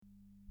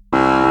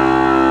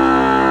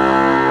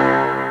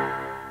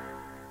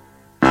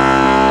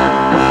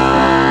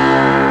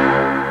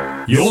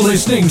You're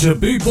listening to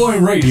Boot Boy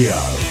Radio.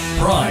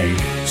 Pride,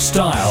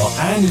 style,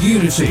 and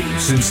unity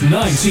since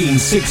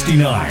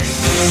 1969.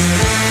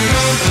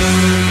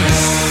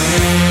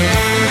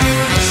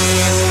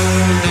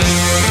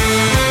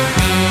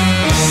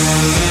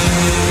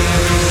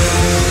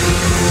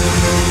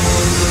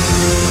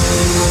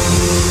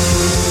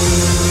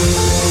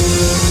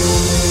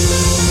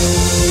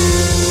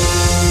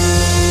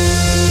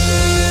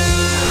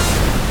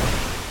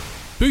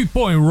 Boot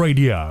Boy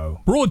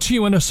Radio, brought to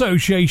you in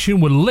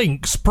association with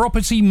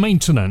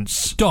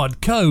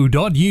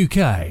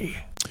linkspropertymaintenance.co.uk.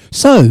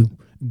 So,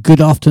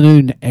 good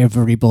afternoon,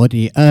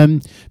 everybody.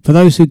 For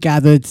those who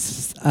gathered,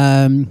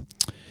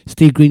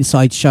 Steve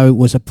Greenside's show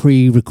was a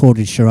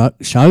pre-recorded show, but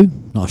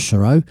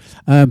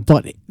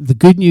the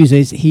good news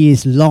is he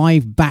is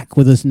live back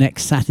with us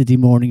next Saturday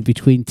morning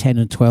between 10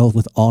 and 12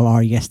 with all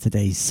our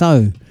yesterdays.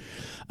 So,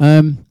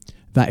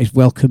 that is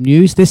welcome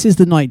news. This is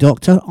the Night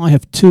Doctor. I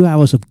have 2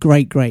 hours of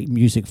great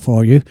music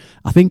for you.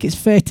 I think it's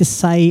fair to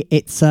say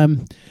it's a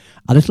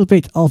little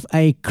bit of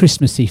a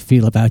Christmassy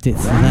feel about it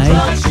today.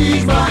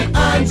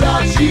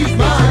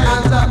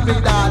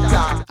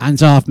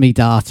 Hands off me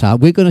data.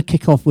 We're going to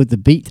kick off with the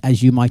beat,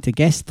 as you might have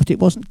guessed, but it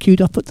wasn't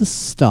queued up at the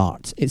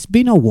start. It's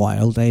been a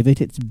while, David.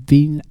 It's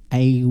been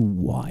a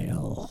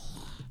while.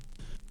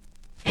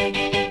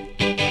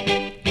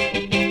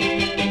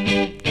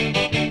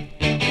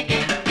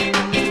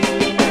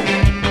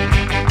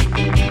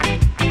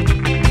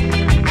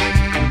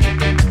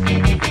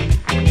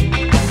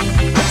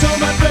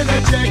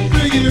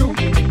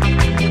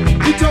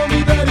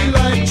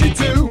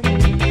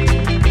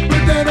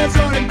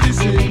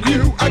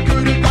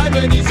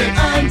 And he said,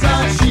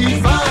 Anta,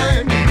 she's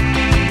mine.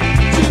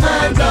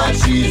 Anta,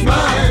 she's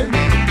mine.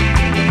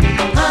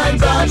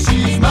 Anta,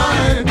 she's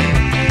mine.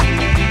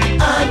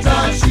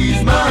 Anta,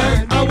 she's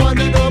mine. I want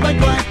to know my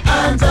quiet.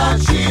 Anta,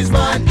 she's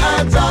mine.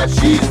 Anta,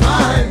 she's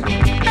mine.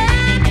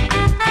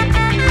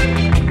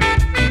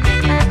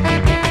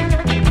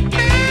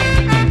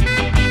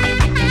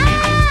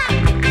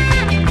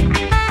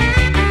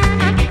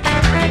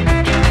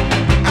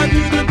 I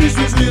knew that this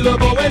was real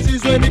love always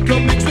is when it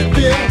comes mixed with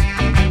fear.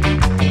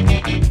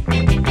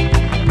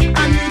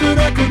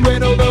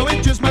 Wait, although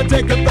it just might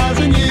take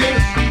 1,000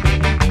 years.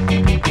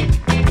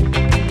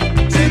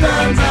 Say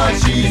Anta,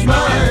 she's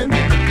mine.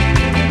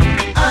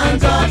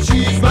 Anta,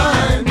 she's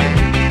mine.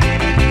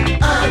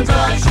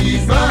 Anta,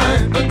 she's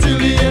mine. Until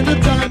the end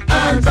of time.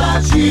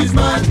 Anta, she's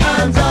mine.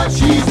 Anta,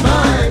 she's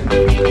mine.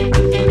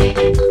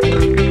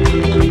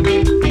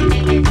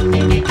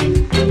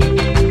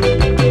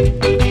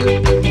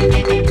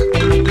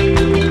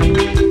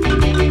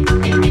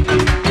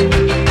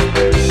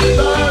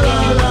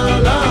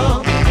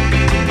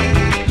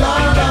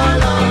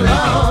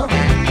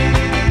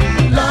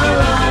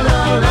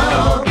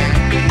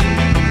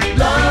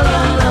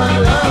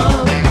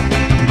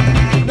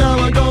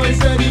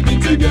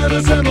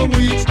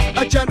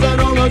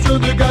 To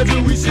the guys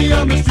who we see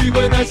on the street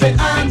when I say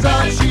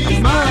Anta, she's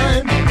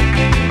mine.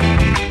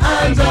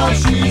 Anta,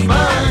 she's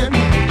mine.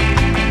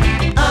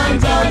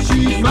 Anta,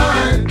 she's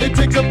mine. It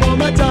takes up all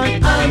my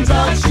time.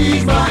 Anta,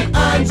 she's mine.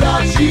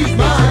 Anta, she's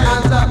mine.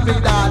 Anta, the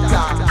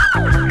data.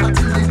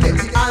 Until this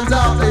gets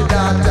Anta, the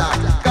data.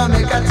 Can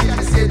make a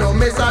till say don't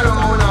mess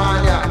around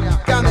on ya.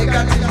 Can make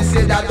a till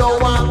say that don't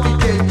want to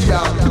get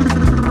ya.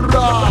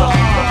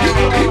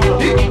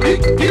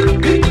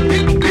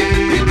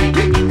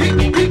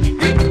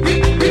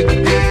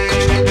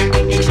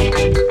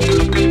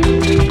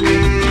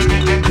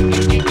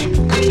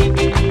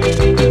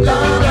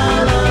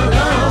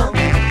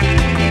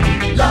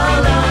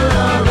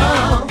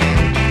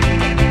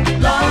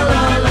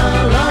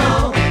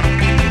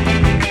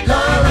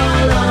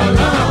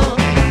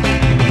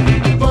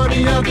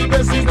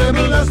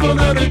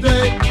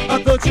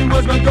 She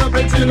was my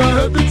girlfriend till I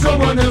heard that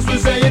someone else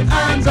was saying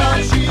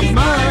Anta, she's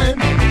mine.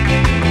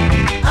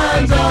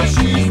 Anta,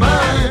 she's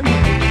mine.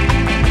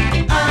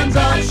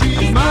 Anta,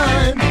 she's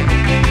mine.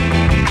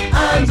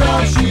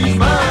 Anta, she's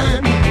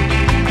mine.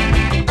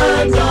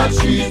 Anta,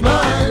 she's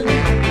mine.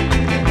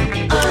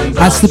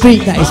 That's the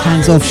beat. That is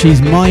Hands Off,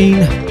 She's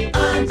Mine.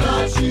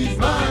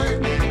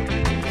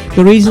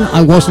 The reason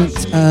I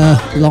wasn't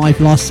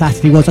live last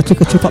Saturday was I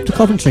took a trip up to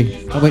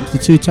Coventry. I went to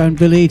the Two-Tone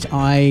Village,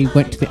 I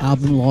went to the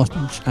album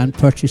launch and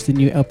purchased the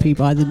new LP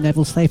by the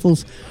Neville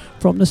Staples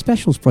from the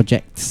Specials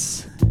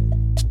Projects.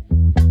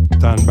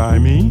 Stand by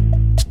me,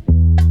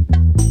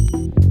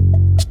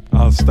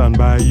 I'll stand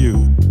by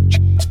you.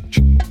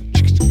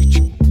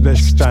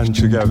 Let's stand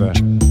together.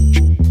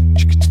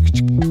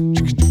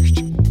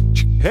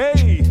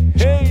 Hey,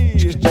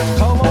 hey,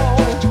 come on.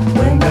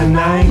 When the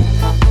night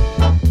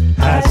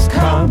has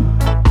come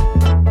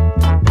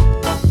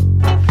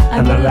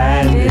and the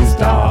land is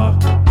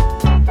dark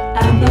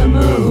and the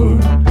moon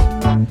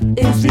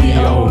is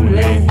the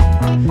only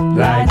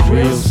light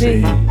we'll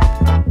see.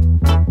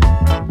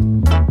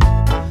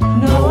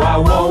 No, I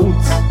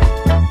won't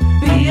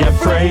be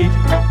afraid.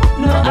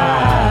 No,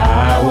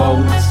 I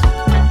won't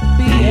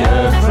be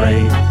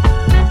afraid.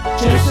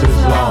 Just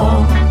as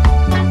long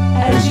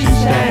as you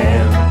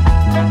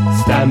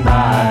stand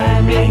by.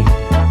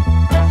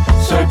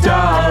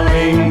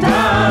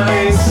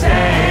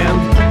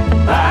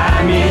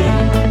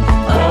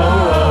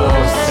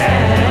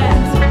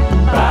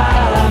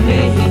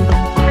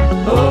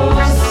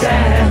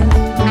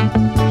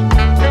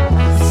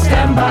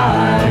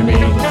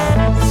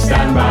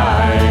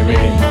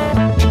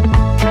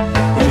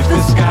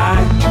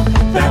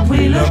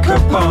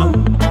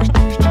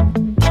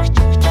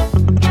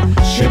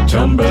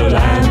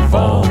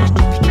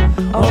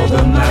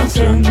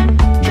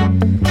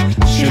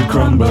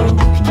 crumble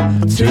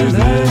to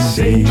the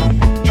sea.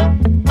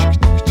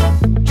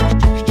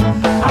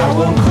 I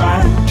won't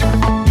cry,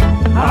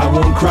 I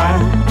won't cry,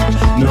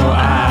 no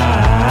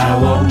I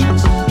won't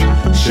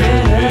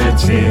shed a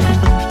tear,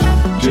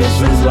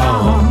 just as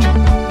long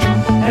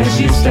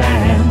as you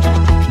stand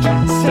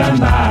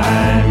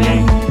by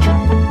me.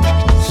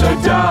 So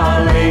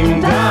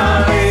darling,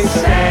 darling,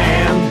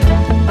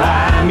 stand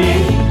by me.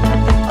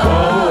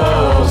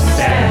 Oh,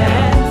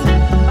 stand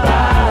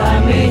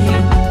by me.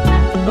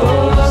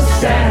 Oh,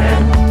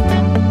 stand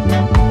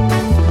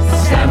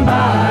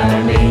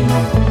by me.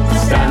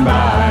 Stand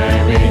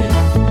by me.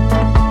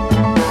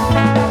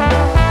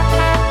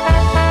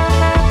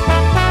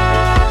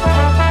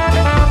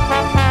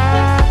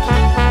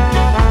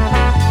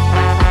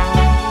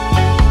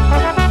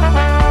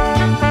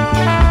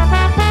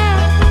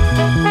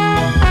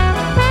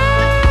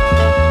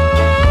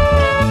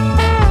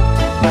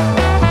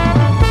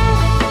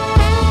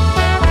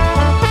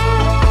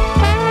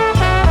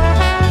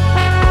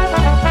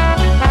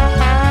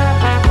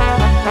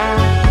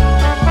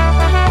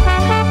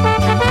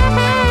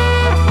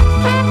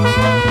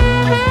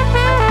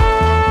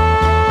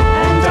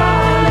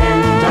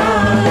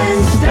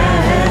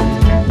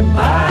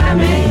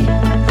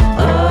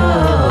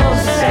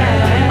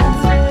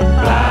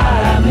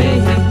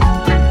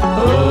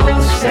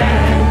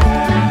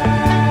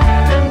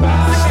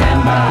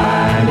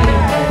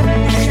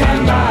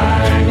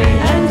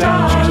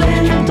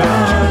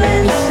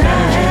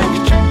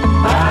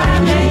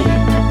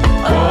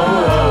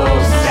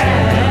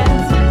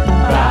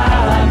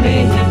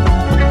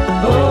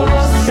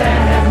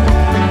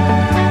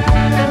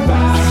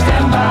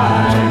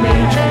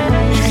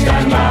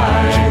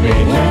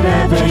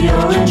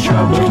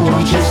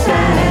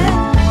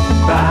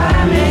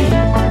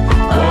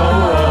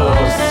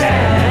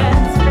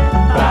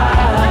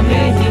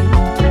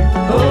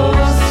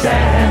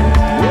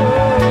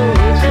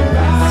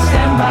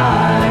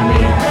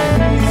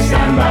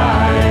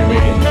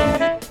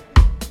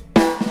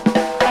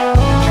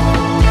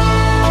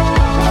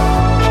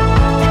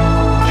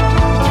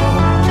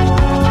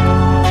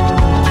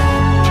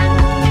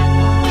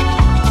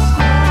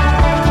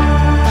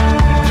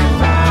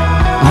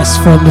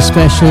 From the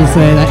specials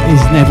there, that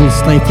is Neville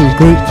Staples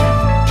Group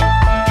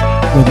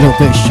with a little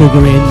bit of sugar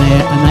in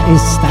there, and that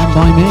is Stand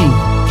By Me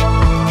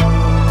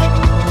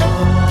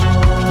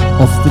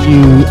off the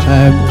new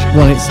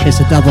well,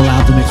 it's a double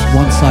album. It's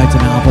one side's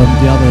an album,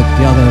 the other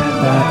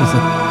is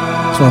a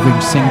 12-inch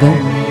single.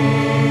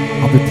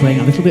 I'll be playing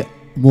a little bit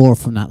more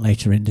from that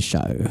later in the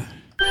show.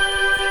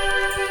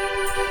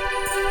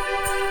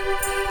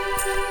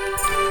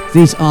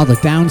 These are the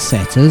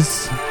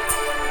Downsetters.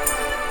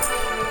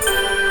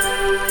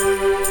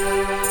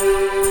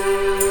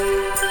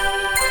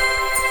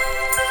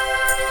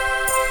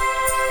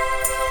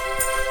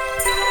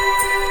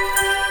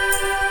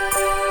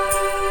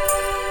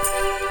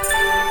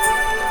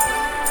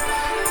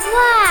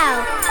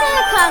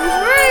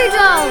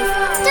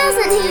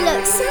 Doesn't he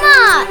look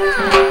smart?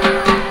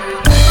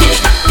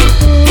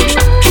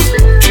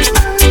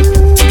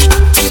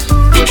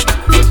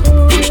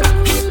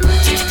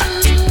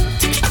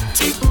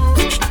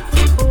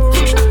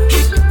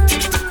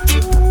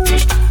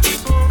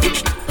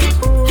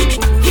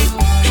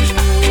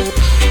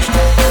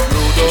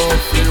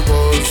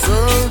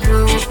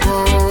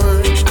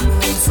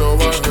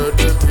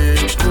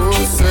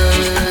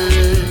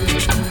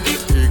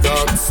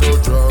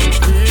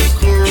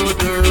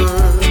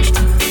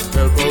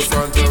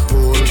 Santa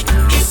pull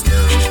him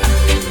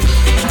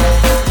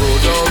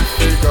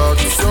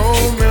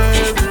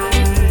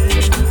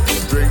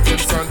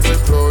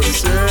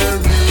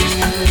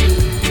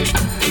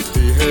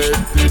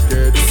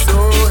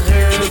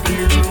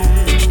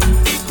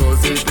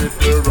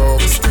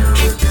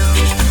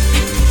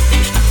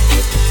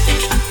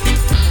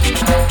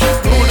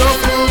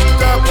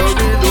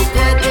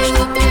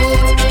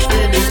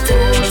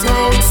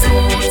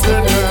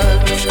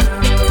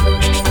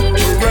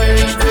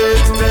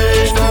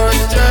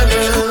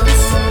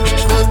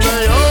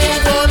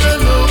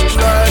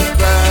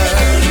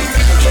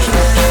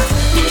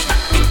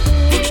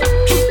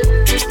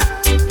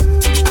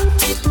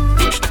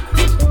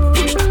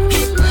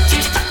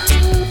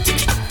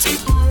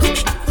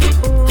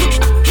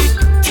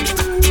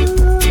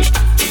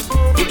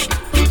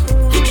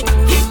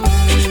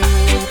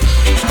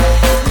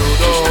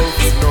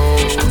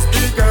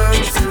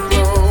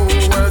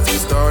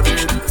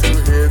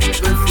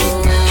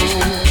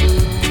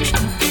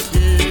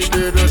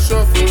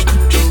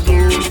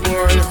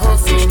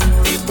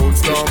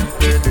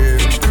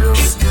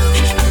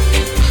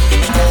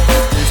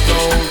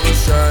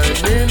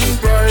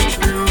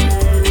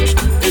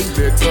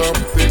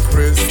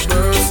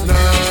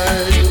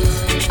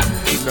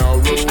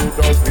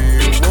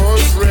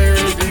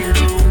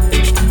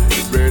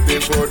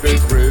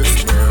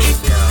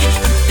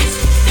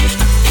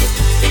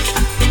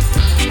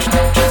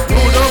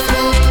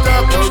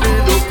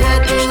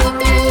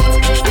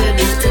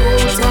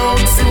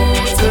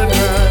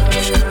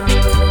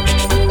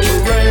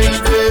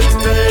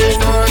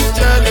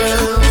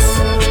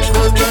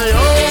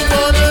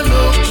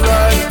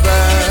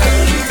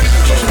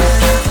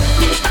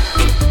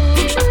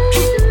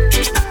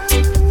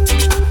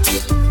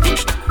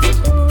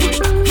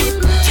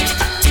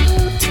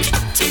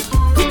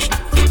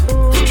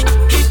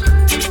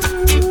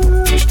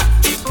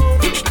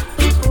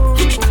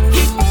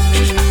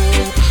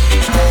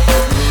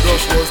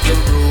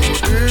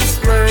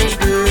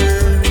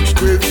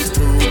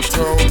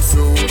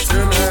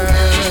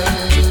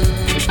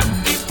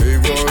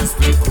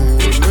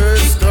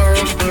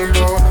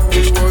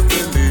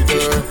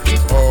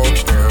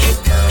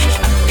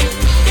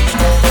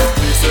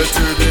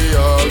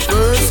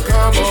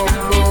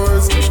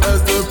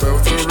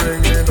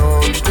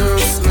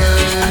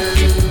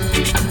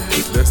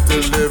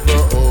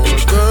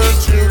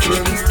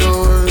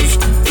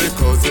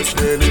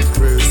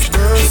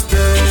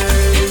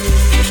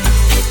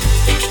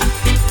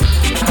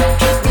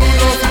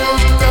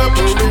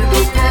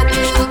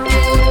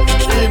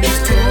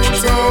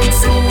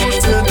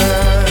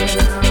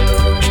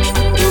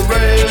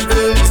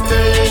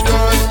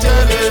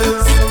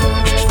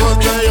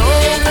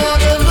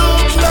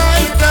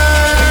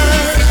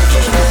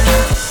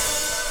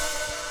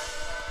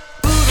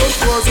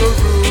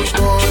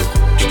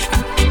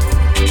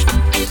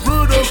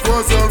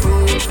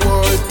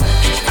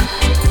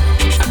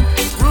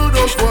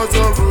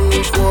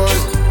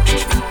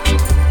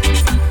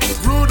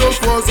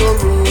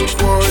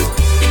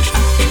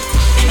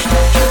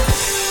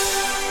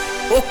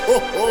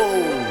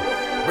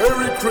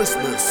Merry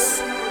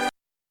Christmas.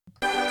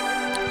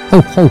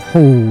 Ho, ho,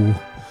 ho.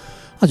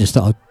 I just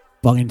thought I'd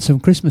bung in some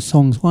Christmas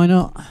songs, why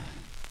not?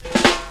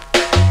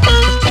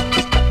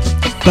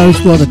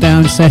 Those were the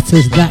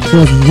Downsetters. That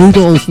was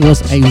Rudolph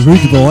Was a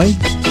Rude Boy.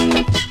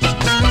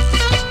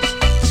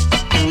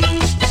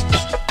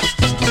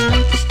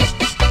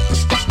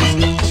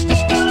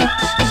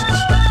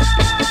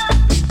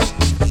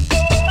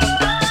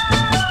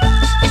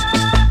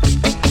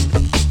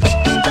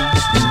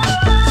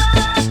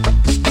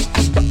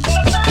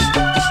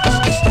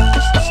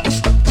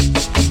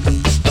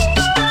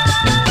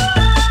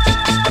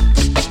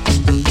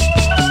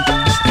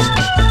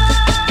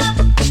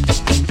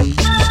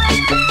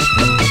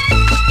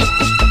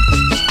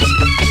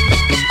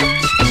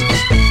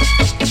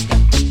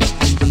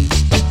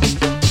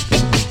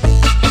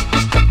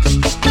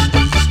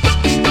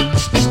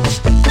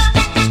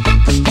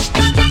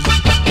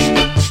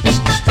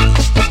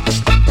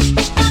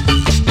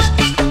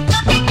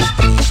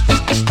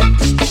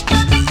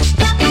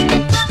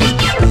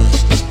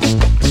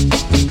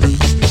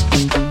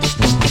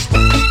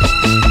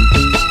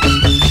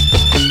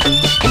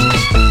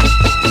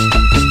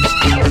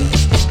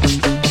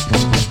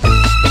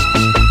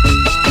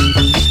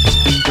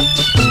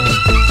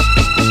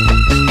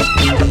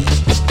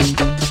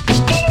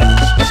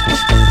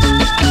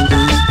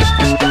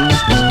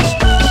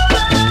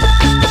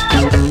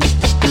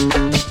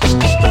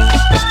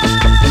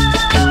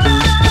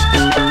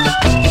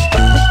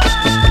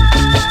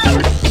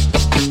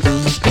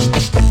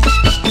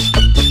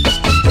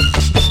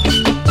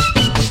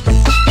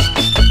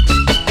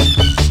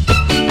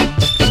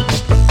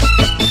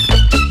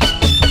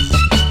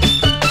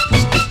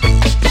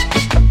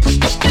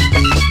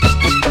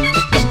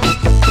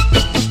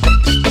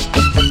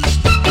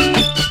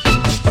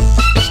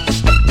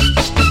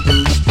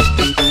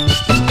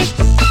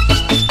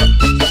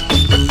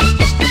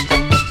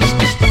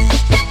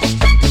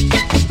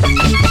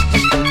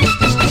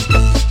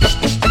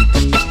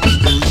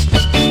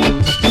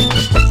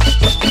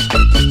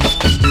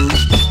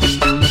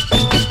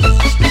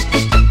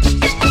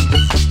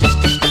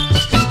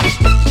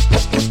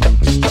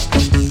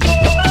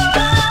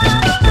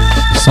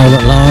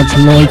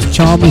 Lloyd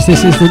Chalmers,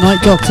 this is the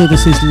Night Doctor.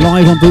 This is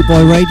live on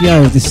Bootboy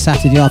Radio this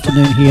Saturday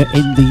afternoon here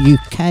in the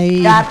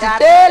UK. Got to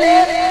tell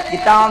you,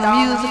 get on the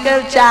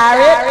musical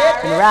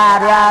chariot and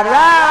ride, ride,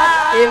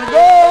 ride. Here we go.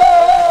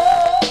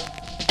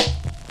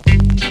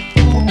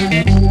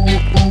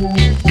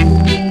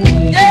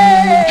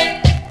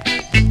 Yeah,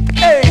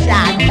 hey,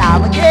 shot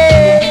down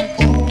again,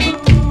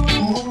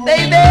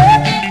 baby.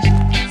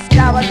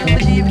 Scabba do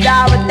believe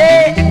down a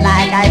day,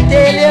 like I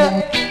tell you.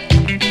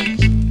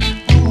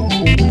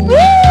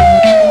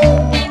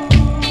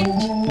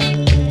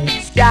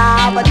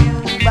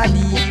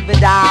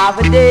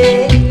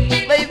 Scabba-doo-ba-dee-ba-da-ba-day,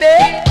 baby.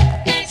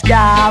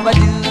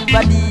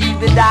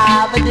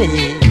 Scabba-doo-ba-dee-ba-da-ba-day.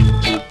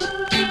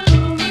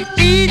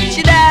 Each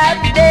and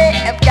every day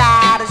I've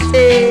gotta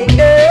say,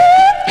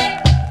 girl,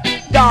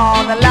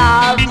 gonna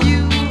love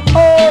you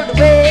all the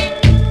way.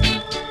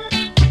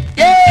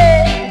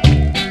 Yeah,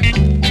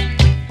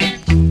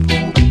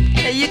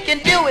 you can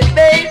do it,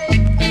 babe.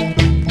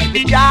 If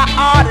you try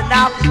hard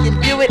enough, you can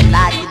do it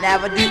like you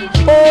never did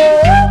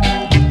before.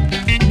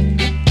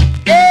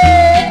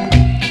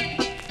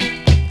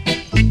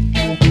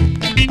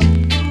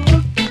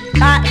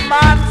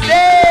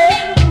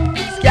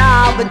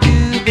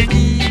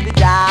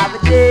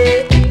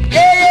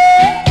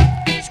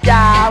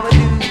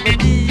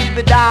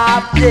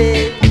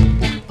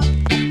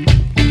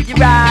 You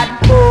ride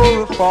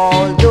for a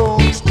fall,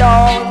 don't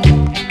stall.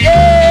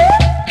 Yeah,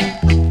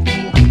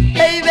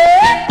 baby,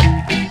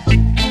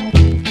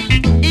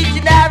 each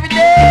and every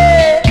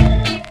day.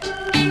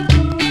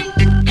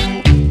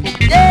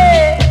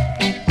 Yeah,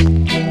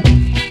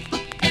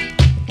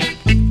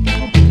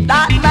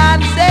 that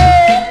man say,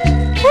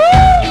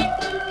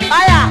 woo,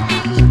 fire,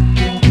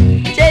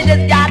 change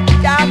has got to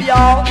come,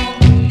 y'all.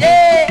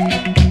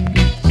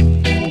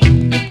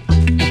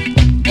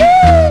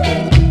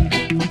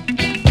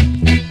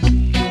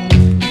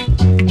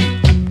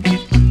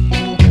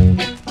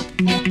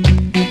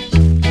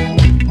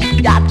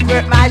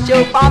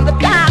 Up on the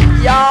block,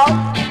 y'all.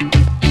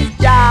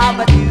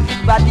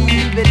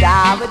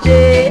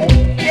 Scabba-doo-ba-dee-ba-da-ba-dee.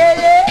 Yeah,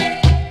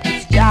 yeah.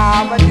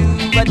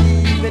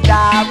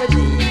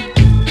 Scabba-doo-ba-dee-ba-da-ba-dee.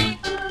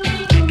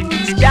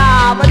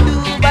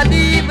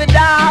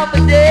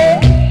 Scabba-doo-ba-dee-ba-da-ba-dee.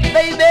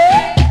 Baby,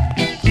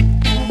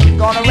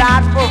 gonna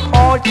ride for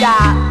all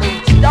y'all.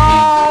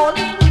 Stone.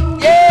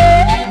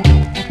 Yeah,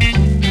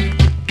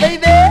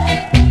 baby.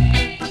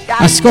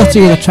 A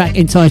Scotty with a track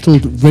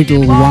entitled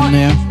Riddle 1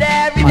 now.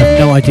 I have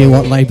no idea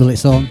what label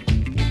it's on.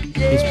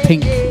 It's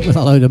pink with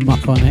a load of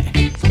muck on it.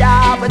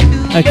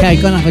 Okay,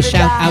 gonna have a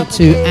shout out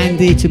to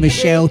Andy, to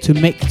Michelle, to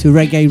Mick, to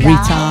Reggae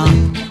Rita.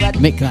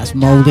 Mick, that's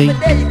Mouldy.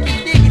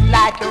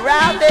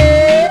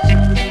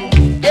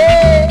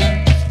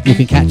 You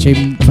can catch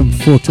him from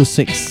 4 till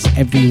 6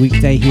 every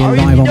weekday here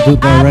live on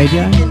Bootboy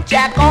Radio.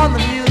 Jack on the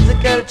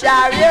musical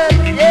chariot,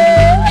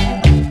 yeah,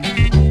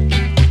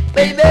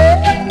 baby.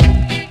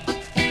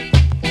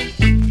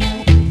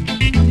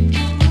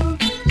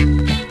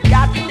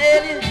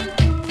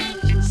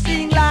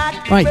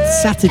 Right,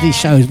 Saturday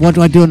shows. What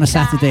do I do on a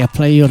Saturday? I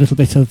play you a little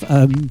bit of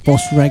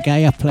boss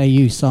reggae. I play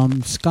you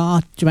some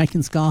ska,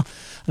 Jamaican ska, a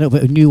little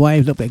bit of new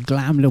wave, a little bit of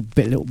glam, a little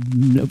bit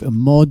of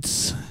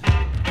mods.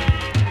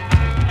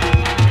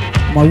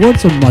 My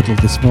words are muddled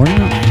this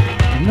morning, aren't they? I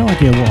have no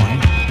idea why.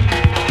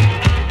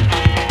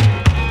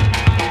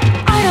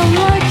 I don't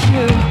like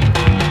you.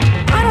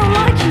 I don't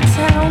like you,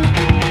 town.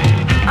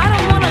 I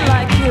don't wanna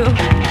like you.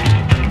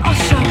 I'll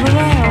shop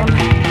around.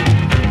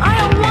 I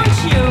don't want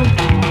you.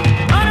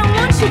 I don't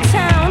want you,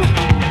 town.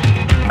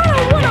 I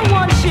don't wanna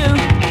want you.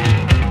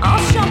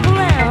 I'll shop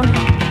around.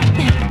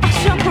 I'll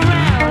shop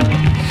around.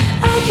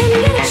 I can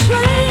get a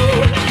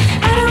train.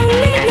 I don't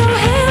need no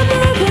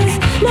hamburgers,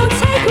 no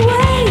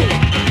takeaway.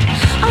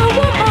 I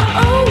want my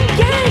own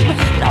game,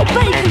 no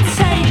bacon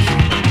take,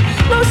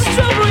 no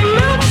strawberry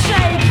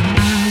milkshake.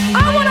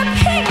 I want a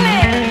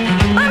picnic.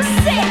 I'm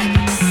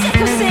sick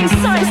of seeing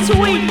signs to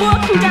eat,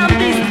 walking down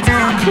these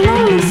dark,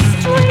 lonely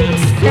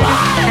streets.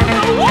 Wild,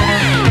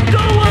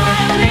 go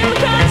wild in the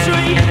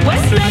country,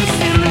 where snakes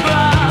in the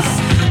grass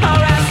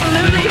are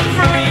absolutely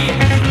free.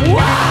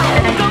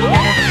 Wild, go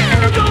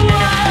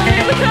wild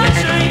in the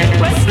country,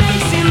 where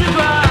snakes in the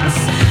grass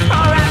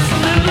are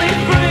absolutely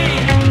free.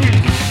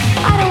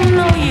 I don't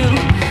know you.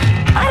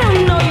 I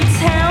don't know you,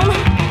 town.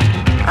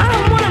 I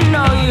don't wanna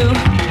know you.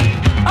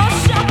 I'll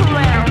shop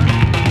around.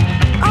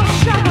 I'll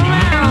shop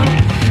around.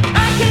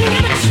 I can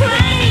get a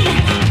train.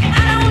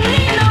 I don't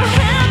need no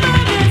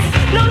hamburgers,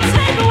 no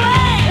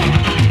takeaway.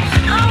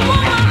 I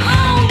want my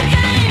own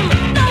game,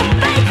 no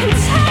bacon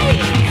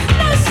take,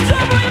 no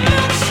strawberry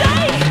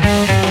milkshake.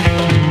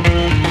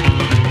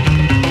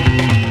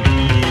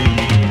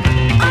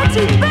 I'll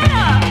do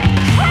better.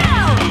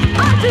 Hell,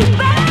 I'll do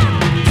better.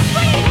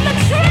 Sweet in the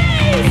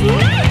trees,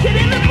 naked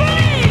in the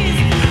breeze.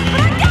 But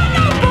I got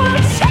no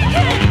boiled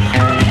chicken.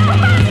 I got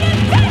hunting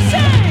and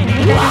fishing.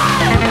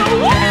 Wild,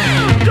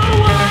 go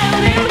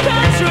wild in the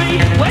country,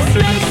 where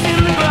snakes in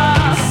the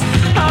grass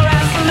are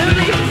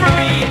absolutely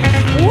free.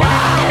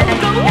 Wild,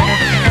 go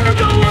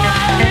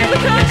wild in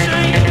the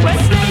country, where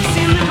snakes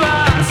in the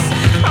grass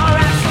are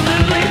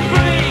absolutely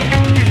free.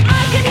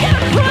 I can get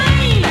a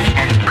plane.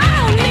 I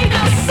don't need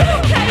no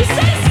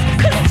suitcases,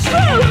 'cause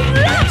truth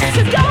loves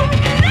to go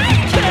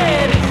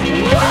naked.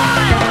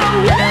 Wild,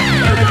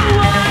 go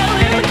wild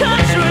in the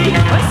country,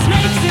 where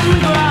snakes in the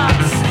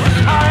grass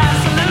are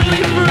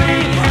absolutely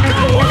free.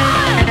 Go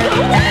wild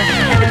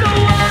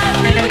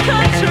in the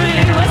country,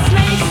 where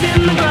snakes in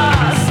the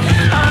grass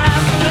are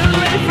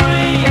absolutely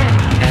free.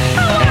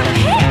 I want a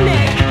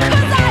picnic,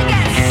 'cause I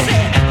get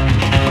sick.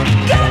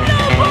 Got no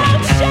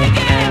boiled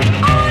chicken.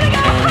 I wanna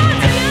go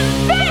hunting and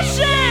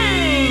fishing.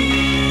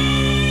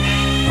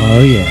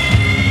 Oh yeah.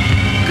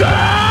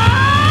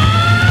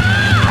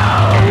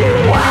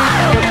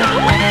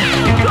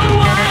 Go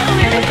wild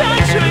in the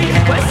country,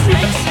 where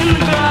snakes in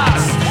the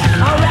grass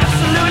are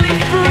absolutely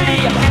free.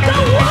 Go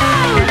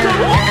wild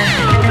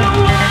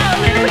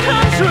in the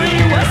country,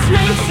 where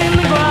snakes in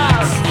the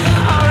grass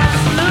are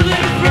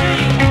absolutely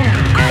free.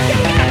 I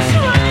can get a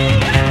train.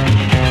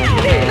 I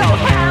don't need no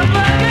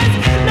hamburgers,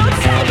 no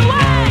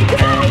takeaway,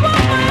 'cause I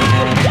want my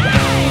own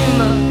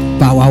game.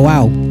 Bow wow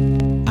wow.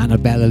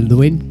 Annabella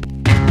Lewin.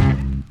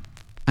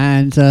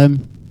 And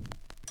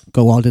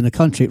Go Wild in the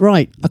Country.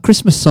 Right, a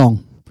Christmas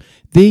song.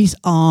 These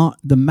are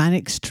the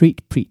Manic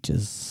Street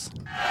Preachers.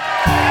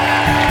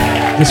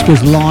 This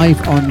was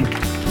live on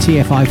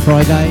TFI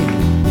Friday.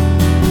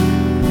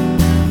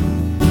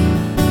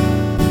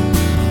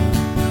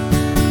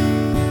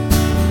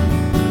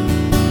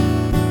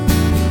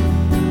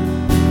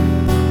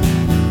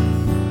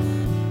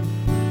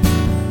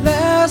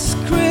 Last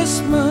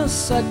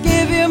Christmas I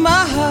gave you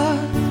my heart.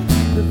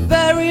 The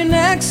very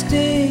next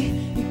day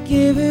you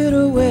gave it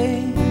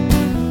away.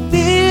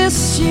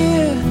 This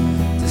year,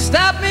 to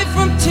stop me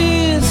from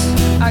tears,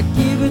 I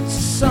give it to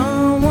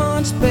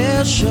someone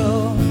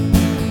special.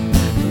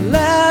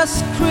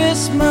 Last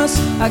Christmas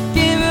I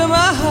gave you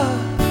my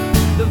heart.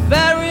 The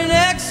very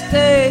next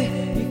day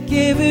you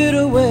gave it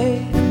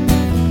away.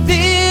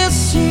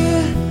 This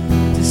year,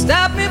 to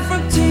stop me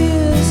from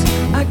tears,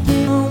 I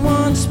give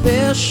someone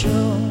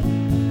special.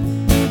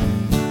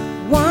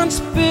 Once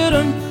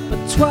bitten but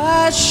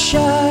twice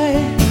shy.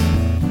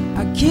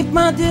 I keep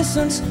my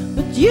distance,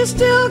 but you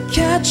still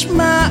catch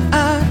my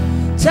eye.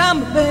 Tell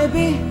me,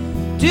 baby,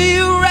 do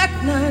you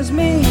recognize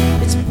me?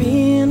 It's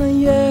been a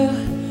year,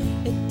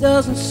 it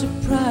doesn't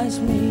surprise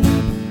me.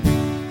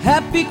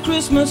 Happy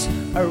Christmas,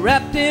 I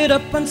wrapped it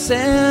up and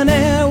sent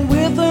it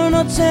with a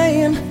note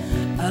saying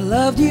I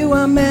loved you,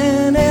 I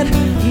meant it.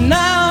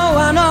 Now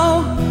I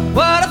know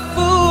what a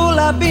fool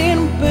I've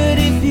been, but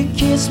if you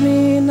kiss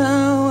me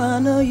now, I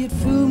know you'd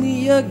fool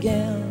me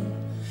again.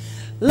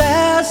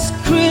 Last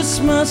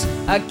Christmas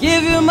I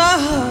gave you my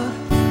heart.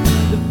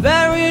 The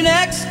very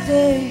next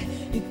day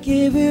you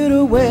gave it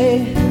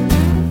away.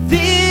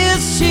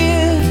 This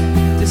year,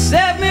 to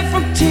save me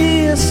from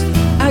tears,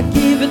 I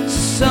give it to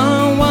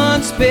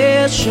someone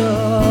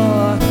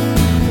special.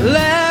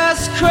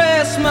 Last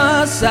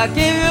Christmas I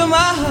gave you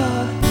my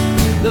heart.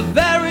 The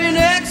very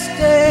next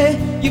day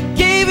you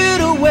gave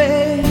it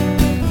away.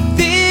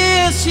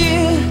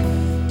 here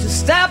to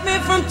stop me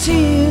from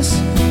tears.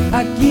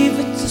 I give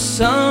it to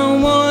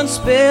someone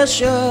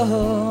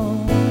special.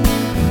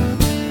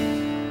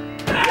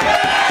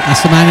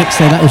 That's the Manics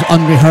there. That was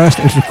unrehearsed.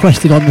 It was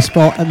requested on the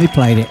spot and they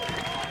played it.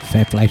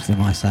 Fair play to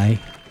them, I say.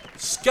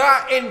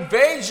 Ska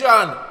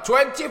Invasion,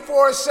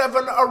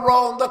 24/7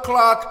 around the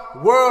clock,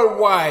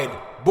 worldwide.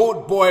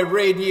 Boot Boy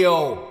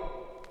Radio.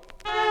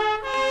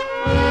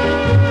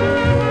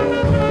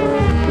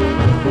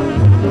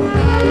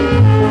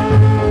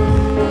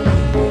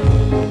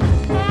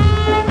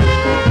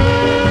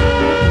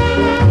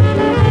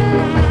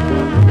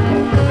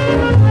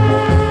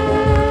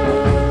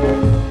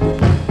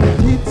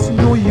 It's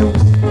no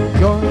use,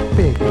 you're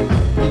begging,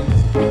 please,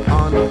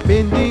 on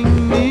bending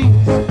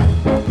knees.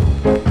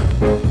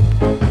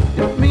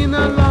 It's been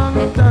a long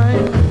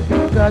time, you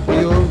got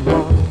your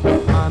run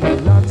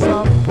and lots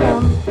of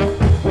fun.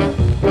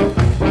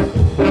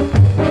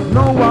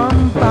 Now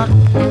I'm back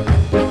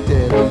to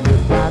tell you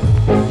that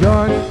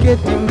you're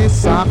getting the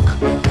sack.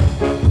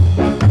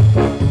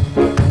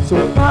 So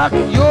pack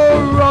your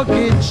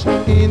luggage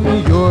in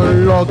your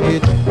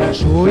luggage,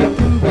 show it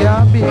in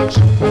garbage.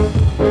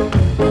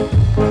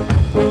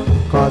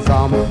 Cause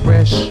I'm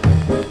fresh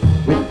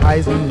with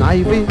poison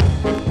ivy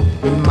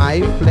in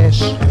my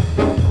flesh.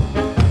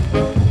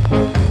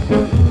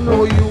 No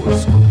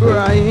use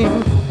crying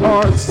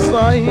or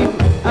sighing,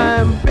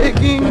 I'm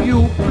begging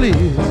you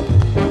please.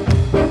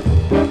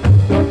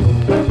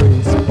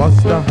 Prince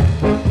Buster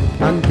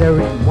and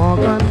Derek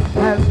Morgan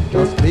has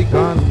just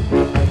begun.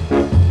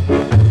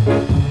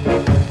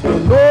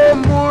 No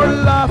more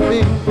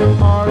laughing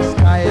or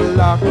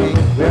skylarking,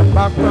 we're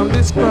back from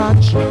the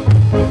scratch.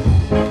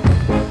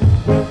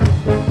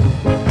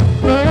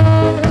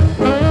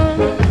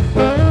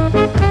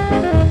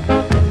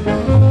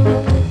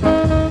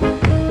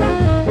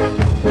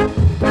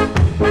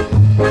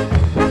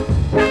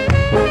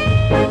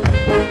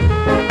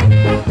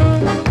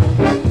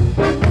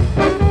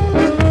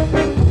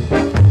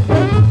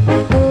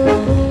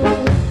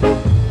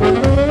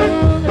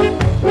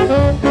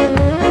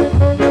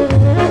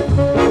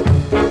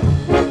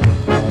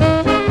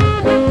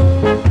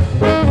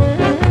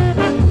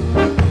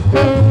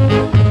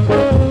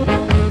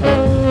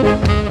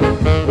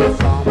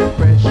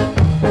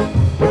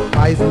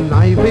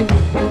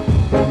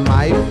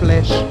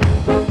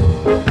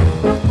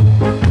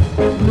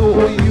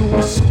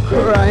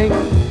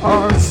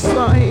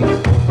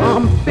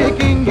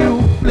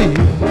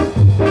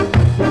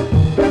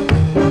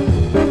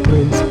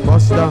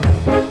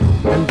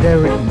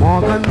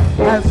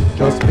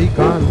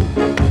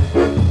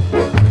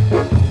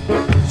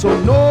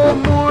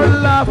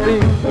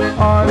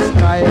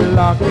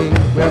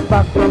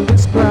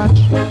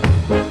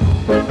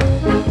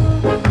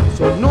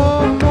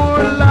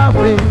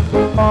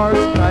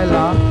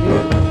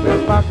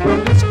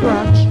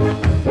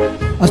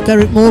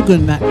 Derek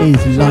Morgan, that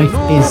is Life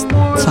is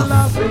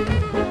Tough.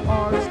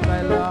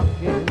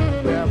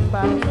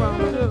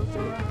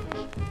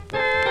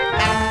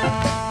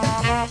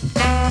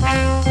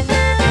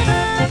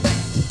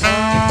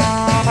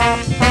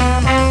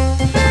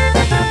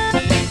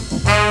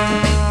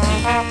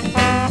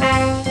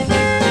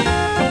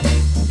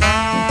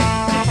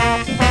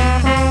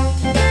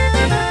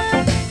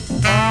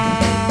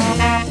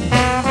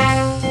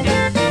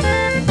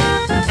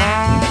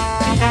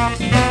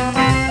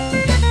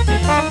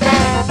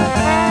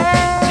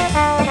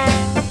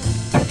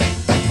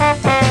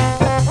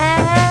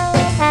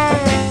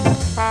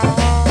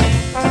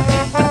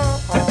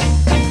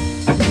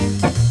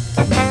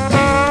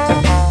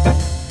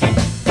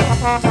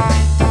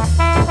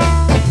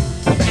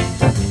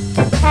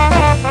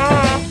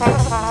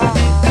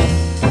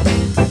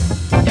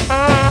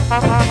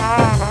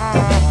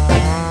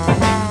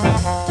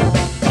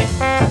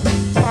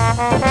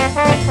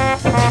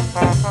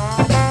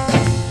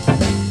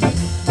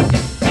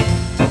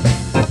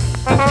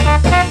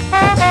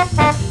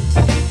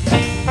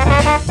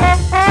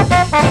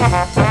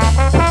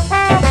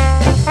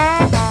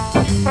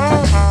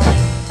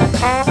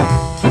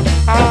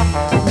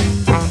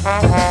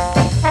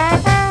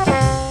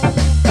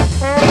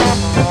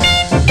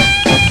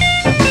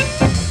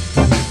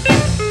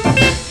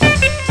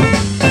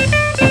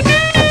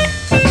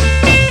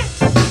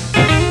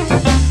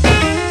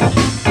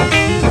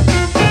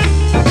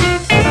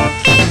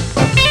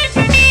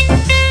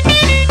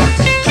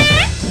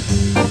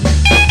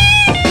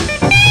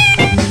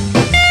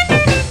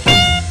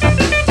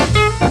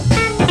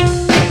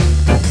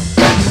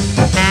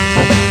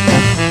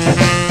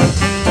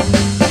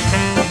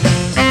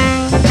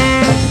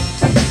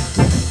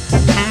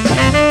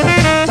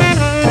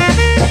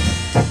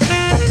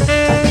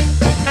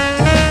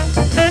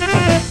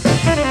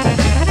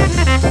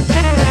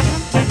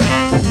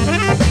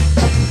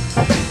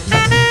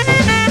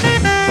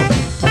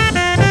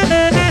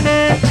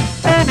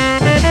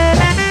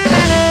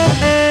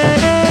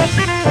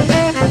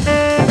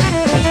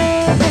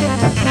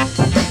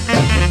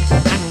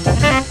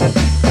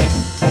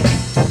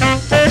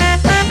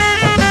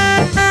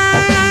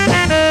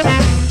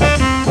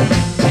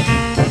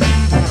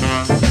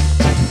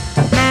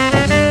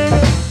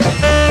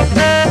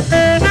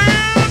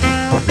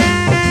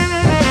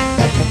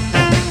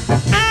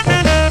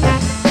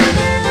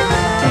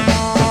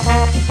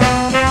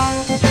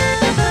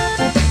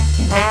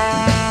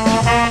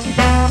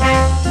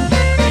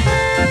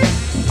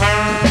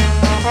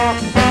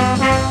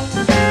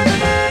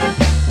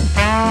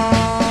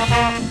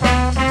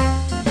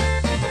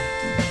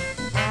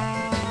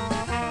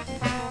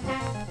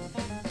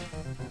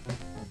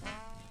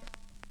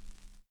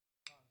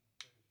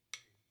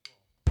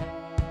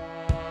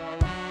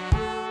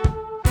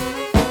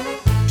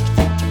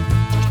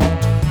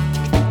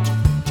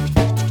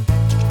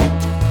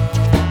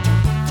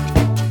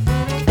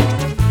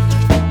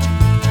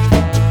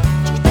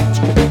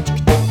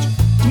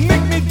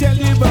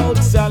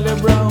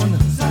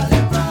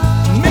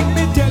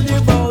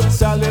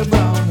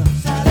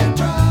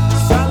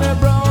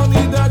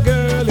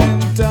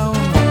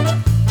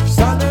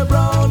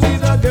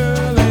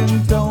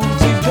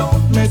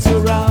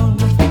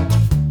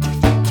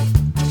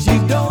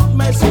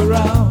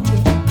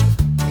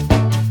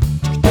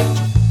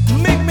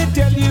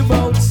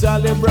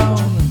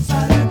 Brown.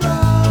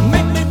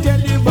 Make me tell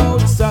you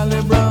about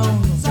Sally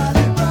Brown.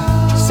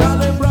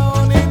 Sally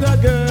Brown is a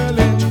girl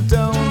in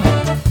town.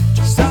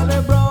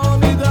 Sally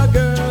Brown is a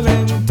girl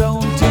in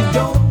town. She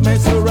don't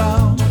mess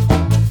around.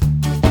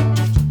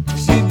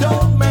 She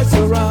don't mess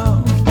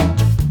around.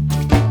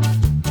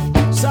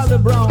 Sally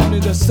Brown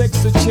is a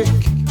sexy chick.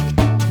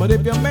 But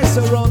if you mess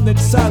around with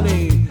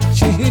Sally,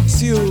 she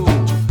hits you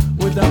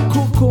with a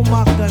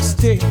cuckoo-maca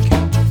stick.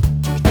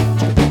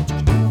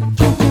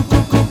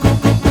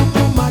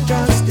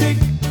 Cuckoo-maca stick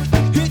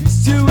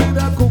hits you with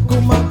a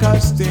cuckoo-maca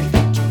stick.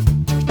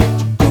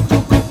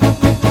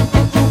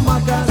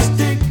 Cuckoo-maca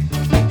stick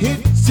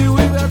hits you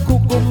with a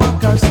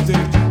cuckoo-maca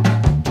stick.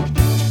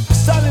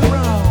 Sally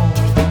Brown,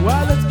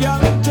 wildest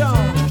girl in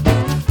town.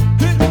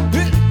 Hit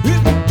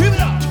it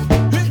up.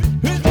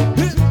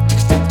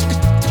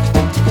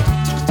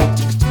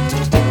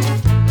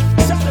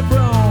 Sally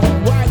Brown,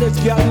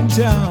 wildest girl in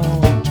town.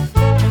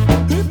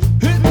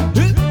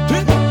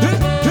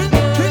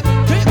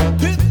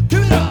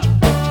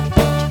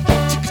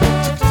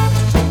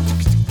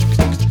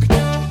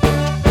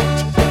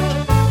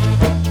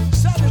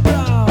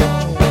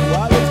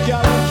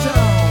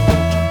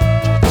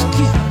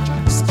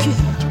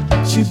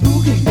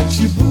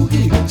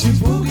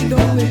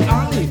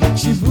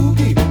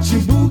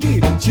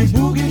 She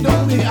boogie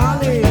down the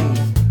alley.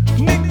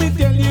 Make me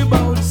tell you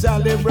about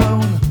Sally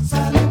Brown.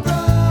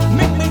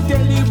 Make me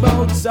tell you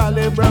about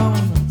Sally Brown.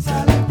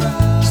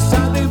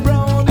 Sally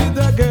Brown is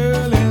a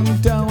girl in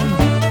town.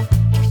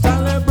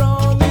 Sally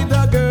Brown is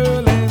a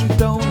girl in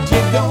town. She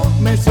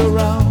don't mess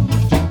around.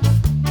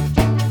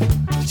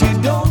 She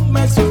don't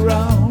mess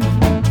around.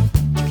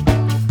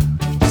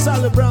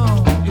 Sally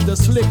Brown is a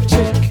slick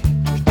chick.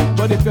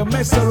 But if you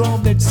mess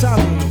around with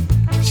Sally,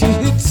 she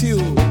hits you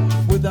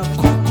with a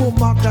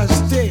cuckoo-maca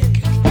stick.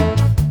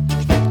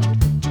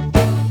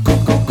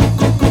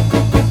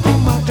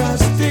 Cuckoo-maca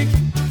stick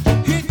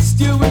hits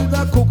you with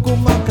a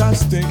cuckoo-maca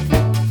stick.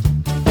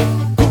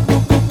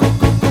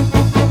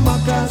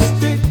 Cuckoo-maca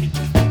stick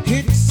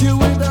hits you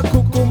with a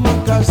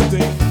cuckoo-maca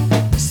stick.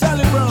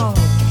 Sally Brown,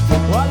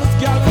 wildest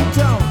girl in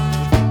town.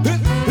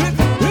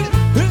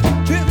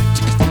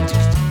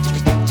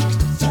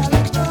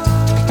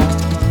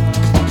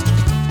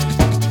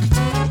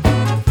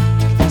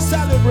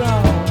 Sally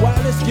Brown,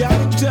 wildest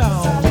girl in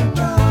town.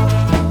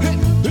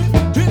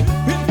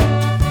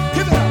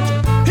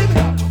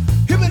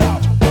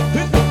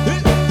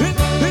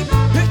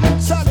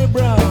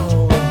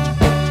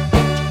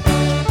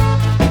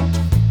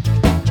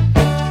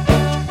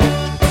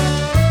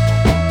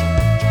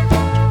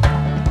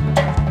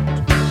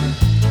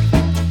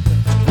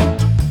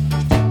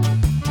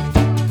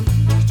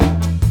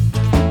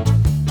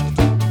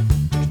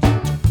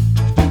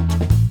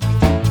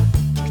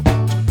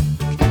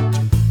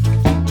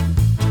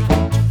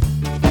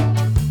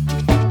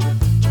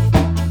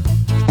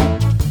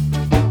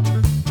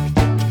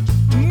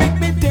 Sally Brown. Make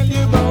me tell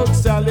you about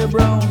Sally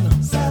Brown.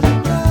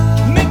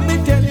 Make me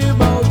tell you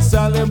about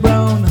Sally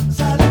Brown.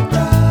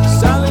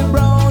 Sally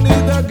Brown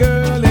is a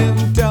girl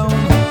in town.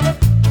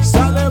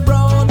 Sally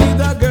Brown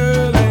is a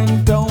girl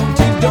in town.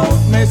 She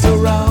don't mess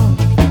around.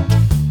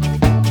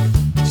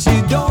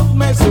 She don't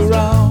mess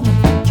around.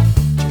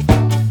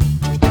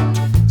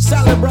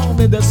 Sally Brown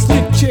is a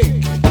slick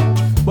chick.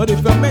 But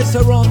if you mess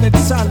around with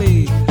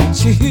Sally,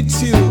 she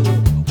hits you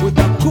with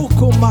a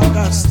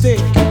cuckoo-maca stick.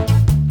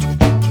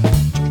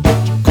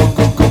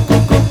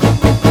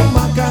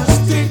 Cuckoo-maca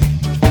stick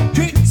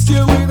hits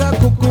you with a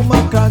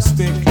cuckoo-maca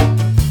stick.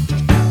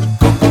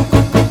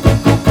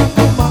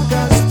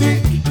 Cuckoo-maca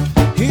stick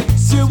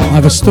hits you with I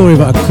have a story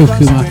about a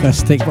cuckoo-maca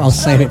stick, but I'll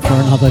save it for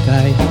another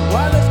day.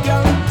 wildest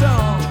girl in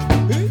town.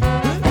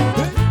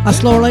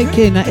 That's Laura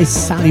Aitken, that is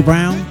Sally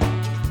Brown.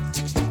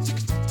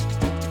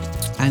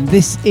 And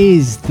this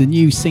is the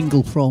new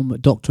single from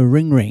Dr.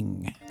 Ring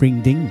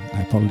Ding,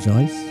 I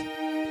apologise.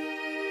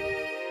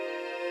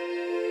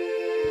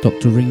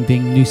 Dr. Ring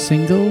Ding, new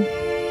single.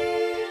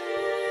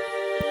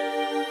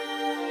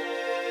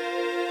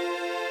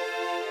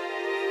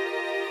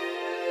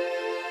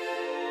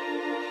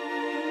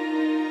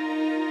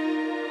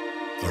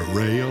 A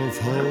ray of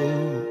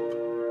hope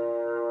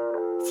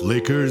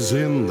flickers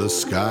in the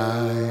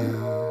sky.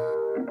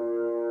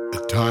 A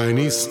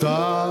tiny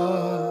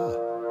star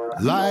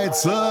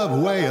lights up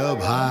way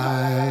up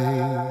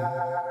high.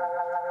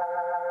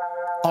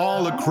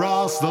 All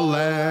across the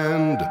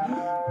land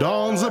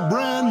dawns a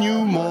brand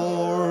new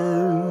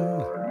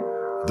morn.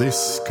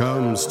 This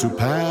comes to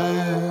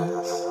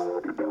pass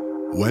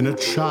when a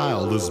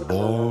child is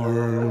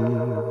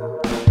born.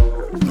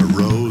 A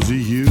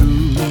rosy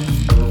hue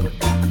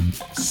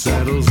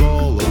settles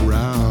all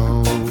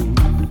around.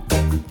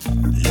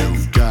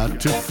 You've got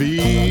to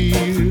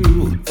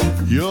feel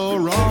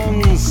you're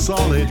on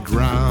solid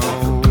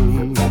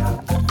ground.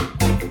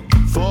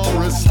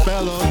 For a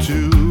spell or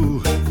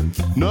two,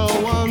 no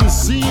one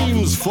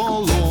seems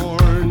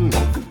forlorn.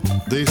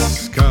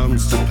 This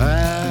comes to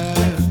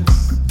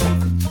pass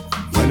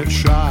when a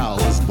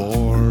child is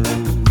born.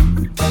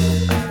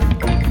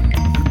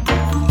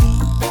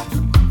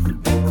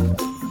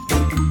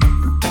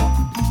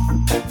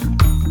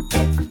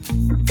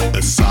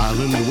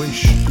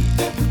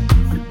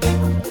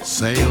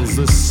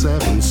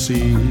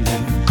 sea.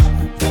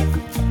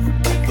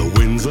 The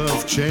winds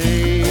of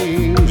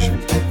change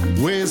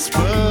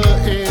whisper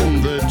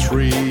in the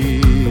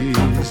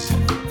trees,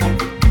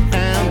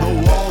 and the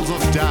walls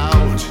of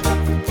doubt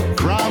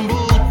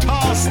crumble,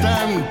 tossed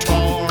and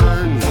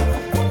torn.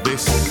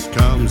 This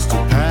comes to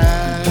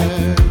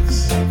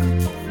pass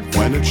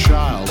when a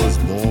child is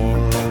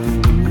born.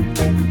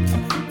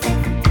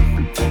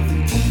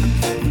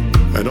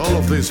 And all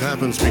of this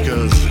happens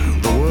because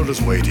the world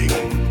is waiting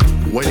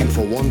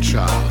for one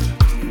child.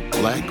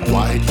 Black,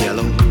 white,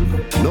 yellow,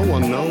 no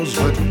one knows,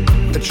 but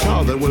a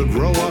child that will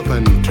grow up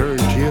and turn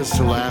tears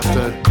to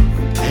laughter,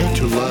 hate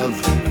to love,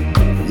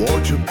 war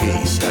to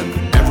peace,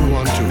 and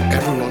everyone to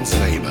everyone's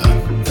neighbor.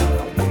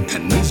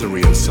 And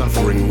misery and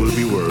suffering will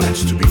be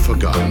words to be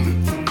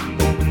forgotten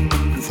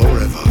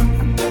forever.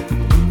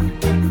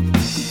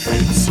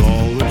 It's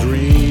all a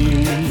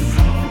dream,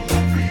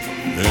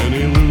 an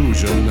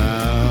illusion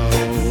now.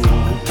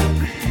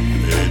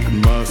 It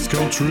must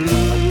come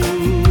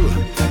true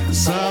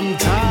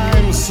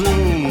sometime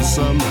soon,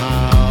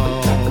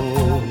 somehow.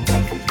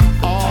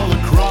 All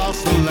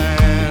across the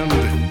land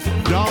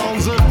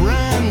dawns a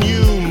brand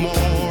new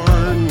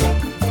morn.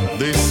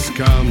 This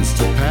comes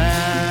to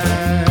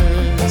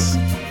pass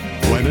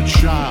when a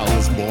child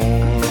is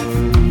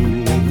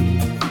born.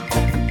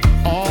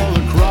 All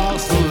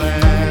across the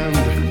land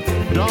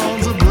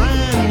dawns a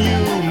brand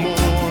new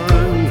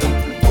morn.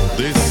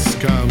 This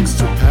comes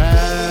to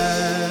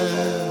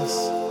pass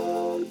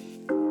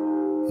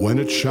when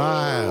a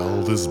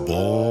child is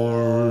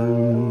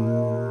born.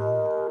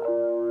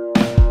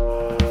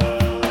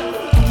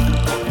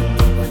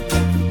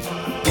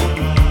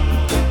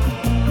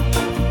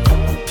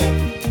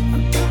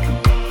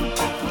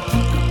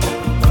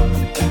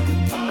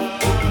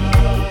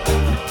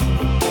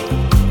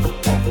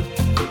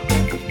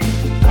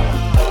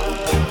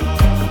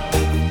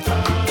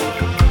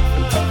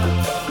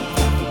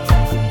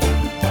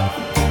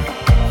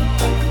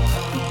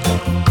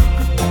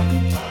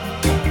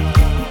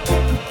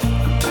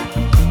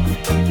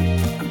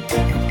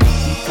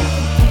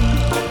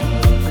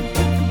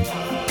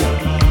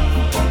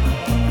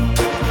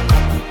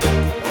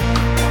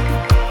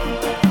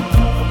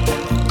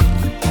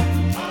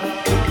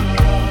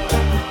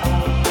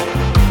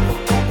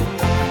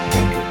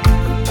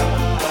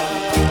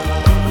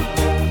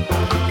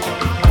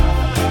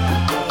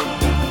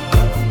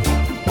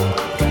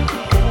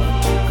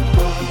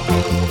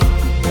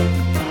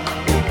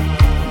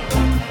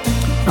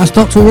 That's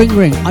Dr. Ring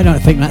Ring. I don't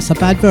think that's a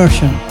bad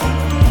version,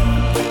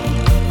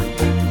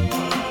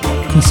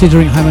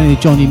 considering how many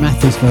Johnny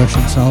Mathis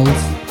versions sold.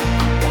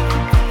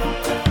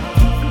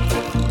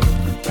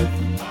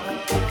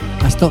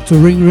 That's Dr.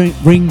 Ring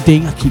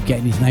Ding. I keep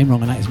getting his name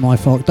wrong, and that is my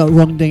fault. Dr.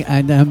 Ring Ding,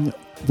 and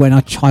When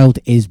a Child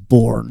is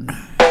Born.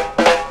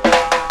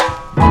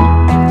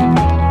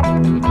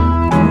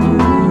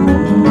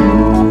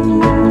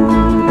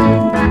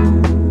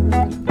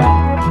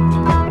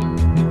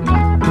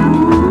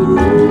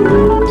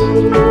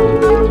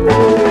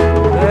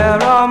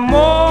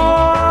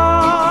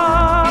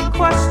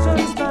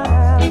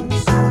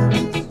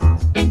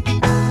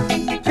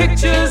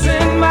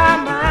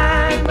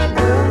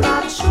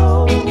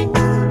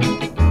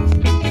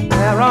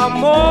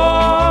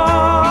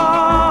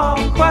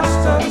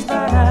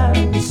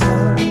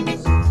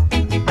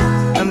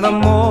 The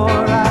more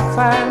I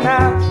find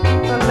out,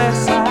 the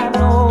less I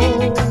know.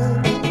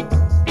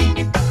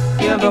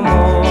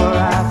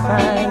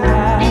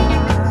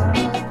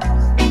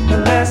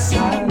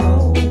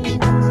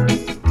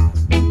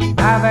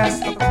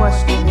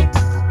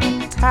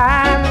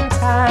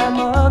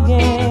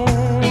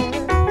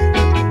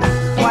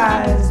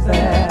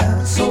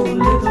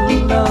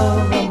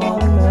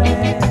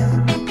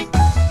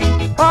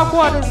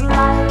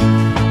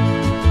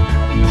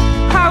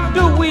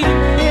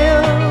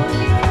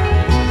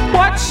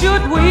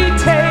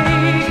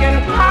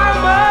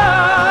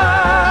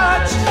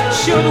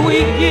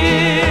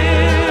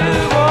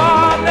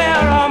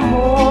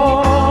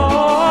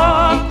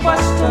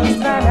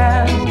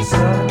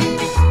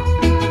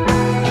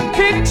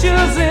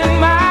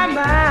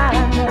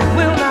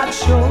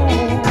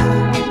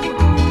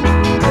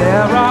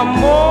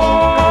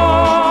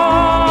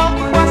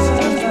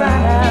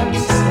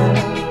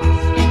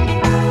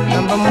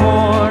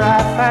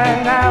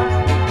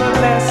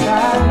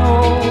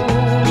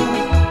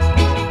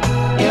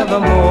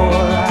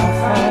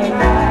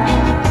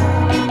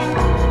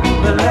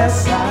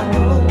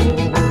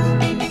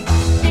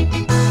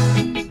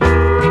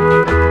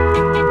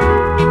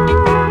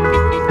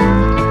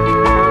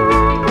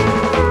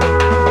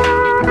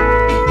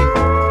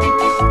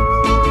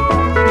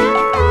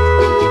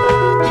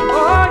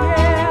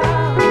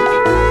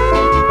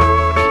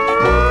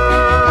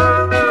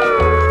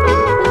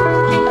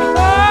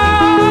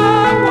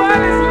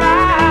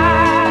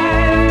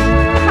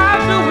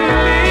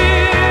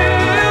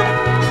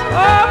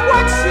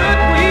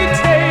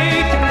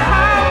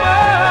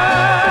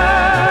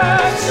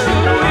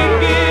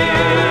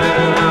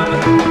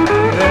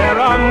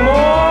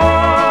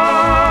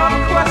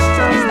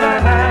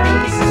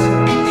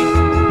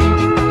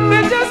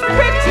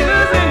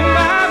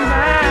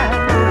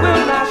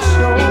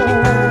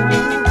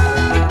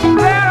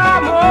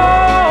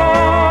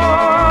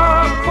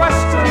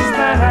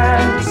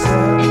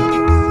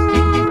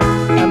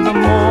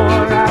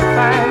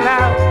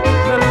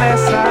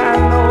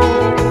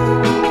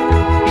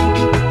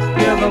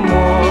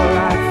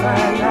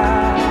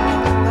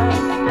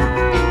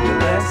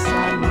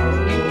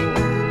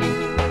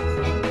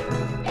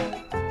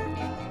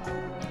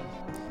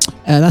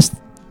 That's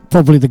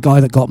probably the guy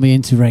that got me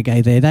into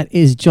reggae there. That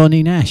is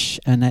Johnny Nash,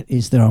 and that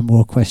is There Are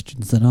More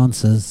Questions Than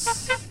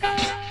Answers.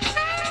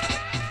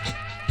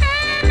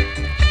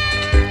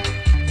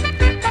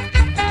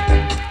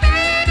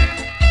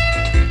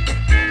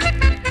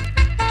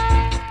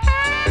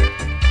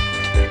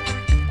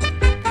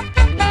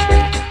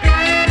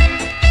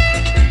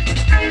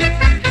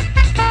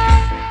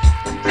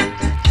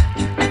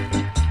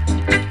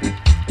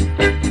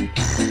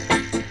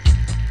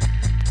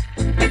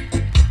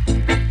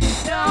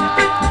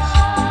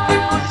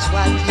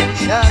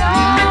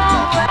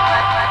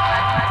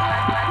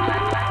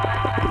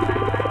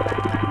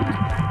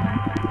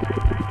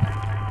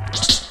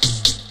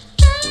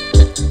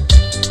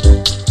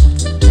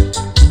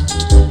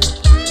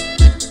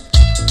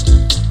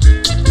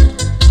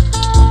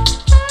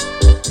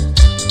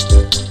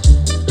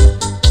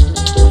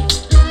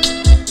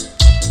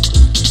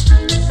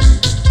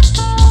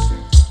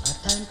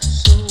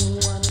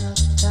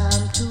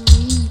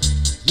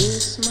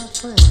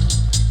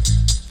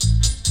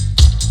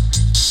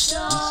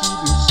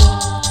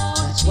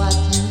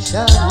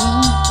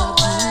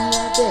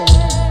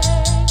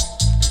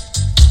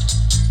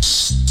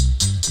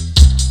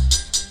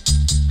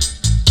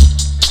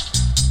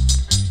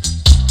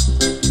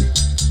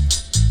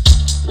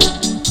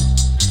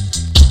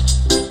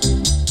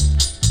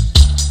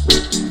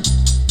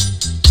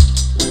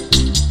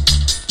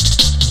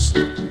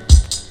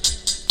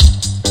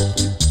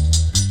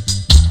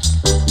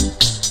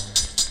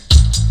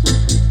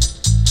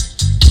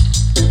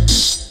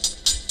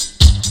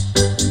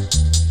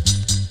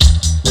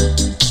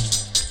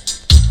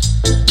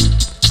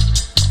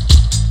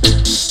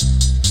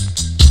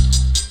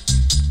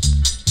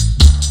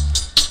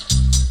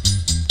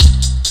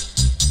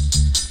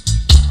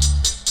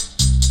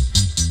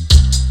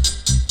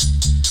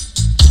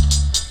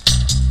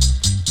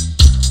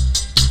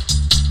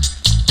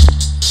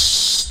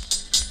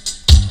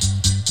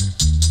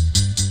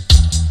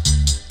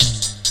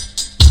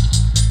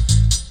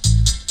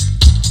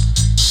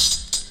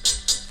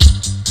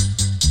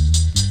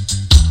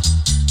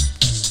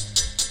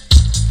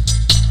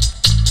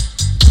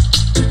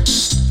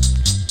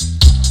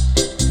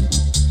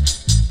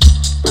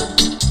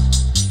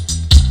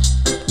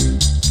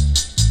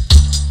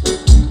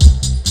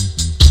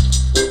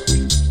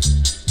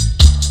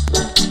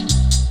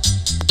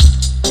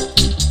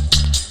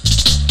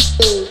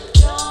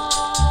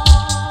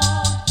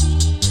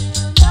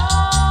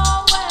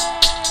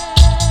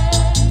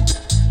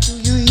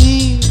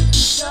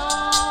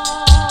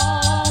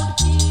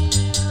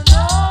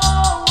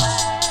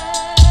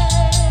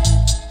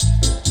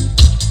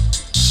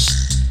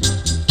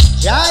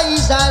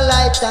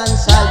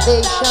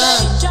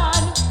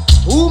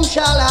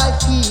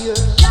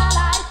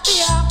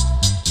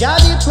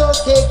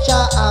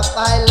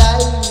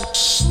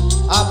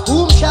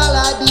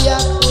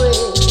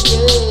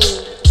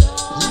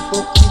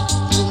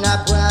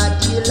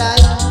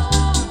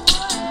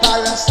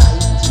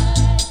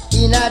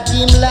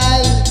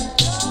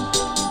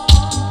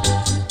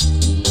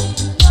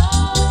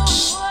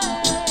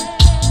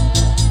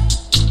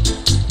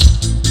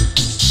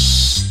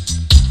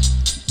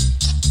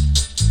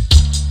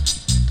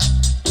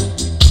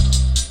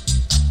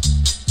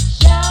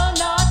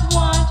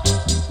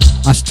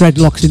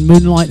 Dreadlocks in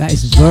Moonlight, that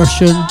is his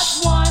version.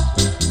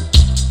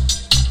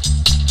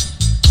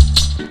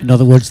 In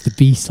other words, the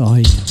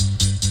B-side.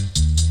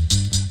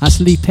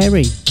 That's Lee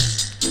Perry.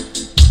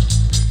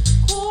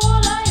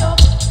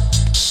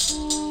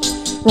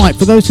 Right,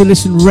 for those who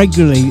listen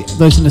regularly,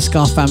 those in the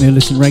Ska family who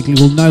listen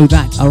regularly will know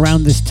that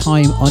around this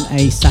time on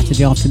a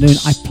Saturday afternoon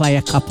I play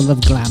a couple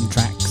of glam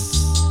tracks.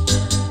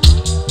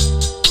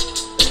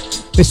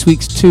 This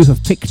week's two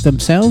have picked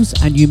themselves,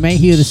 and you may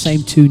hear the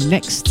same two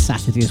next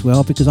Saturday as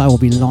well, because I will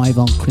be live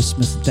on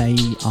Christmas Day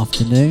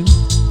afternoon.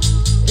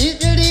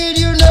 Little did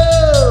you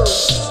know,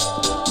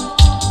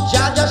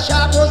 Jaja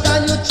Sharp was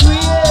on your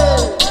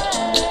trail.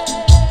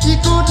 He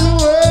couldn't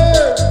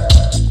work.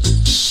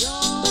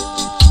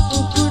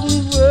 He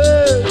couldn't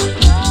work.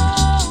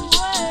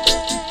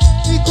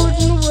 He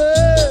couldn't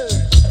work.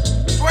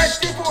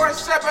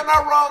 24/7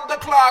 around the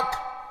clock.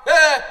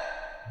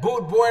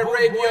 Boot Boy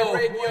Radio,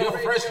 your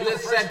first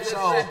listen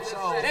song.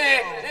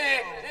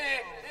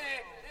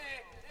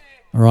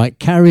 Alright,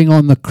 carrying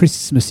on the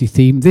Christmassy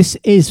theme. This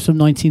is from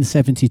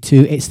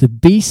 1972. It's the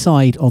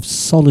B-side of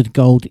Solid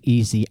Gold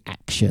Easy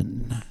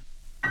Action.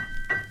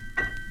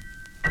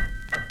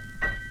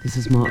 This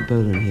is Mark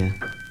Bolan here.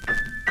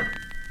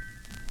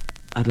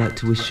 I'd like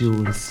to wish you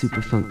all a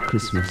super funk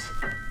Christmas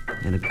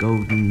and a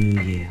golden new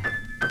year.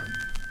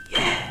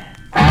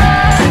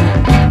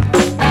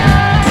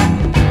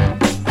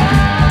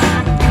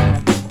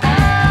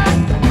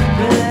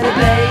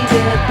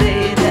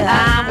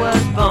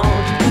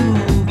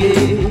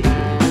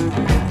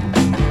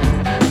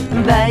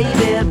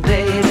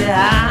 Baby,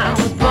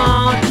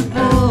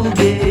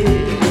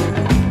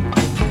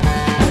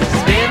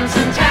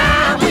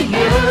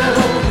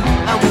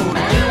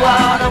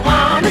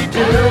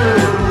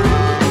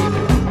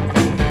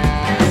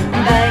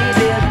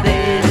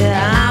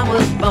 I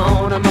was born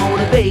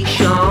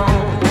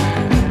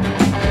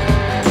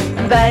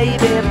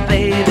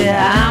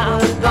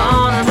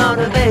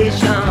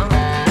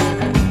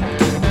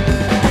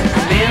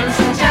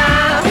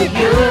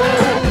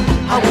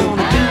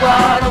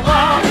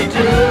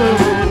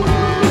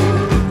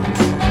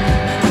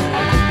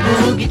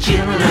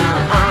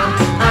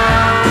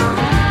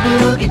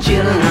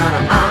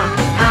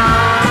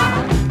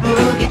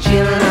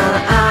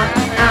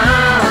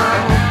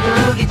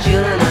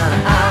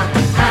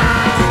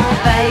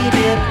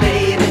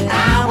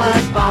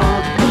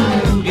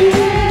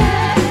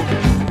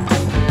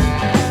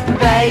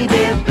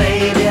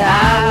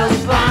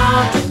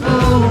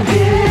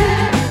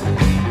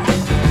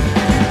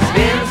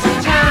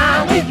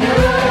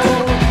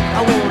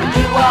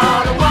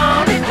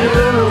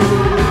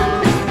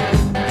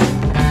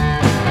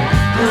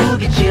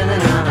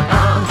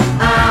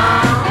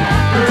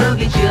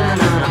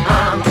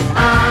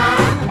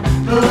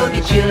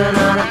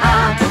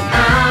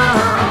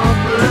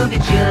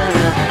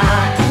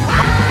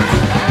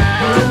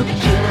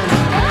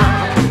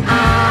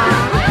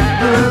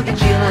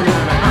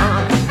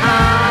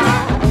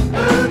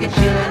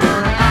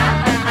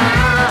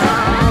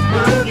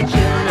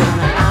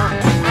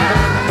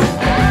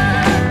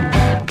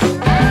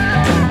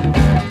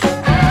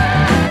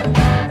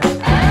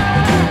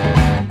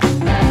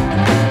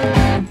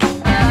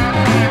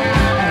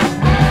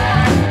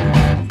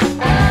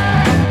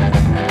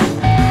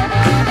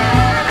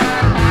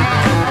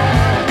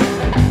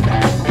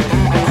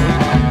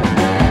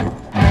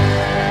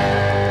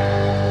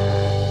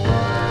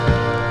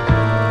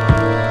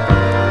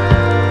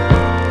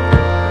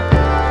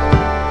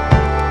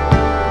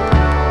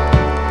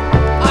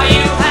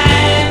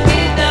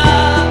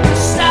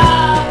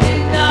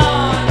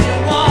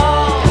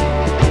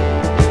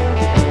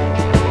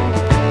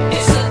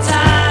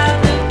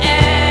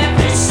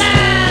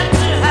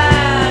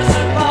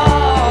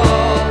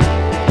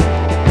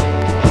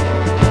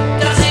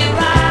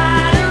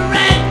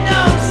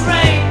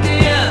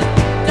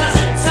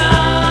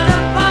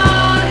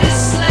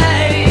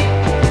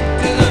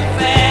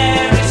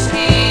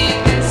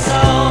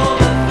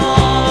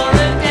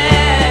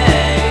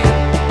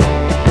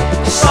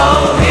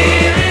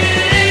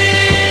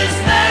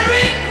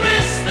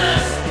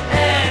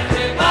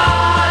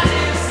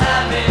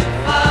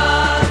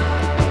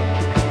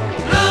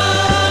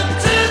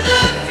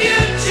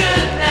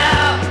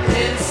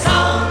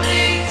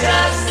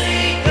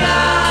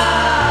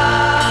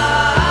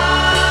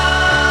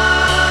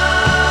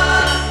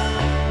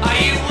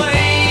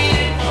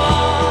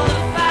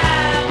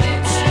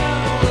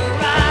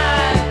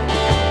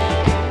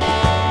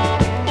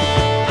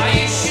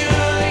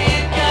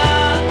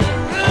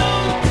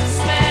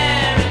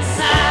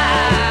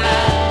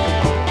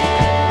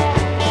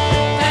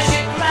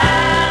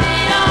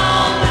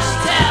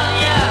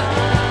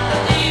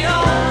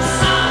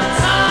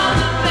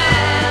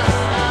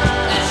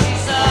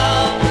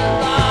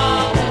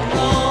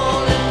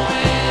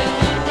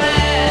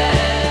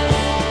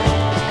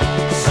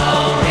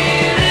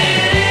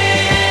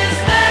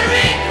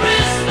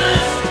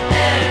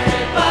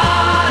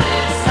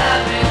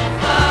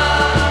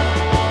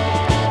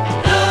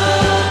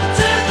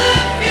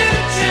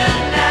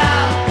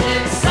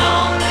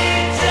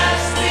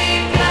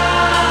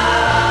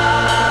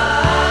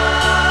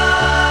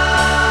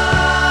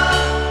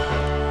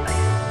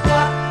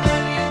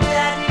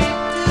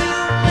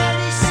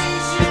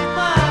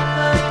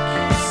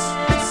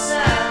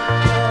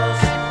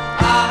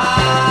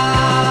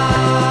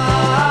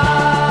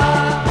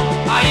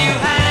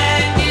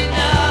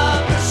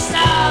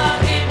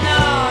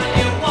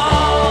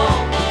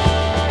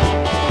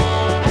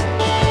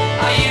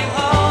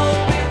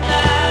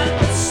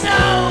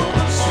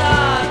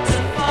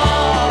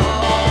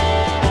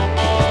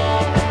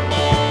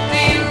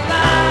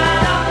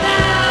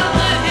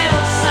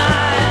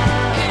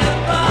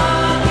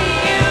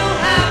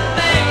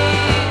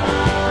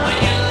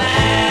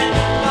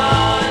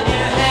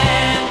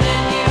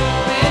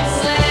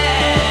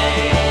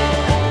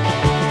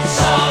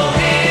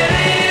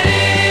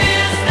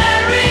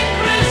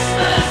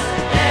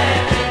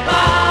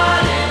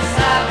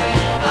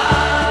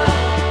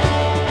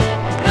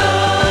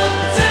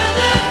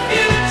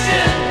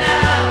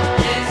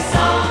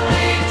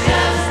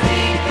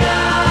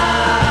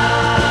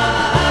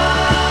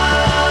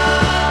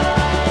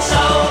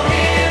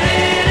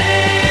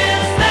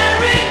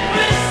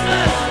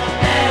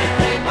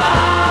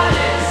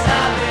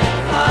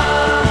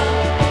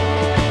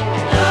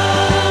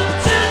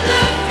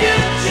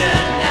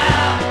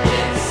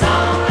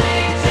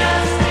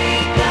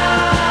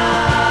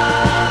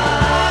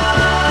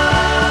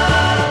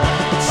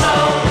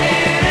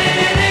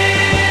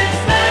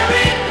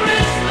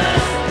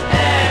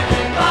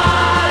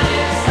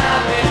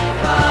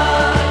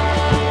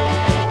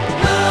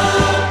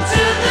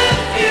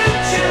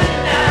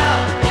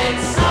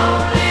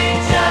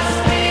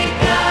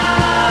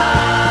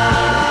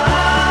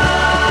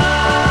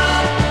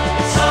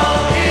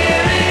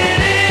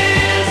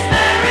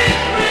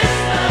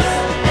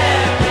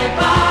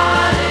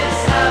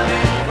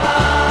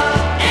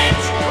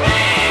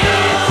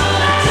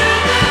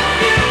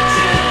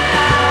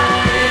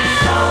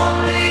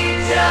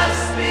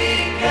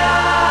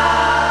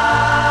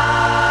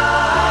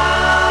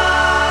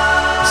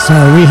So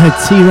we had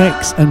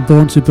T-Rex and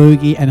Born to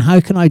Boogie, and how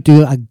can I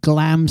do a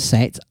glam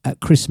set at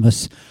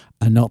Christmas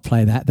and not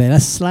play that? Then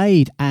that's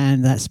Slade,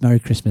 and that's Merry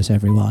Christmas,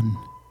 everyone.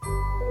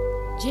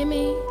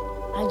 Jimmy,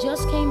 I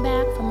just came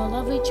back from a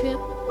lovely trip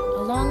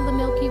along the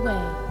Milky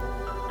Way.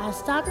 I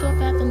stopped off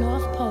at the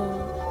North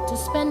Pole to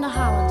spend the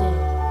holiday.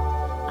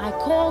 I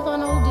called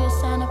on old dear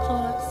Santa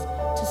Claus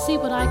to see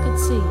what I could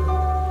see.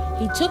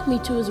 He took me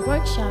to his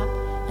workshop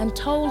and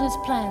told his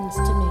plans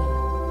to me.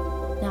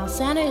 Now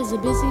Santa is a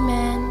busy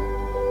man.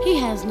 He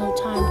has no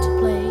time to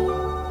play.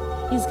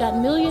 He's got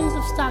millions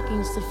of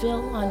stockings to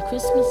fill on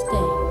Christmas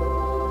Day.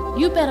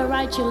 You better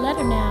write your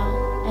letter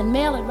now and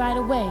mail it right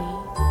away,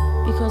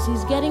 because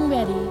he's getting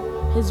ready,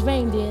 his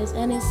reindeers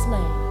and his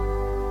sleigh.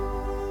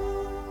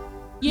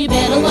 You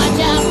better watch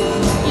out,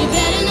 you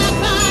better not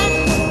cry,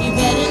 you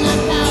better not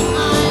pout,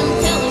 I'm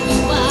telling you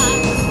why.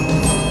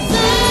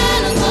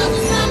 Santa Claus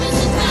is coming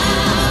to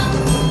town,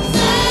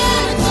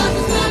 Santa Claus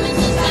is coming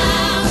to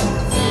town,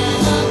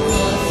 Santa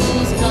Claus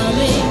is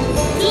coming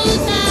to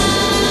town.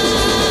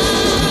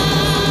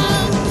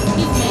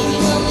 He's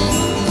making a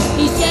list,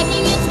 he's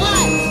checking it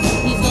twice,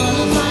 he's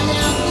gonna find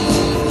out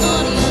who's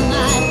naughty or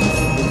nice.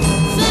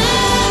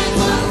 Santa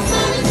Claus is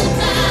coming to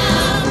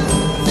town,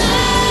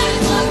 Santa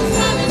Claus is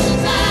coming to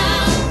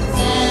town,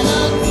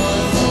 Santa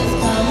Claus is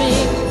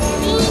coming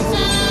to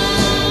town.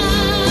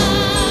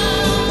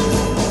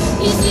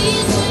 He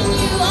sees when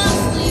you are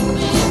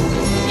sleeping,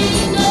 he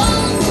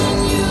knows when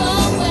you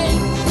are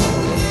awake,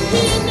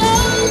 he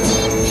knows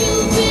if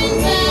you've been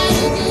bad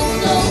or good,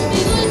 so be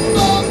good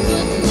for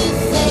goodness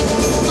sake.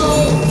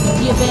 Oh,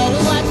 you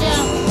better watch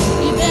out,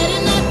 you better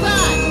not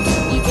cry,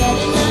 you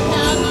better not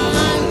pout,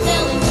 I'm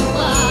telling you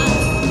why.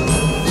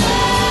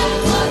 Santa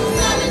Claus is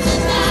coming to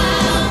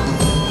town,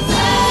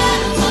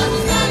 Santa Claus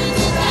is coming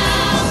to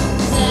town,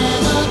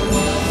 Santa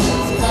Claus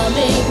is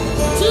coming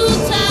to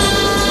town.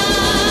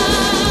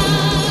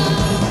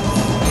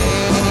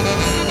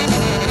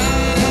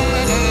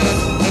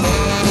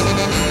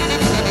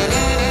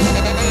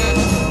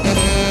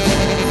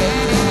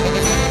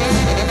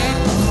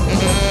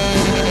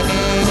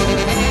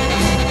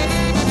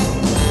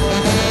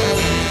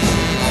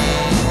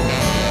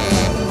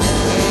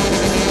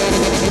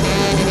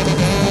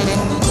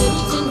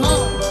 Tin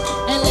horn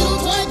and little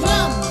toy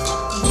drums,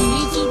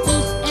 Rudy Toot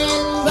Toots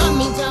and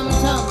Rummy Tum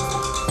Tums,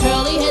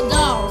 curly head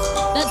dolls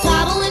that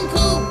toddle and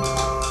coo,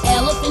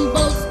 elephant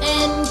boats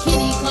and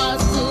kitty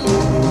cars too.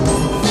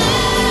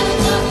 Santa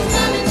Claus is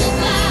coming to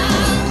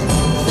town,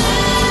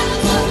 Santa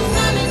Claus is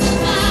coming to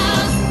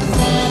town,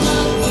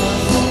 Santa Claus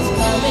is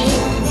coming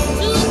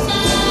to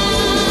town.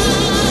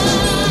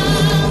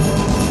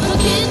 The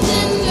kids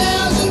and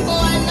girls in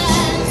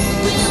Boyland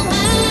will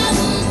have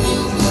a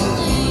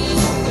jubilee.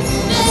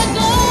 They're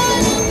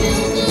gonna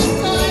build a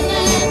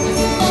toyland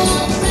all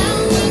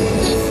around the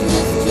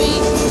Christmas tree.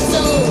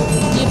 So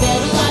you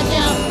better watch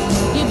out,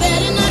 you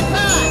better not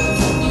cry,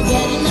 you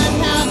better not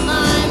pout,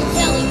 I'm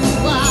telling you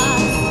why.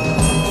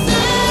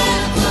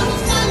 Santa Claus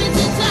is coming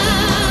to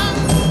town,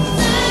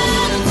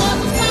 Santa Claus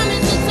is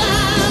coming to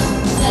town,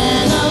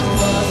 Santa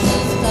Claus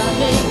is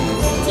coming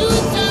to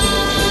town,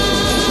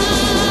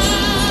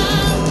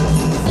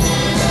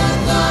 Santa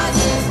Claus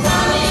is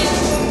coming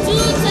to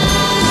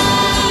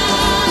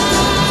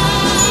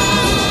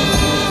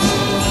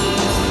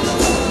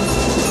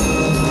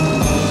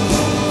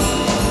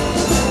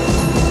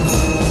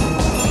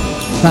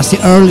That's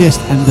the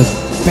earliest and the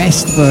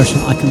best version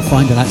I can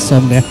find of that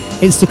song there.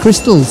 It's the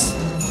Crystals.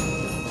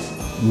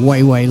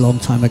 Way, way long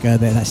time ago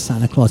there. That's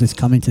Santa Claus is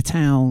coming to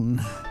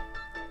town.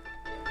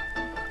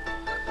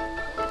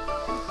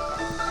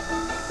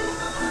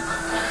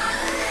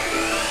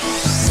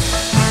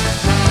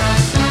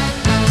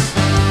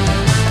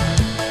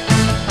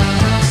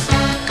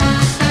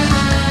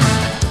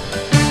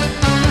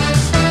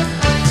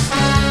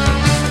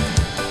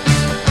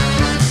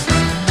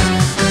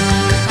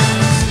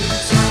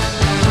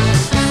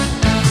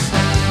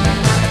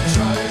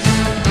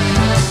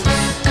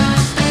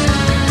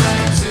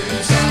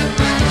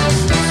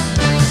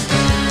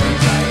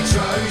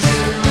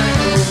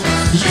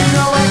 You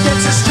know it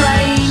gets a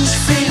strange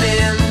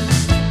feeling.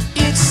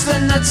 It's the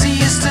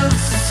nuttiest of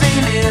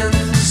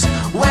feelings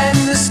when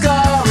the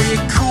sky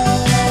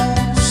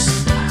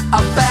cools.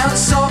 I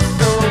bounce off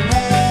the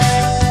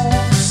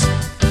walls.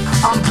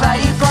 I'm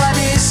played by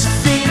this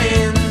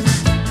feeling.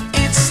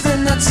 It's the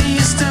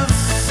nuttiest of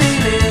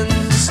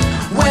feelings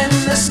when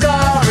the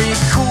sky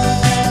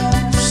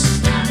cools.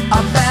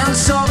 I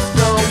bounce off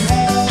the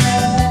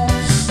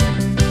walls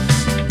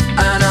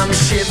and I'm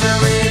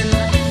shivering,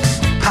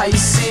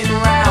 pacing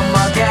round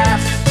my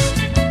gaff,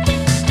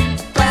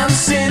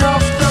 bouncing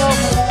off the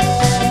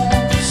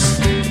walls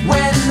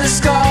when the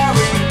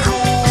scarring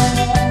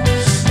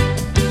cools.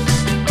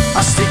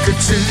 I stick a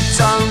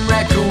two-tone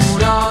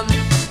record on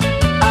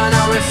and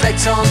I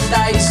reflect on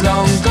days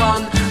long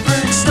gone,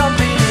 roots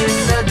stomping in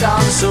the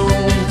dance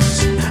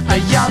halls, a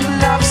young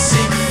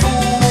lovesick fool.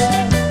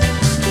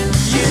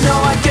 You know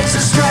I get a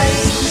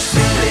strange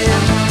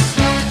feeling.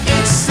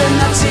 It's the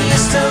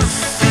nuttiest of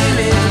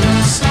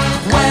feelings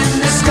when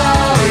the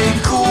sky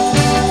cools.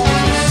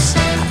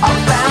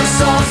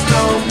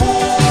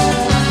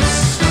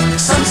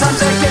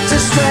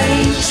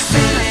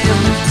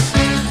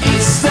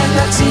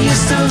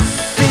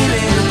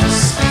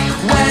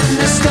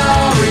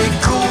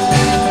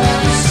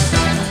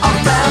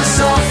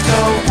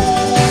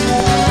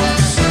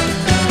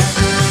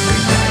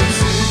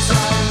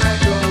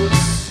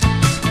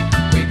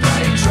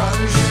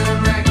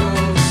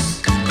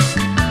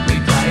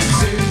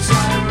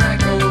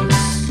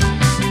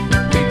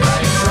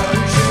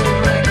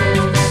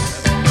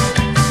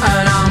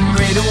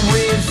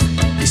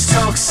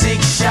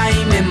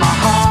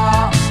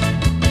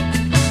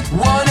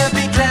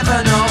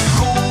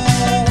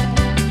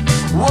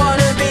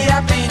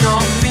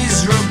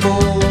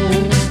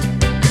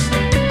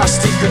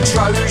 a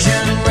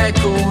Trojan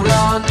record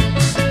on,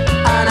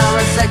 and I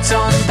reflect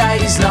on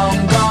days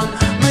long gone.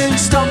 Moon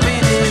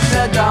stomping in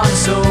the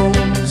dance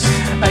halls,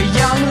 a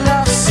young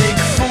lovesick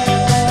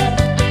fool.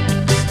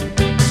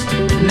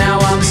 Now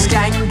I'm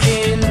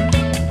skanking,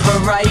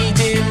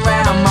 parading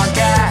round my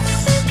gaff,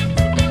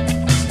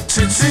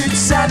 to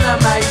toots and I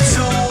make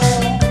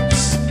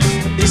tools.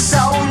 This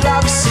old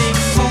lovesick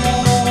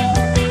fool,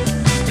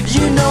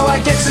 you know I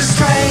get a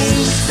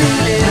strange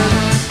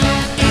feeling.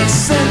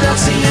 It's the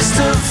nuttiest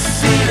of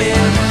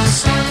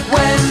feelings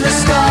when the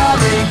sky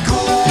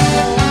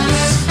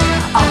cools.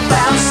 I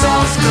bounce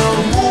off the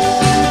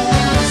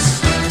walls.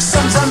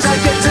 Sometimes I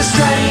get a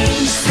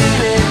strange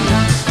feeling.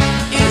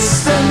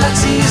 It's the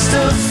nuttiest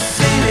of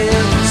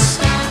feelings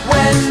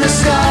when the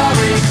sky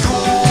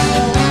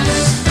cools.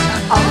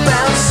 I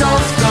bounce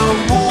off the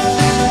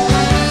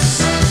walls.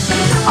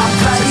 I'm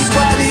played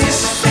by this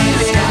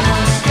feeling.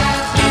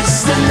 It's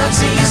the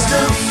nuttiest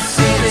of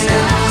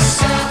feelings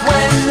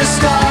when the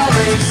sky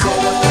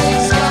calls.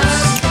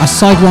 A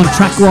side one,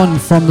 track one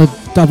from the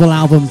double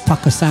album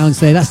Pucker Sounds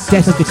there. That's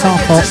Death of Guitar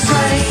Pop,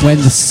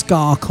 When the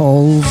Scar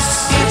Calls.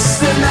 It's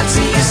the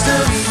nuttiest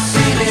of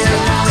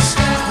feelings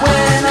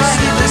when I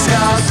hear the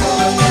scar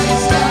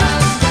calls.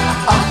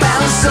 I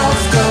bounce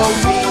off the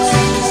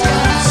walls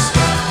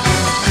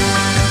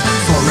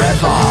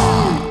forever.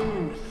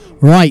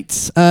 Right,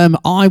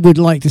 I would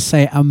like to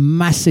say a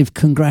massive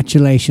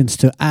congratulations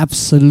to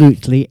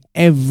absolutely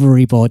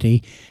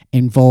everybody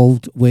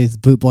involved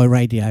with Bootboy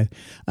Radio.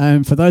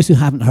 For those who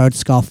haven't heard,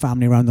 Scar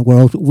Family around the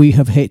world, we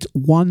have hit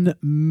 1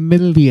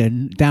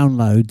 million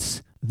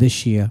downloads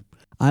this year.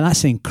 And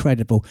that's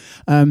incredible.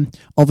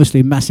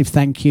 Obviously, massive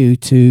thank you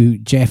to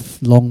Jeff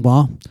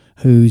Longbar,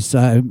 who's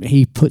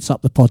he puts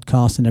up the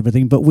podcast and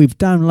everything. But we've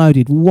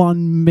downloaded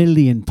 1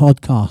 million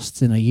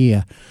podcasts in a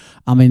year.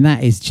 I mean,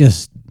 that is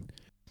just...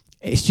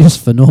 it's just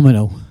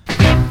phenomenal.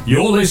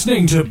 You're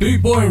listening to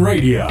Bootboy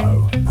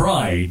Radio.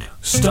 Pride,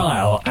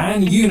 style,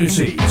 and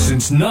unity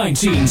since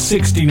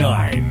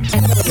 1969.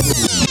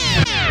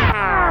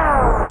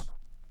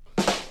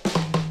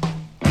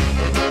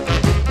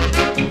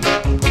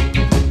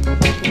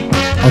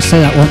 I'll say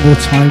that one more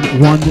time.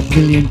 1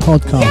 million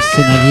podcasts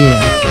in a year.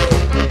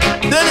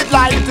 Did it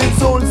like it in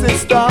soul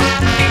sister?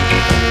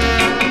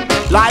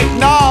 Like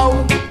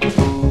now.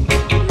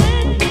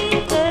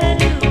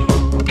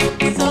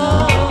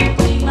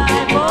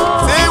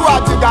 Say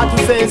what you got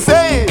to say,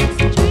 say it.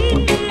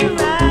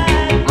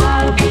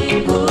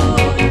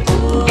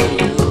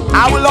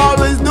 I will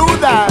always do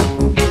that.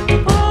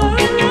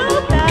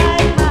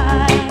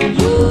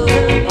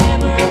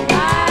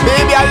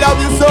 Baby, I love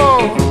you so,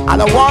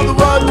 and I want the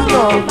world to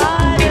know.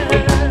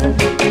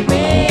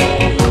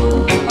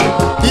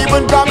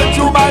 Even coming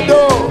through my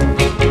door,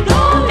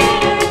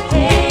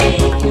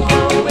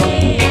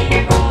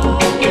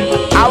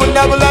 I will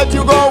never let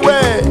you go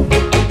away.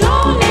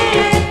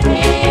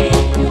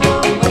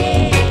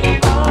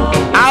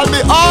 I'll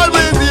be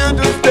always here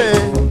to stay.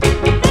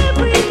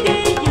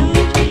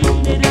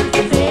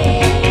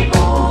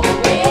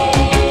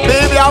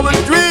 Baby, I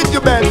will treat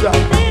you better.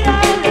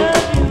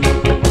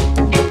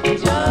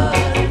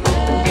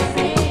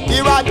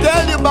 If I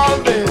tell you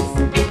about this,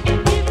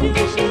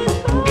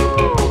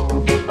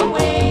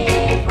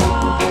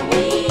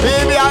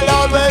 baby, I'll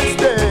always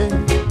stay.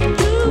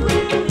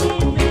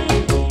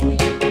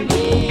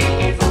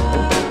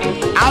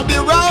 I'll be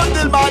around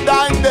till my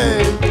dying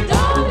day.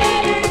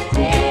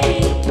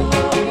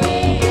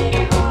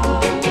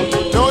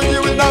 No,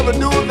 you will never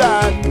do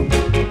that.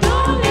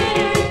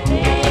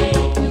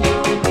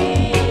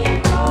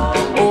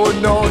 Oh,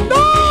 no,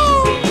 no.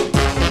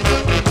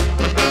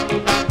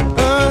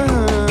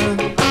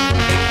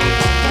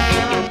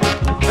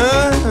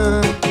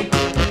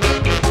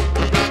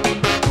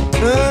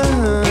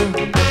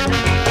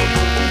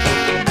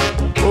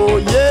 Oh,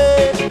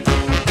 yeah.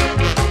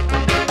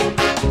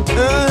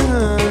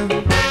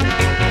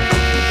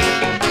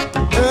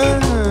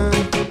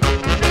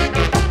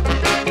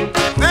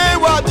 Say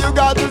what you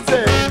got to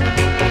say.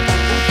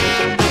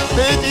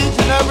 Say it each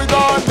and every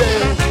God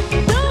day.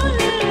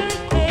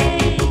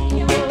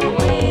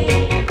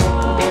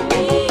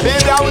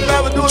 Baby, I would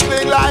never do a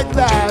thing like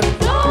that.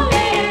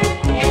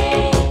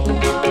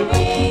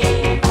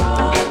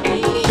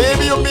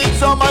 Baby, you mean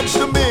so much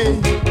to me.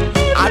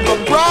 I go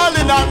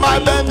crawling on my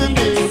bending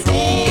knees.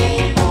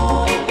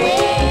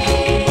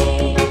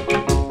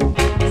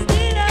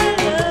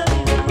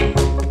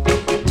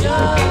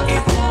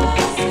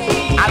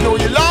 I know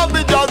you love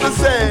me just the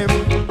same.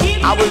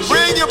 I will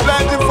bring you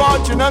plenty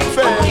fortune and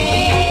fame.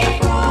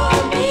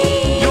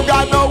 You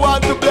got no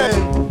one to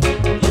blame.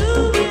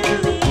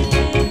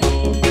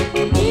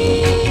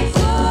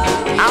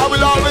 I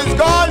will always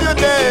call your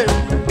name.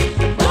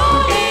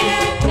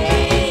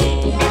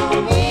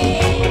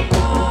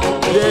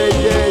 Yeah,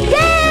 yeah,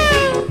 yeah.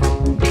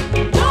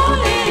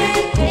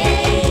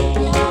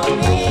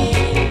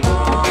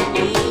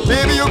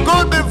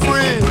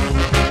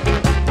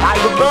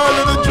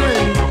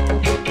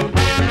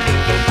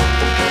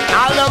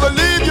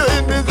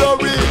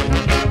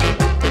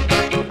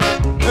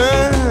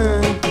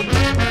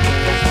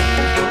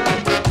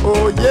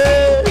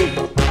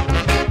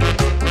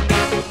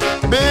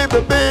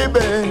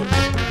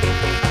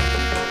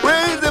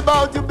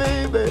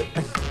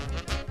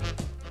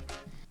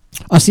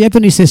 That's the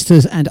Ebony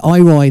Sisters and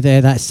I-Roy there.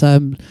 That's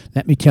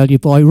Let Me Tell You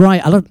Boy. Right,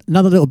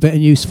 another little bit of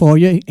news for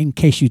you, in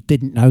case you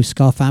didn't know,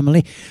 Ska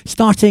Family.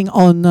 Starting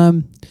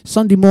on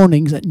Sunday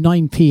mornings at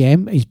 9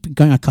 p.m, he's been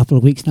going a couple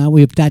of weeks now,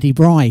 we have Daddy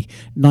Bry,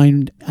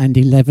 9 and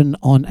 11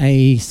 on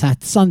a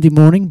Sunday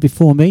morning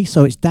before me.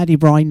 So it's Daddy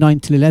Bry,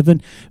 9 till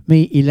 11,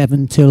 me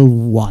 11 till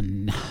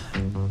 1.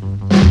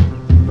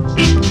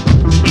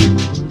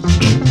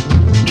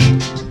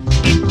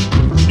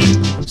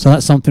 So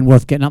that's something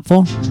worth getting up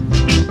for.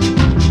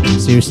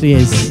 Seriously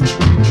is.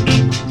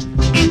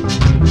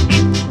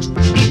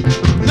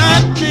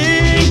 Not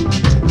me,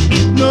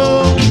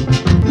 no,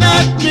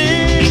 not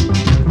me,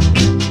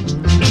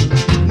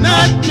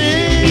 not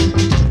me,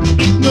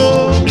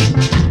 no,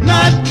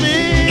 not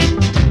me.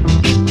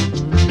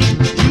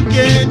 You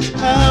can't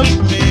have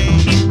me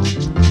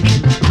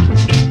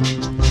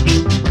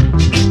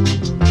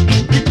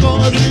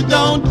because you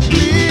don't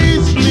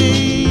please me.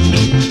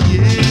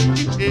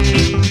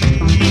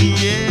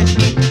 Yeah.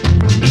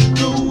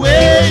 The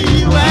way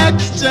you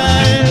act,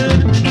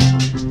 child,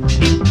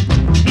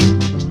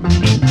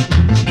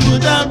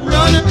 would have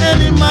run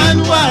any man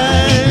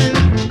wild.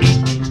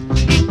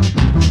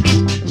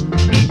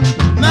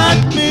 Not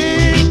me,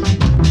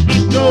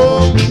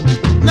 no,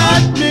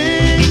 not me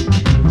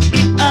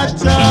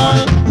at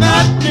all.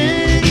 Not me,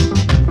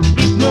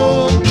 no,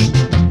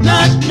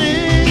 not me.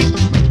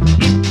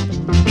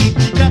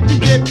 You got to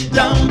get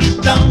down,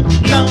 down,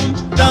 down,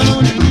 down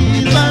on your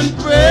knees and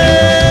pray.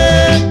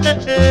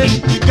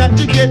 You got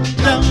to get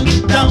down,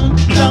 down,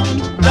 down,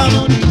 down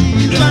on your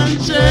knees and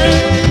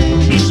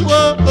change.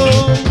 Whoa,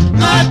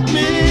 not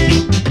me,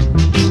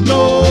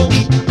 no,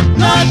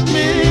 not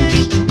me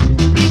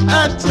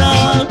at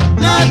all.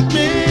 Not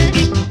me,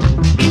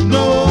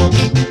 no,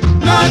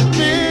 not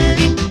me.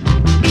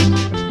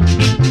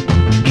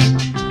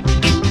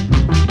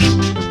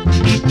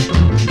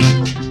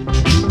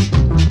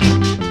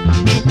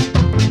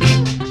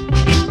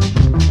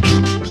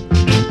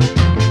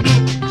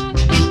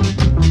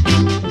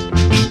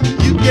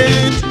 You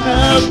can't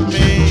have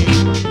me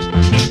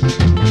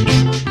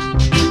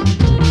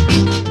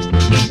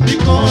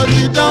because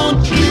you don't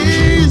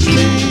please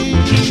me.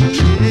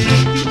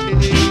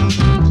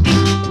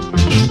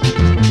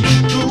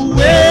 The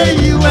way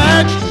you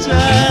act,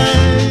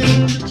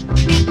 child,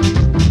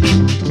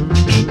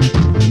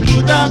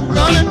 would have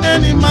run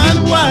any man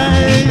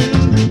wild.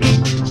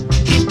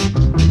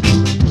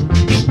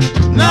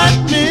 Not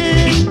me,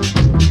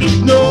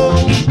 no,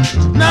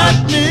 not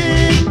me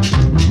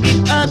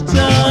at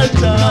all.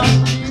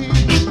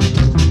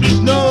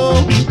 No,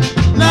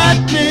 not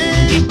me.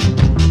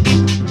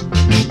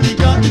 You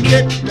got to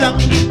get down,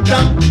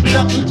 down,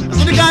 down. So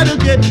you got to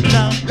get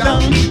down,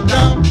 down,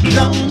 down,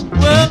 down.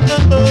 Whoa,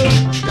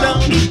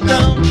 down,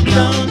 down,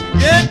 down.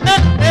 Yeah,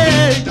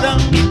 hey, down,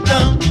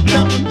 down,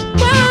 down.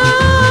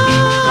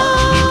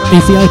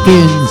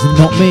 Ethiopians,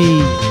 not me.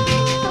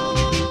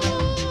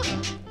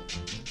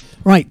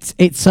 Right,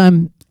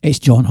 it's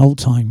John Holt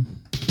time.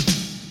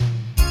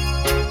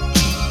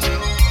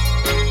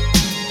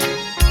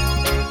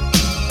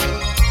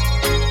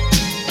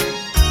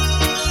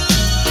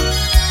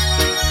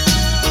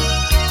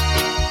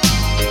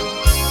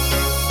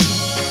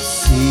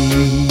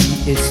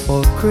 C is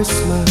for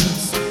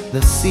Christmas,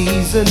 the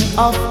season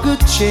of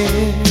good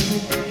cheer.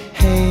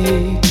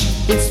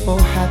 H is for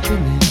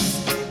happiness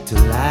to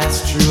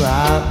last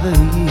throughout the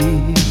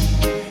year.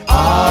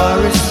 R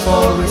is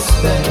for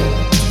respect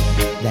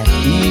that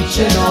each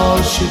and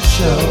all should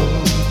show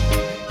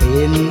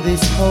in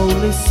this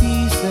holy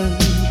season,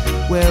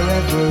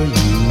 wherever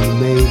you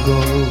may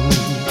go.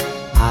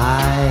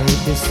 I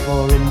is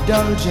for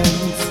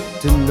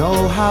indulgence, to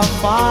know how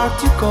far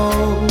to go.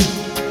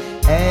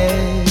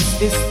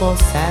 S is for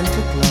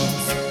Santa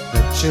Claus,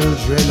 the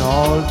children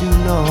all do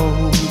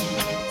know.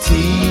 T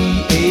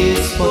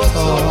is for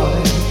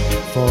toy,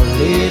 for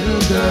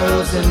little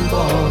girls and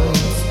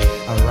boys.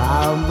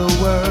 Around the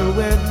world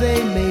where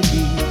they may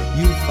be,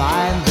 you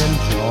find them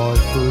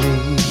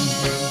joyfully.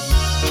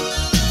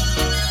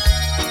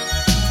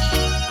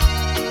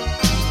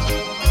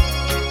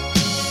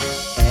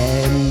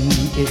 M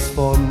is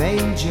for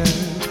manger,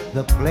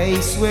 the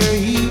place where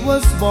he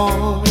was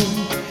born.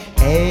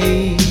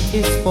 A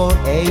is for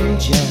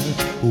angel,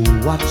 who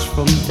watch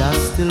from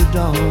dusk till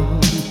dawn.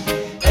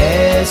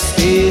 S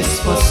is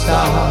for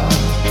star,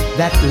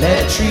 that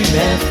led three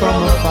men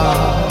from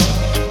afar.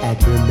 And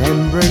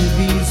remembering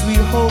these, we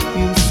hope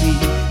you see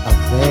a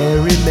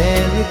very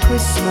Merry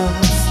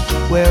Christmas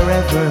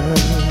wherever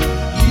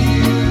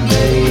you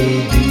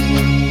may be.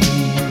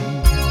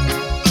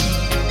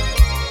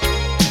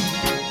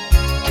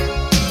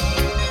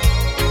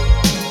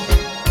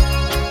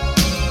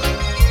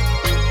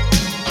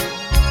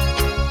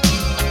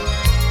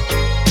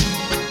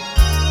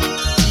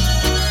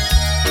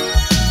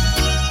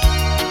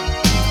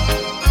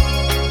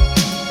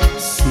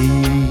 C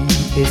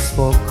is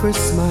for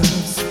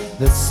Christmas,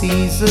 the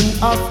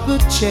season of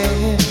good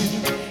cheer.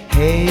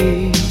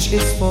 H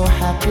is for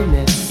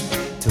happiness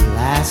to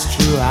last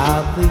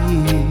throughout the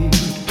year.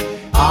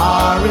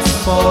 R is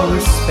for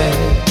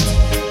respect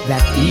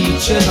that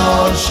each and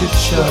all should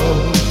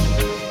show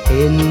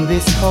in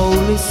this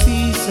holy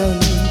season,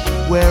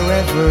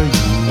 wherever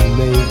you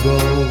may go.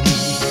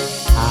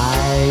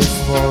 Eyes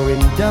for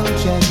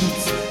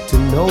indulgence, to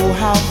know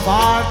how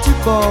far to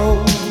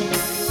go.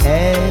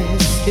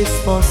 S is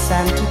for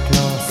Santa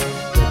Claus,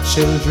 the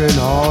children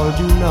all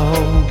do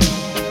know.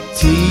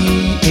 T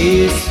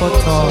is for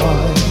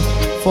toy,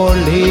 for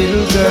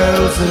little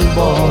girls and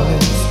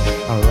boys.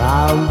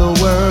 Around the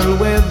world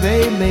where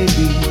they may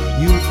be,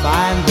 you'll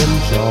find them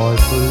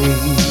joyfully.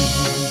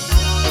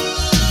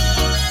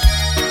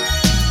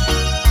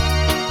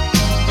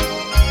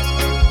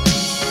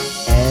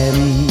 M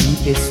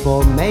is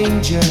for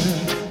manger,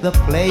 the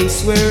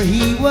place where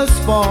he was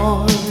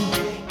born.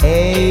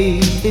 A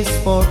is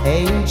for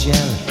angel,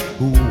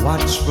 who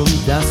watch from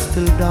dusk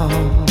till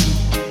dawn.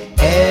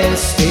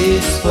 S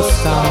is for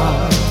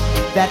star,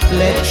 that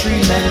led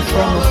three men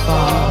from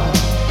afar.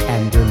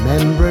 And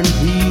remembering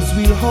these,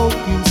 we'll hope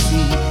you'll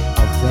see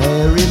a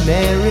very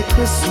Merry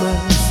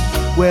Christmas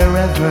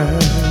wherever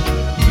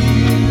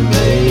you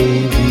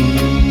may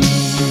be.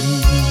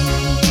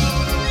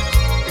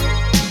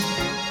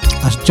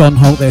 That's John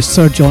Holt there,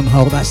 Sir John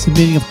Holt. That's the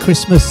meaning of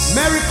Christmas.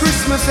 Merry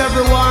Christmas,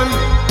 everyone.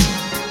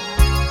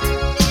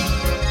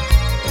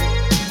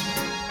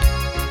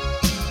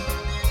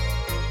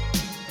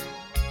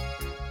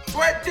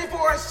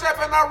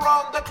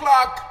 Around the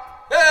clock.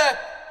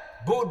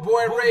 Boot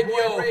Boy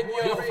Radio,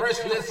 your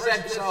freshly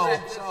set so.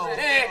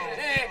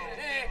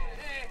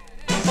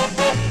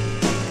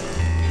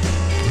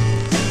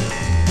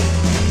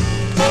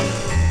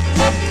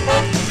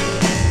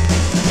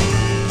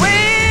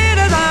 Where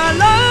does our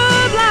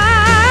love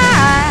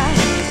lie?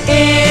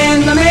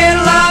 In the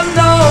middle of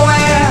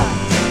nowhere.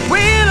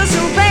 Will it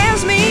soon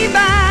pass me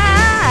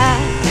by?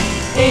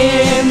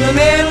 In the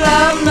middle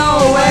of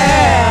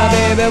nowhere.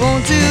 Baby,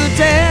 won't you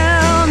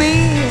tell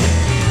me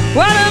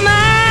what am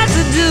I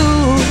to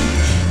do?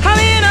 I'm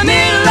in the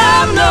middle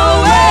of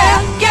nowhere,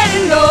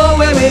 getting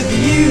nowhere with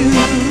you.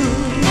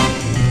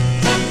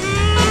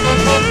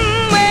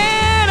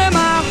 Where did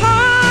my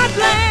heart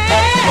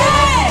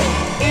lay?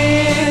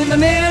 In the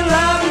middle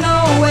of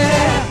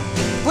nowhere.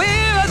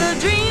 Where are the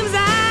dreams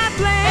I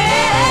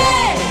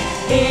play?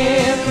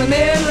 In the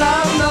middle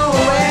of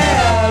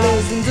nowhere.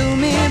 Listen to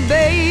me,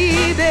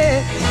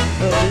 baby.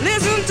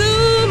 Listen to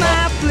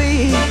my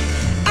plea.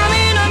 I'm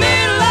in the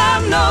middle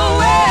of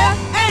nowhere,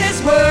 and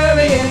it's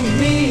worrying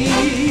me.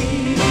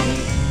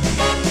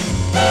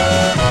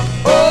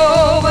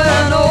 Over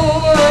and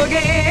over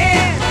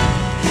again,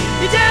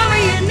 you tell me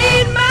you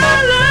need my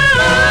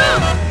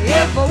love.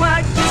 If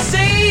what you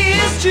say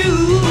is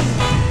true,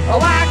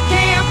 why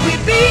can't we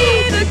be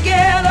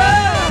together?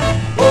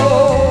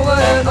 Over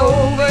and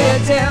over you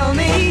tell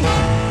me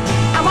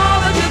I'm all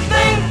that you're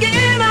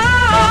thinking of.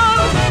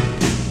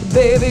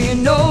 Baby, you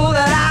know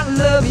that I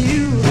love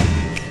you,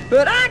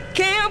 but I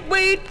can't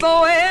wait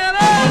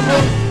forever.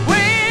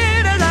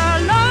 Where does our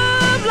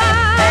love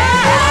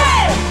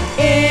lie?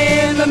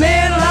 In the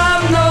middle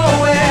of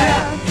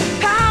nowhere.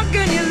 How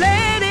can you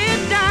let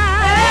it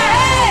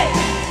die?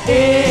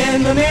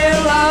 In the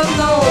middle of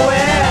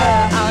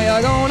nowhere. How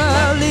you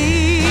gonna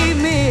leave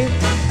me?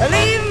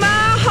 Leave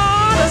my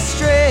heart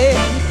astray.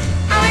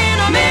 I'm in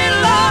the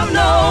middle of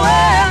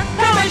nowhere.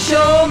 Come and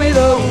show me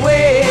the way.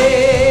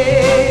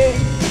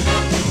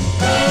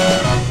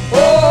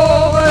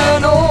 Over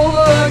and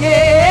over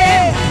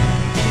again,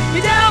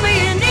 you tell me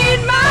you need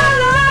my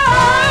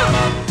love.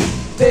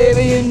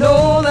 Baby, you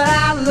know that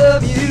I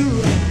love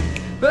you,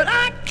 but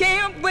I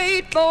can't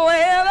wait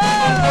forever.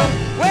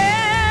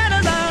 Where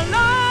does our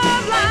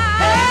love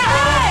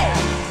lie?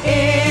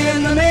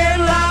 In the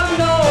middle of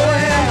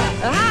nowhere.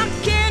 How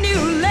can you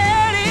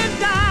let it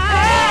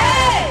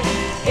die?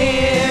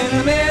 In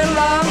the middle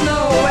of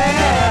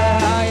nowhere.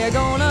 How you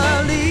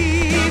gonna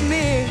leave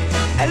me?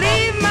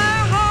 Leave my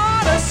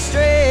heart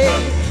astray.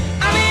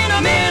 I'm in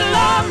the middle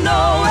of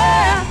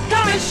nowhere.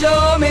 Come and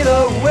show me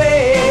the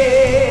way.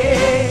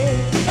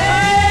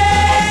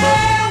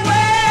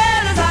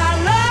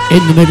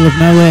 In the middle of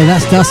nowhere,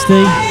 that's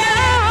Dusty.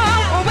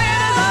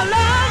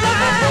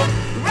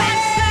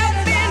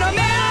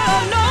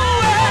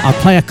 I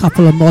play a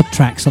couple of mod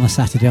tracks on a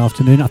Saturday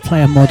afternoon. I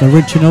play a mod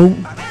original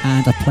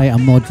and I play a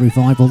mod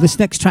revival. This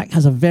next track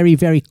has a very,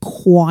 very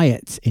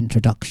quiet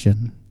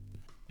introduction.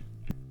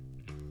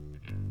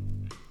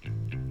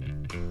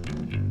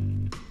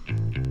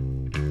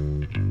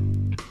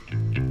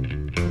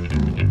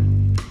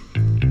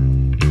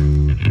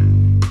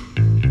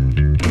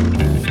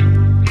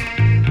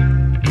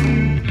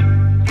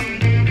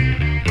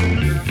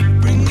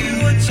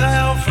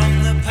 Tale from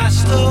the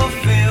pastel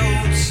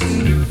fields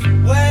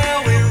where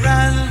we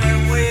ran when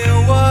we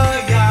were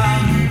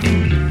young.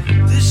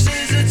 This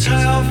is a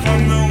tale from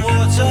the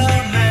water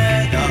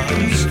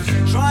meadows,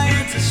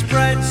 trying to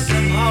spread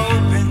some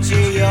hope into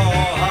your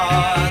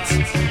heart.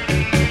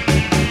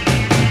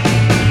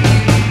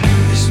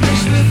 It's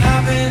mixed with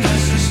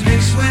happiness, it's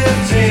mixed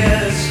with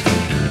tears.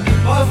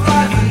 Both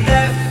life and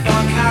death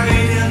are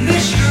carried in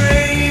this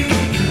dream.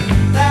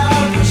 That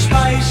open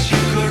space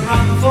you could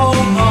run for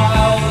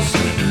miles.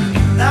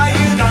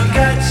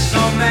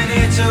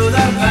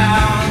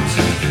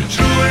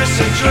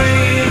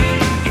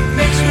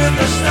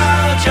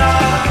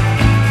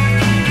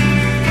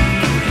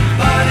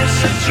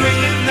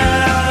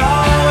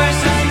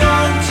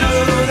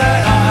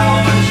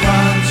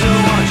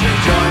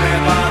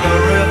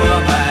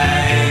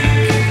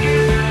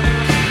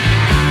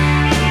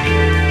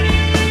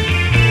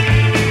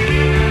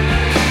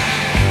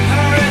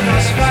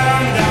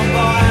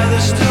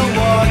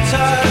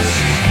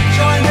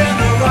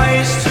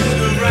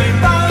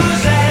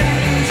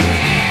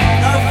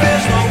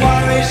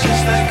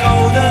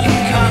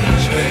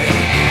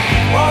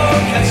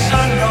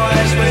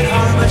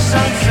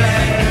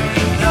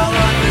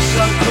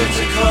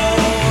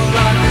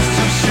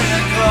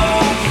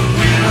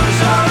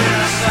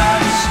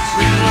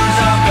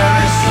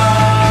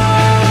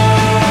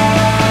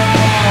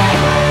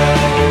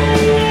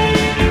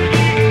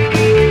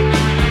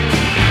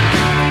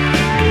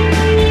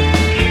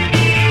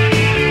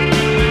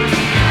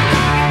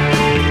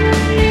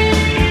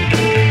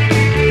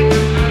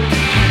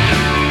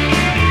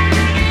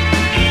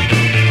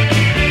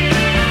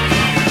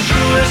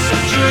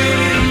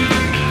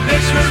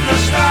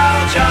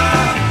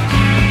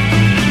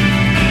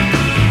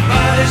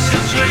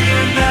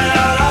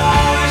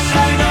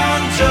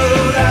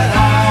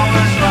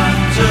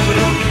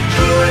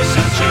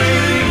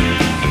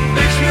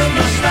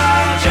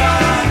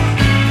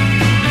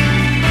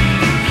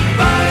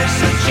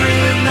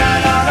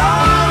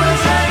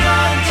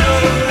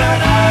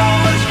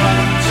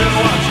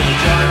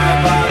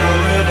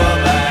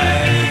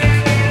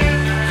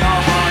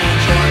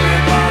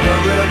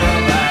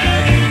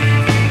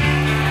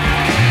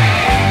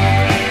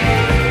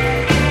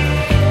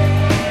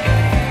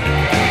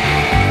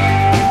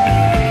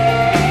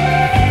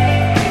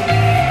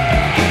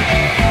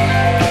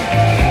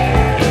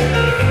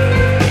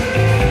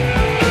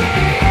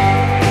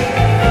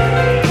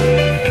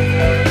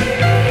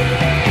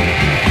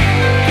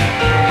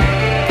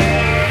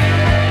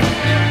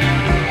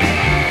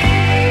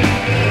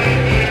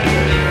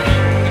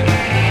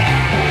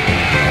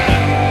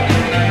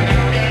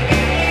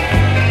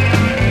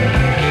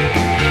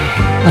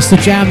 That's the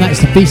jam,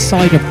 that's the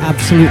B-side of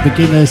Absolute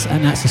Beginners,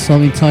 and that's a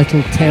song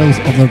entitled Tales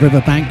of the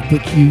Riverbank,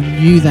 but you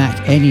knew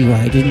that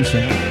anyway, didn't you?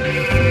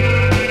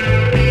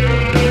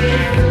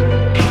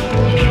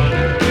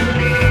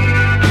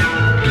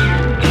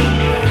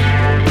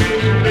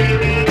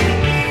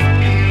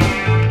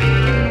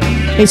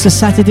 It's a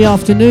Saturday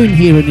afternoon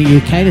here in the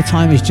UK. The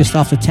time is just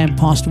after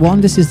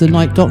 1:10. This is the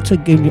Night Doctor,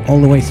 giving you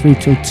all the way through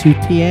till 2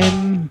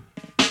 p.m.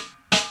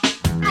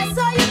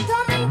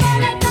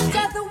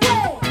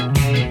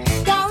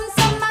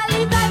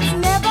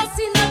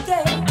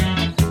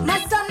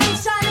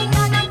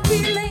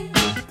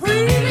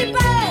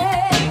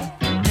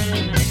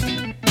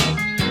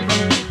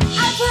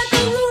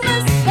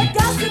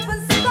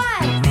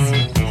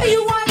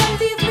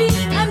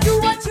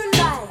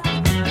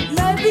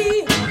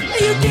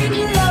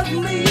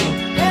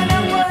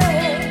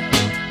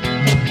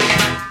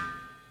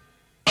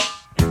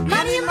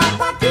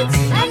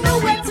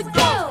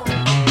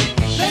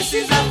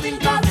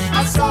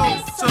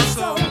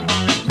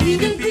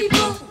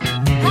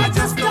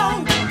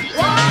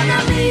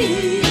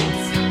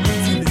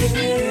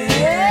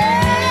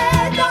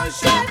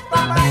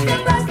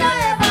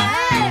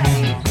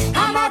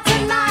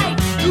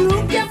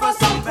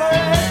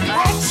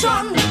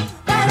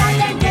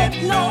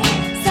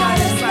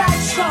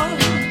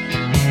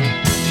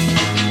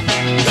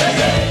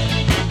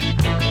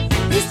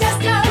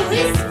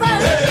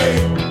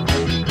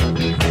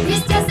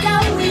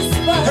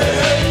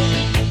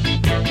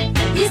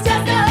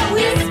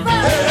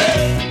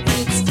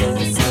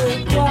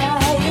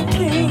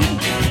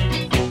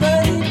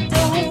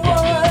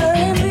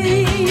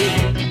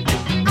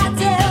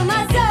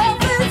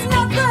 Myself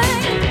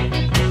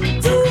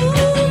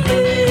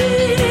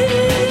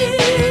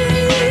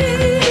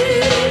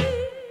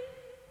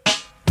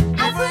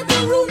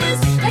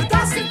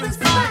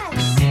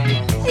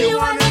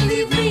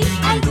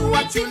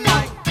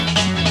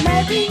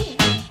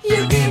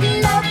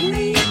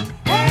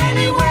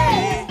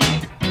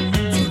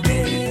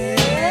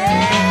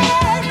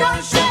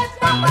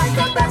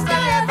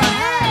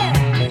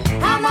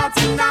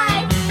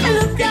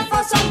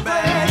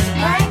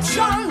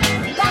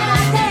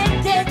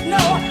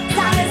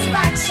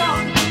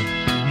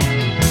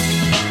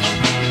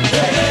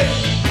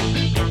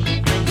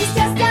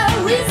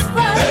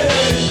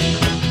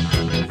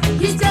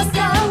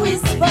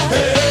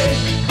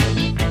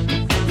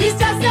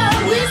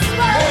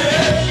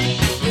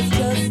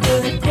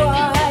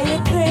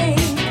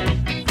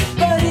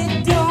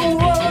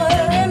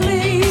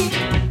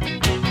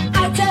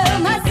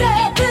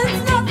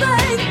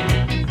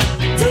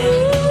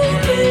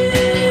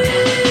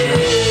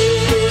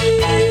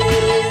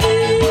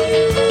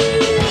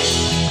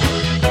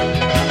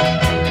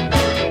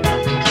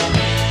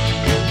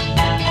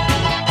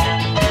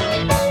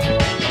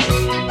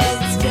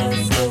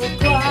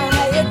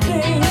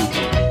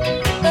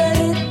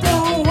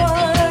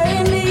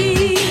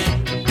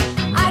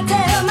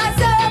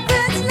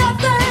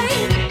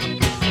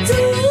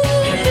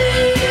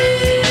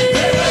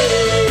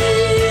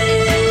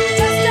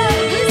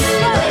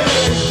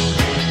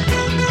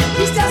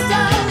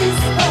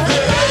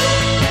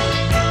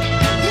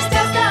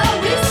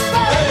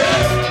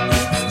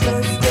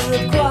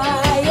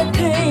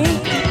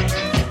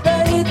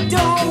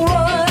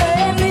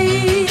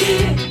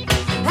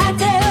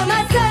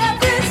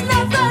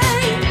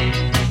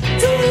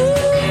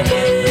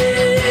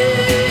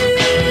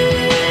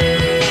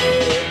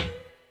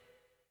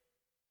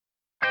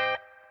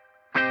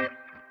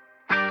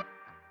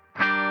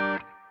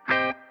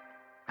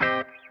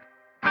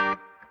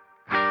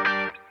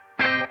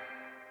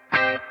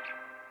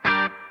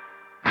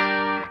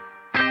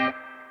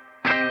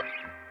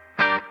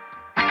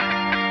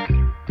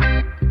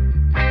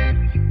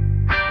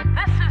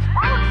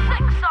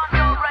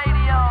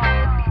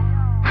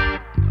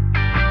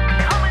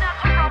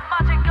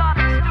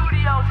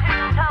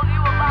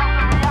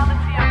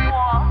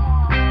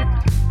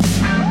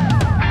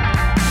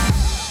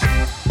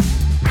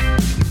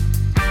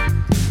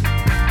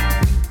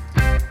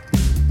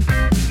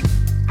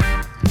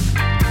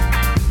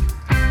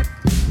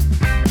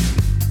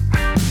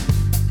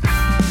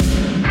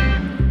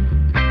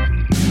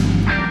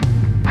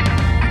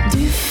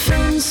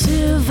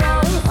defensive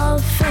or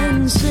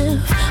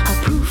offensive,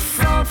 a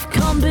proof of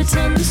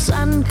competence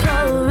and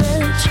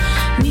courage,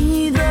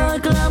 neither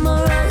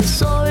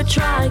glamorous or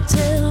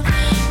attractive.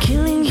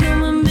 Killing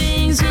human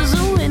beings is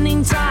a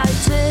winning tactic.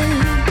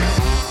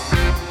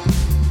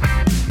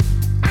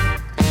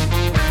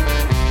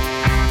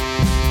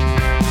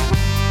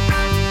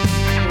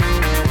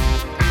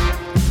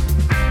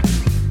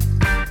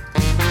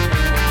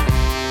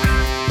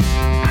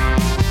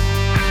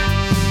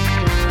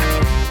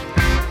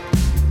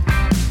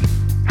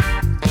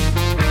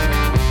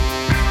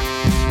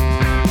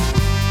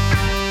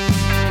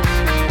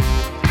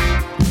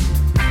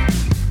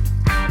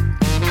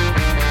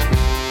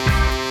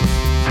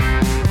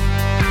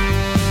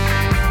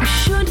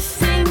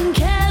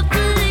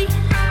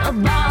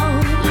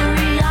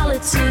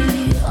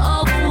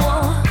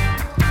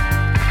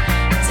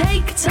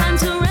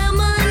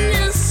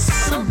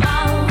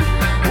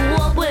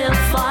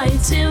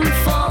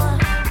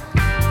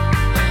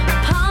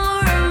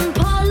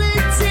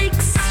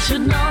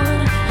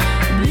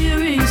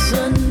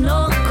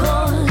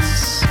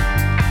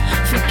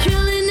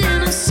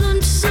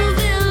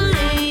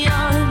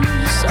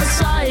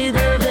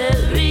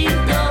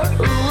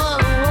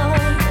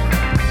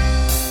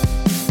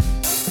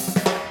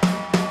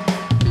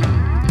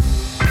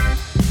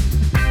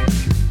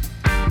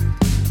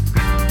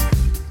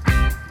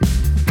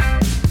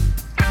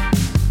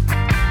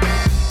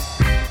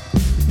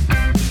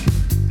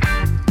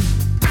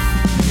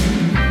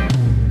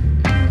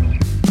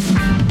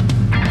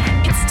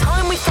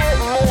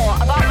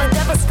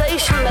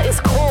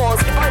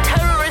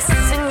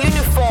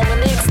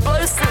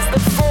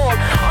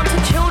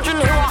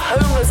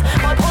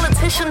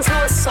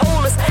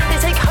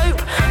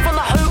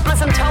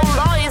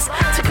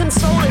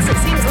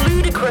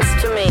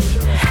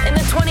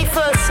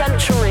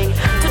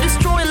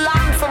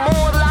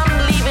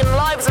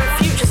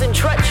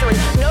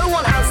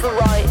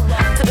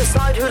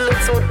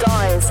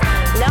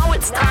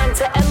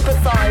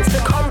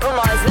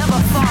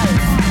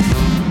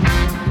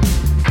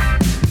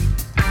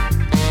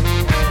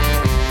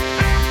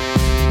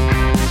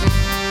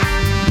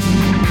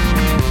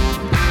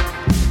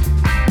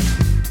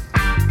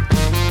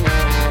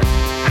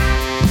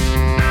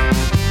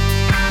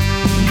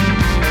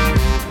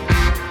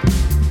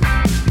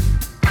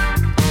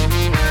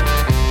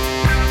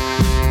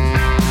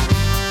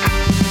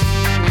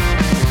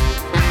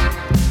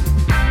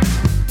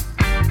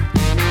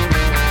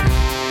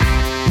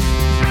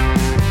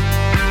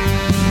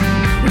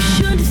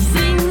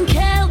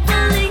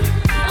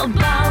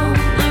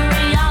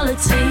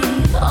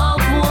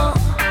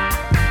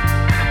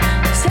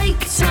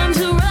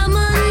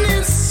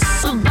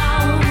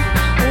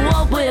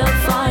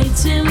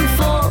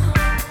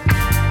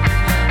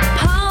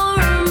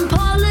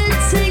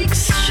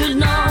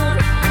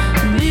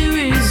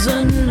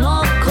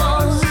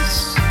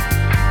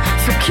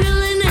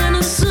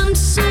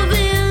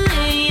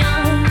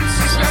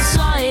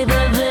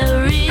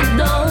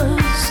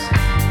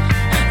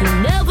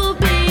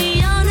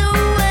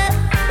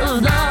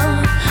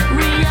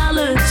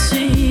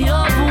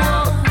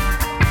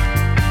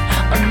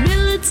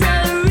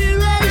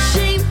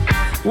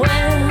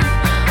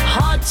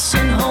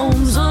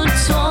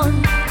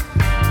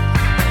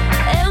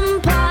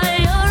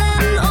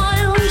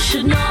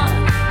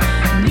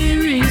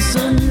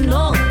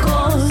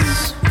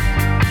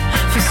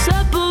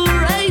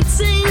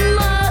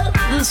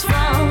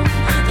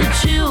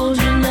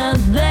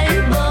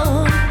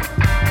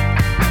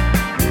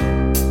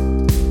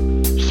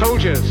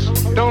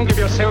 Don't give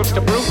yourselves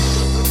to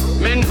brutes,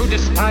 men who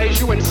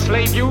despise you,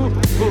 enslave you,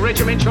 who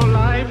regiment your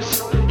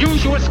lives,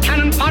 use you as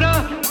cannon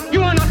fodder.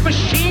 You are not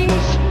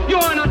machines, you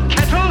are not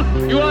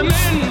cattle, you are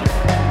men.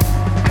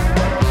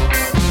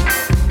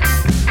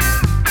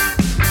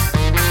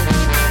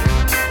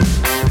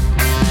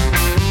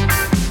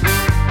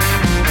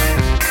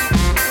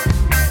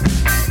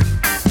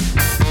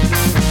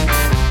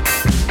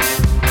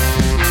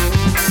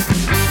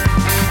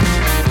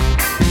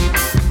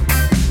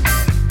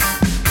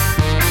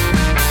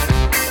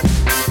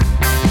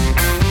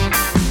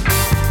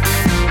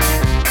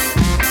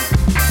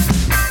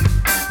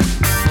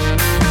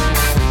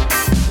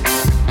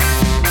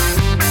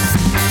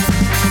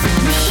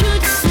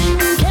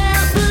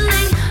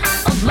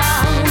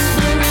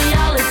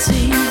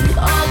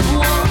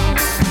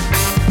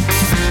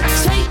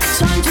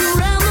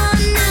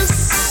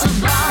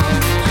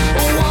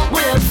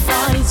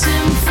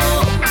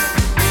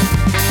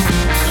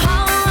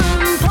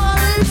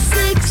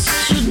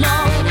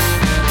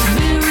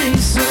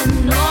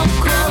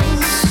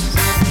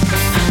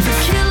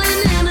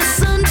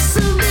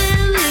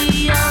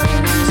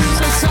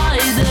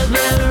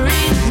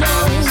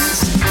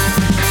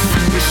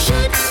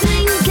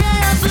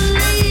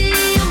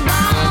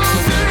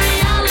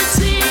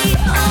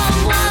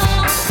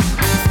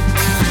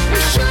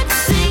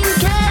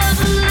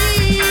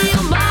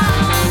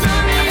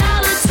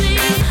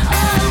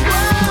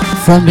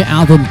 From the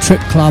album Trip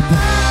Club,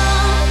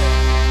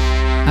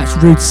 that's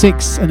That's Rude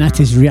 6, and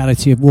that is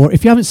Reality of War.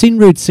 If you haven't seen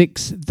Rude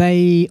 6,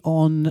 they're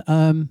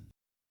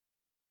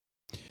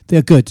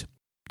good.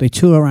 They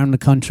tour around the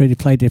country, they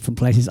play different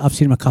places. I've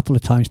seen them a couple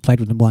of times, played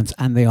with them once,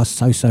 and they are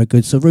so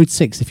good. So Rude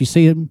 6, if you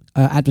see them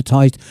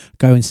advertised,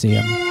 go and see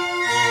them.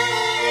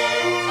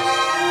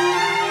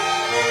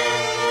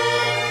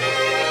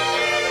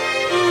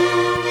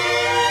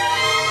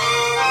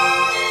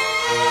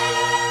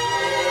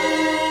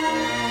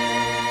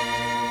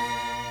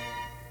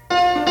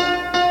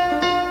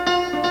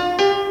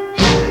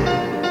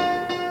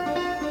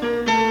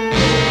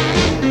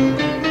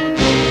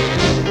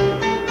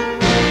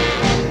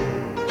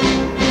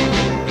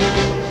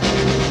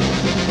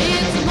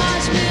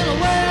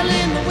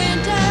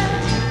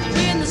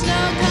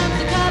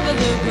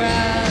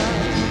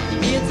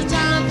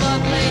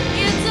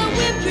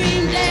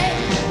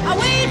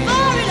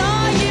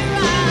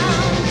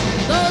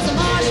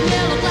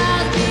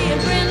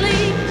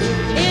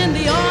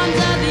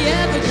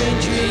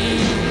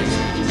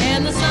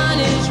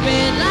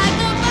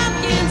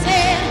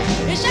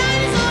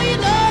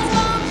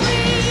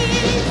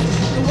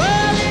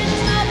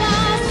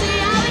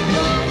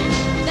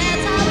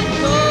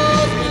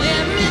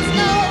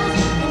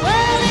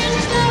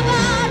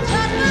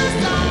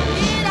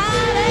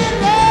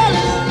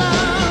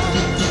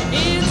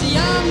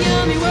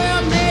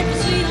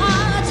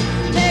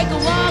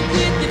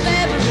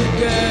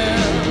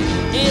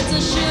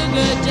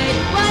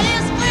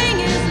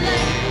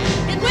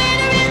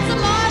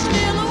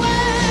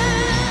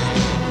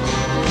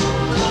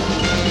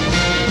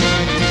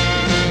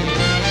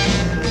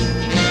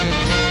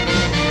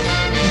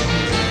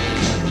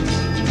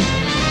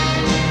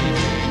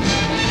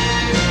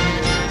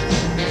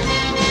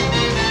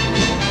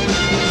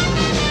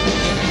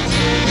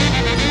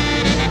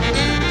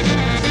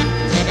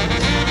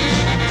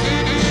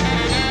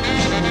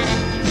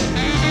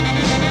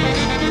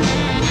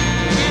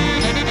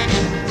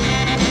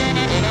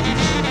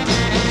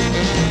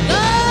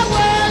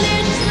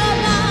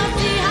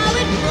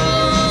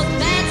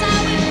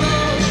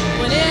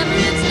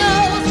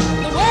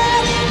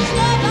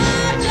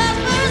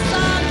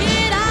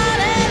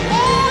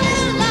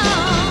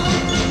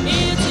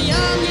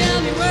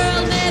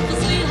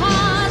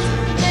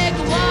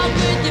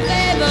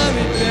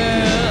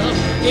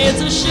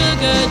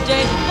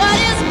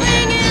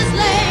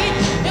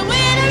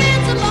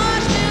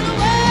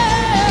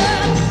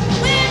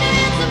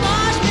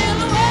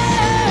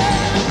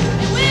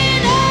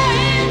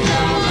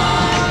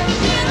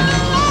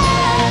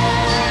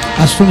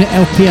 That's from the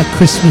LP, A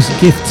Christmas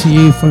Gift to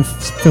You from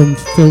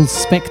Phil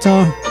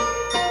Spector.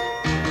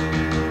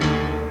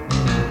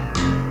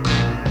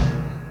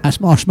 That's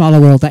Marshmallow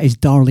World, that is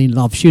Darlene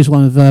Love. She was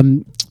one of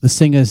the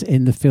singers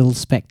in the Phil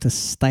Spector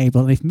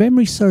stable. And if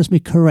memory serves me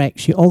correct,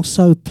 she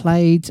also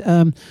played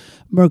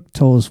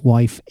Murtaugh's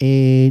wife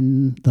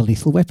in the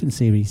Lethal Weapon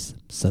series.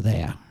 So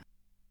there.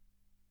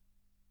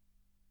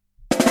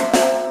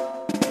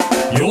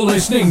 You're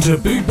listening to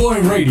Boot Boy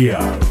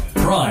Radio.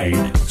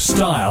 Pride,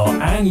 style,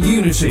 and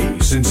unity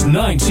since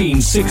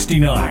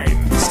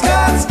 1969.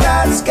 Scott,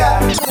 Scott,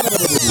 Scott.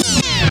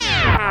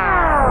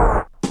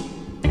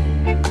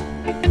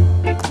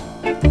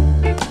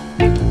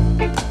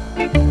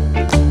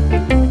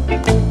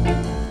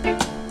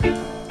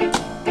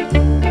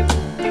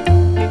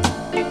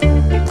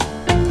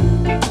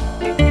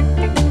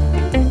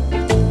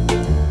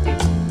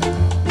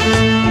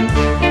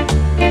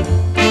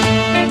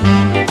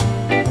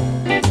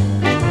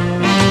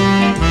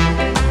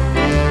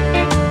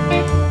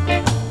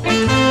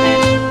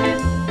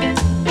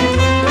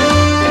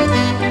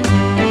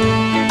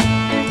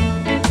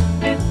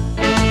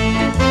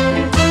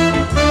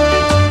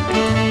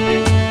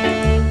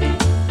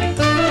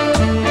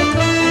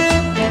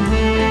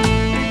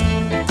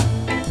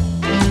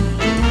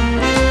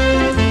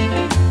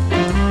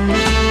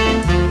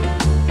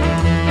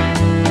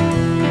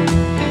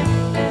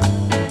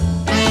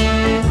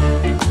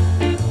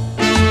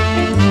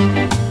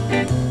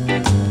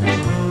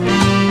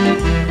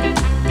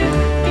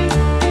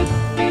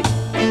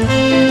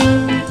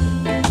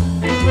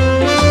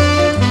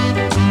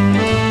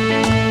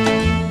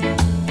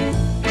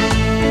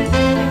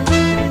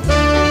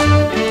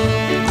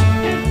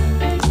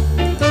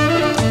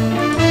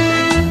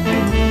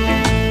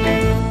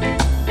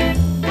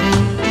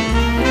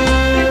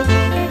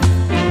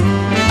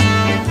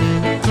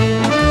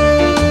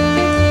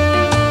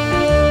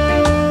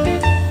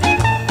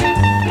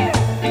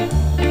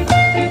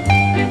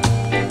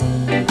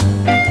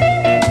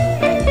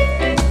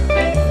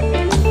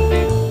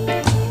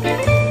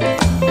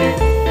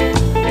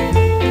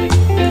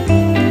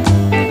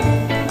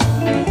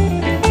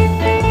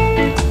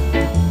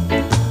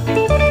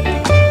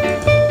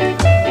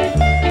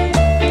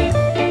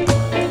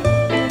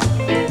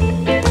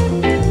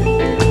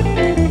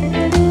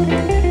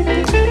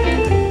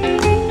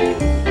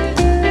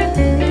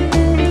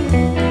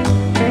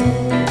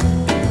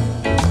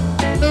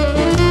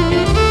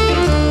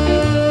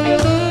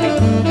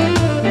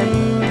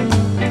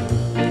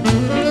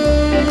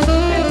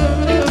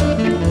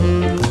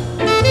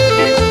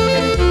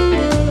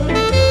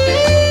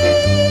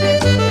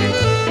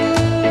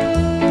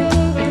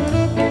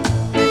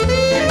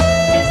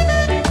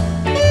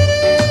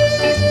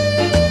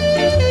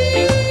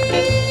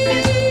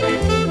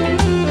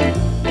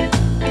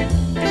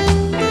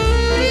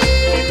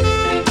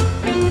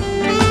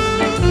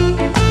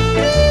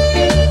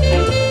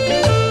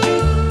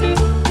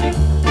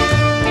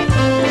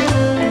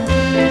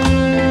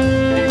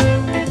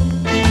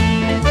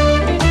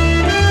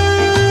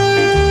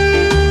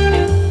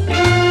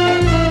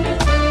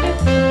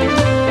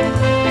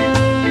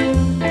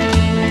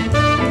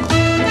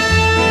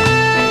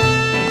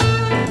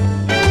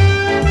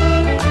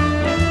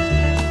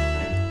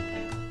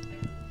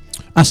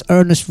 That's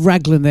Ernest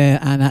Raglan there,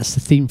 and that's the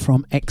theme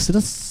from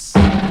Exodus.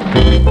 But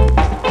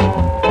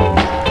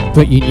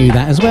you knew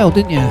that as well,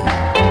 didn't you?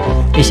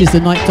 This is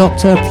the Night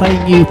Doctor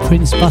playing you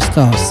Prince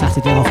Buster,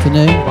 Saturday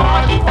afternoon.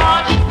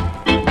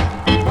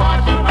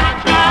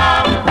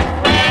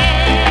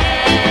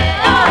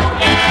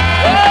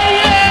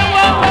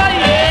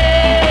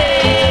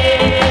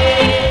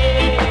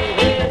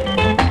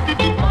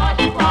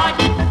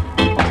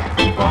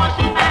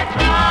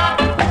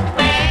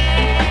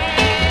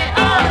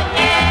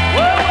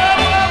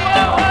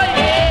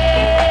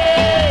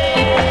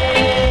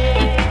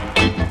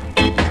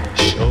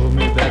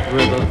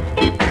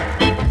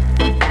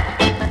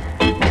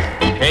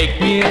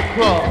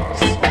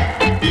 Across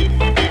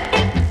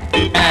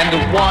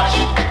and wash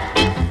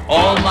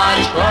all my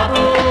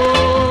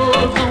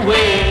troubles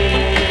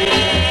away,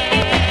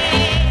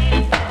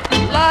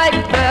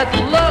 like that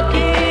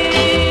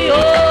lucky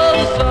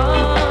old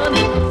sun.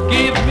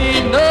 Give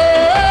me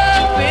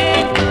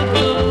nothing to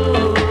do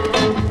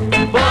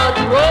but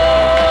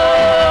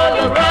roll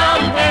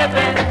around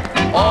heaven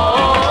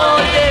all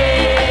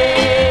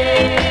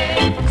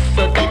day.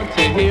 So don't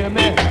you hear me?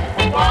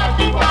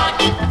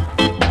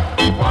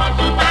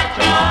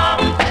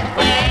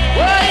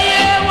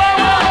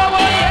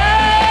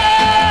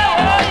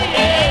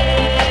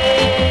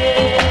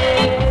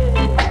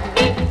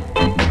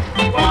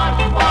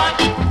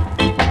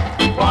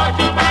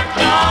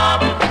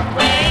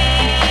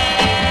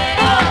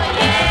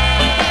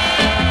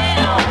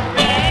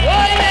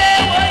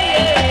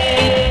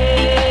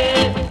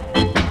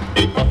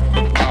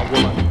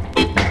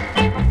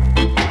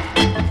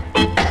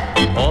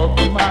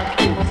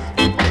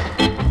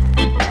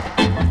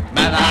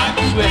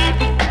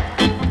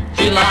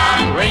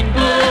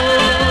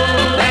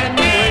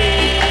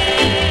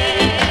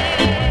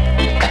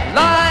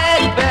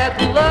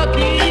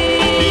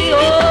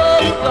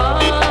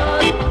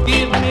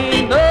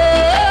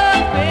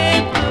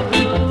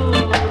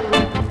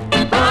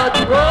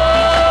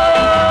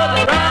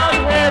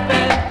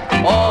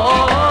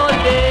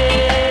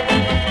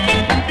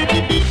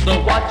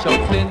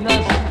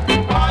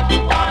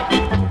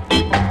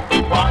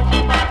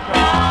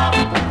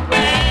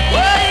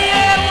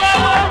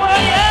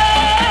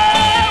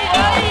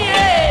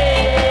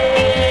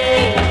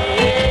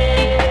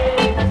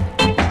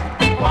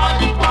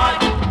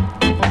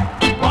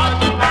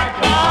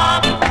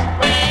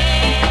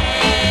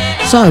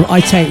 So I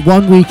take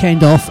one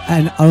weekend off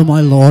and oh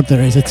my lord,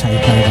 there is a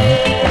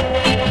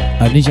takeover.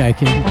 Only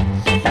joking.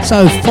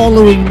 So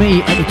following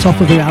me at the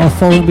top of the hour,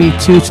 following me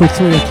 2 till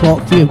 3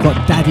 o'clock, we've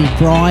got Daddy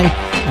Bry,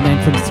 and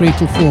then from 3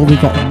 till 4 we've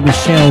got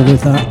Michelle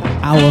with her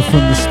Hour from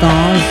the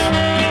Stars.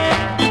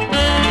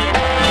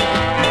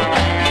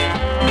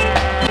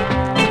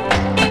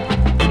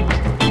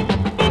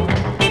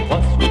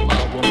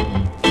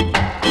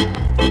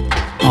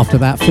 After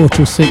that, 4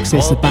 till 6,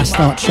 it's the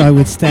Bastard Show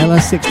with Stella.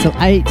 6 till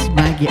 8,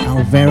 Maggie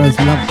Alvera's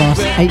Love Bus.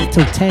 8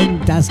 till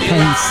 10, Daz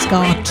Kane's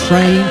Scar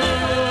Train.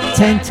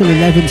 10 till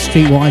 11,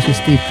 Streetwise with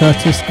Steve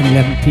Curtis. And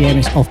 11 p.m.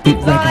 is Offbeat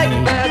Reggae.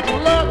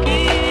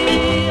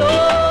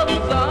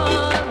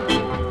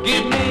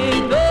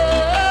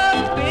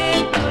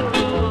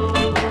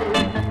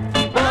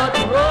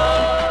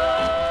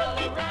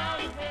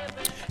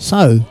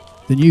 So,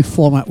 the new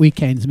format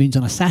weekends means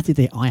on a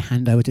Saturday I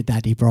hand over to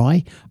Daddy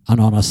Bry,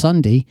 and on a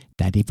Sunday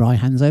Daddy Bry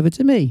hands over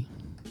to me.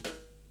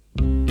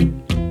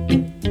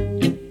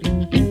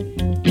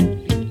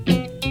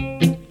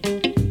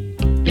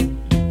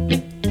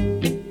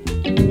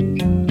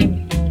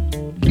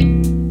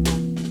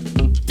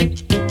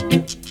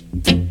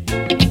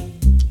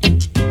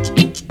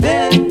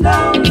 Bend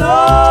down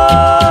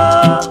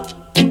low.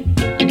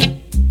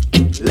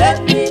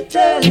 Let me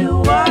tell you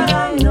what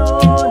I know.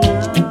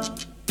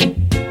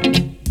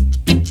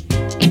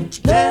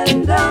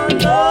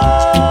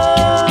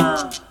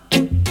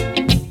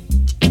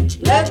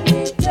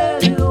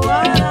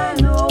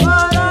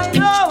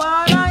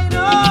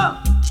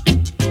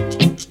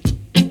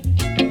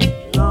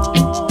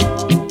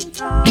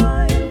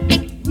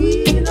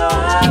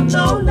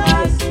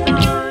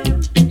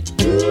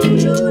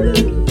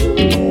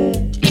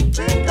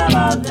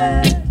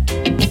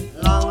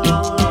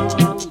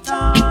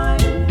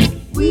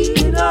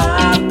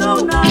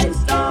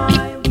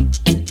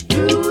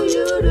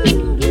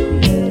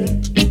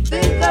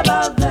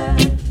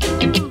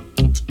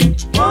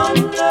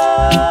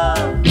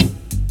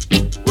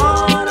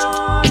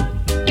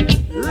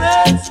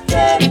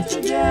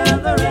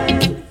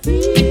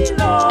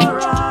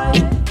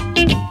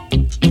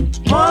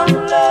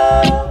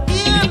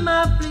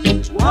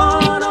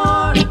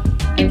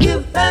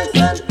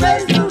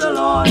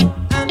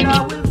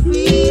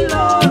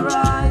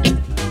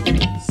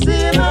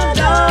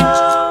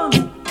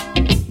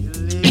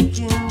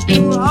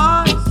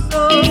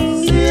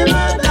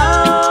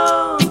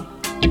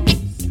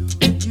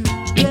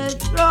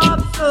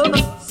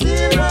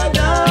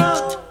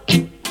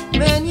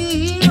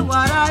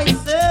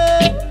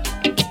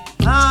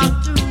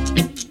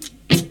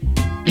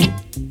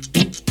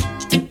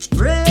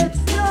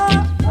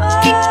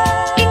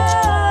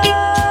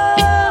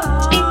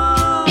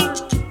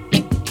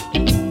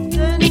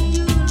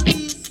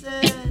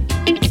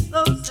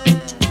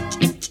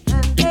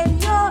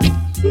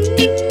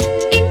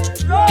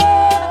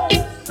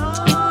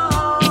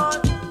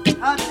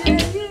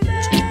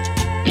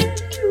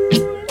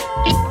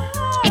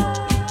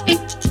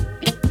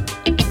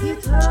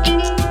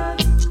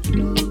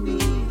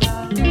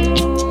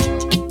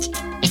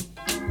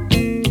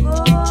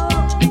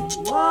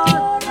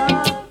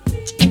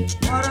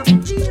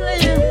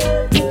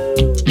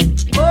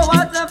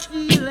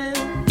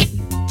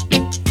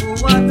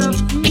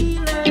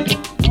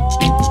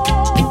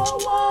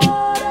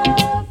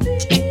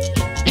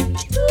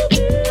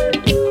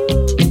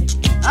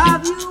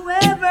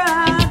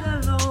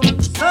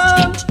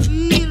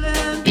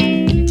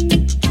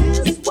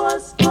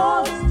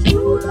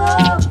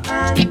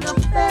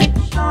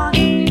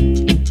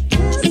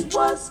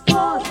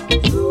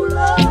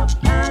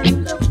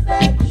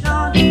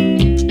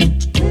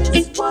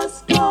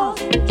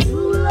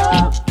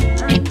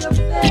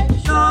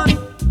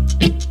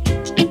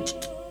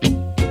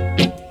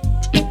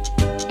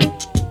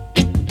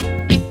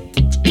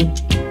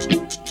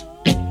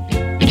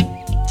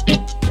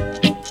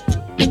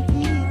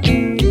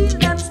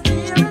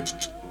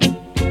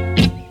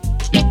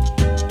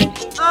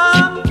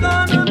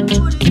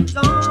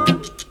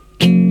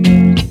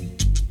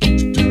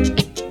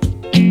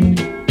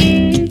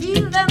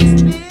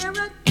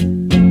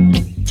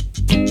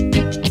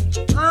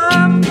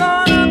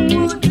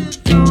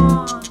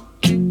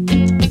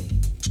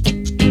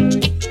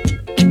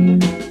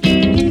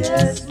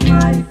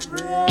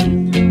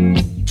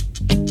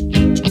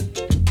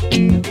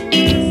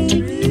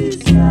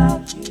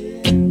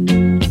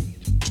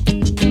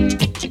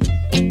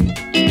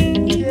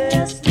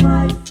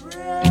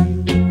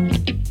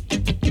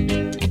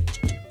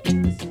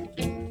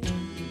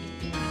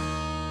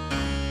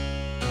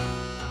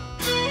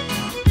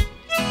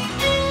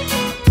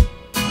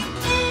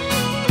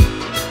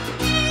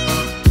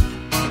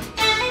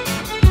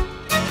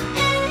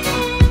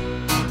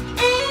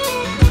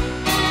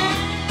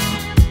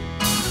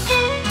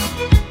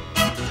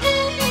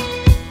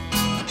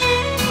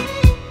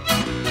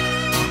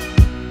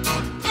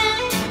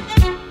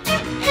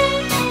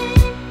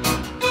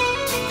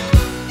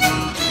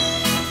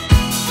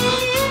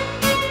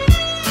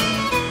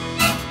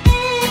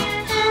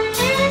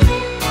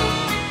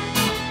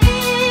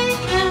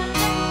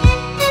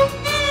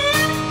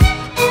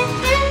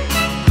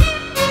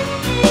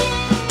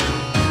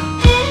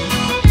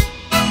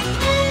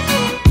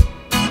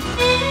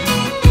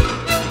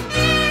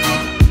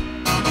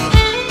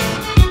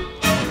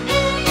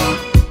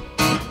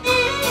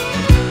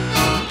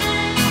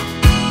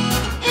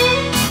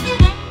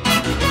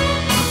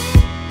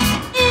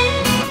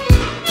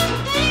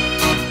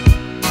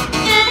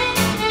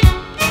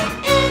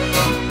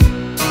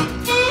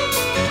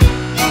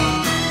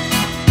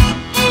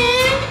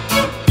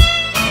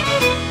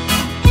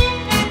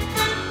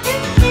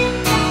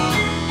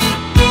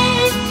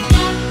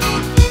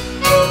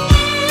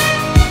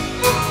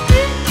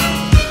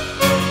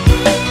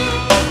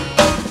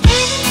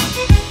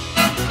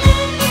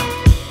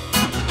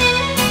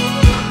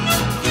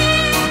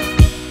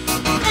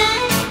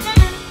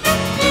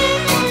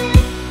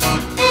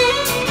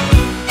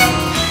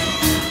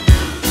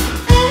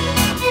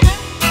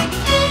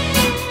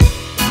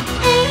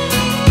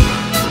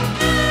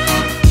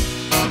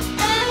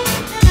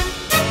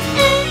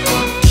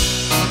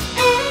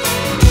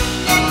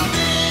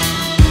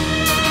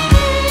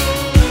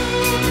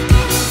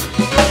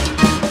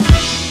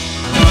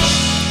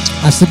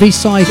 the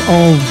B-side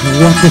of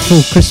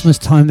Wonderful Christmas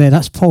Time there.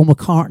 That's Paul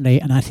McCartney,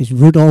 and that is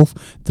Rudolph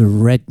the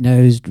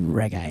Red-Nosed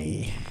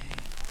Reggae.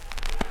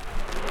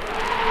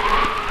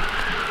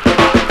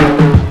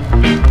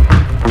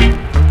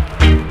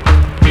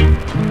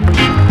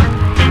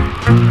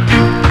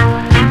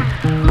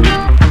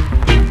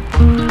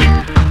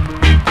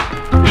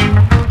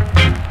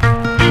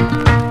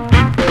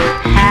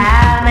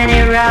 How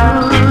many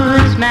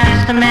roads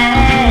must a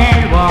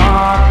man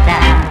walk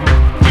down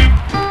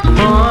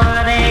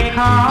before they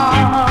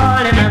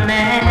call him a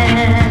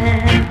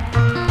man?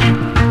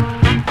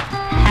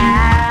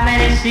 How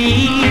many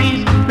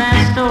seas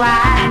must a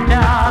white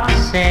dog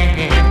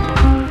sail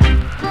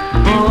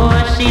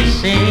before she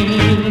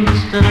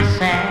sinks to the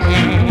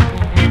sand?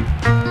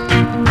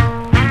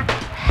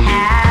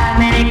 How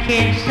many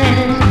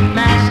kisses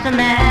must a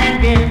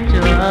man give to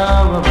a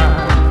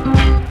woman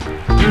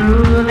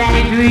through that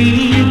he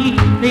dreamed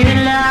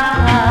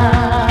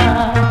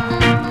love?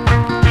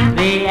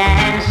 The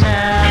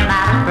answer,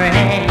 my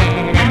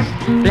friend, is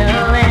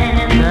blowing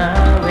in the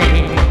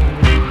wind.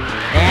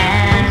 The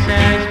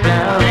answer is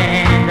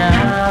blowing in the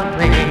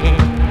wind.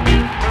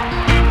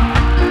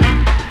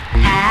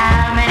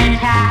 How many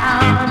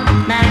towns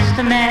must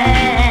a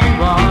man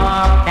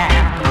walk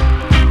down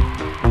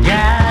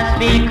just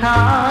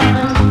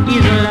because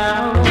he's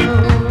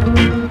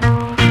alone?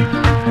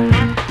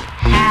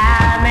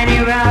 How many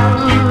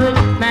roads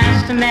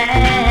must a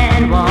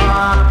man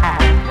walk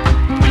out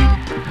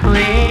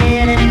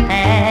with his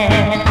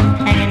head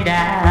hanging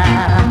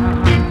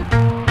down?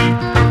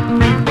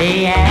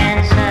 The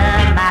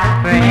answer,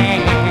 my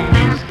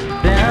friends,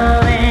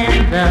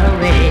 blowing the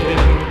wind.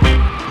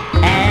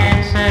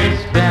 Answer's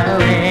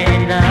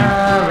blowing the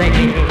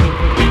wind.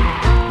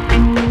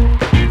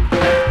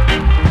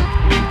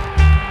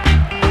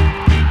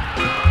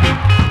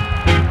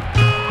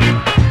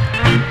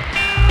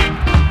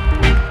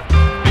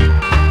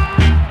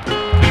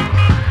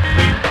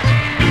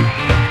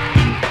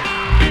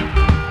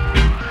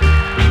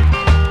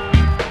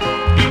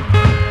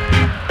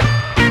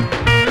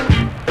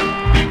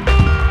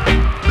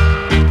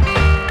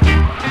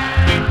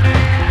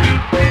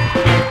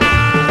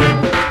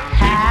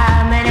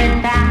 How many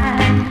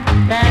times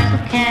does a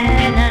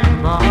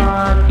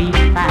cannonball be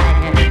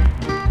fired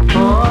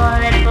before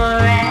it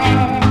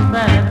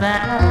forever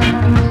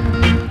burns?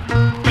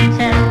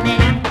 Tell me,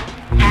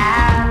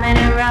 how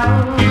many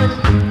roads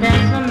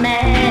does a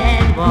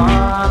man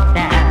walk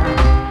down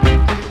to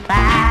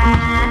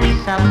find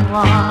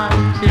someone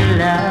to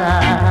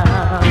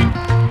love?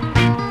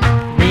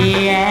 The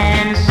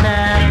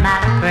answer, my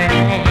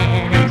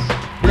friend, is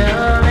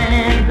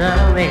blowing the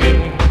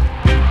wind.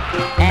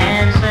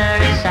 Answer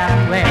is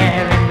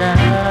somewhere in the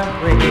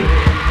wind.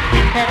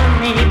 Tell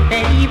me,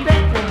 baby,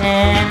 the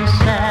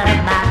answer,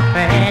 my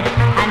friend.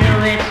 I know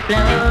it's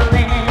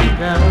blowing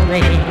the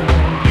wind.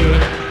 The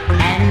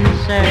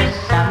answer is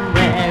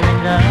somewhere in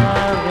the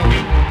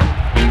wind.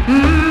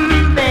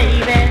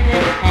 Baby,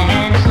 the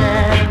answer,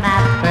 my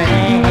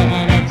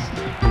friend, it's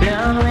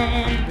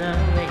blowing the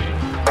wind.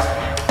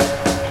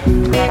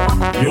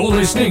 You're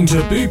listening to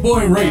Boot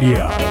Boy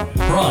Radio.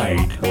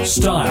 Pride,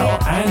 style,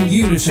 and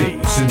unity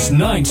since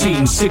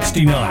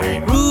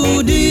 1969.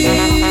 Rudy,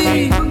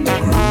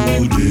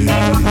 Rudy,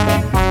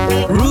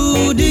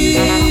 Rudy,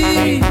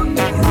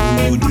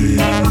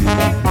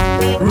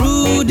 Rudy,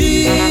 Rudy,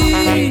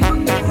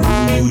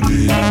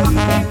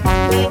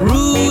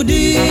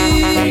 Rudy.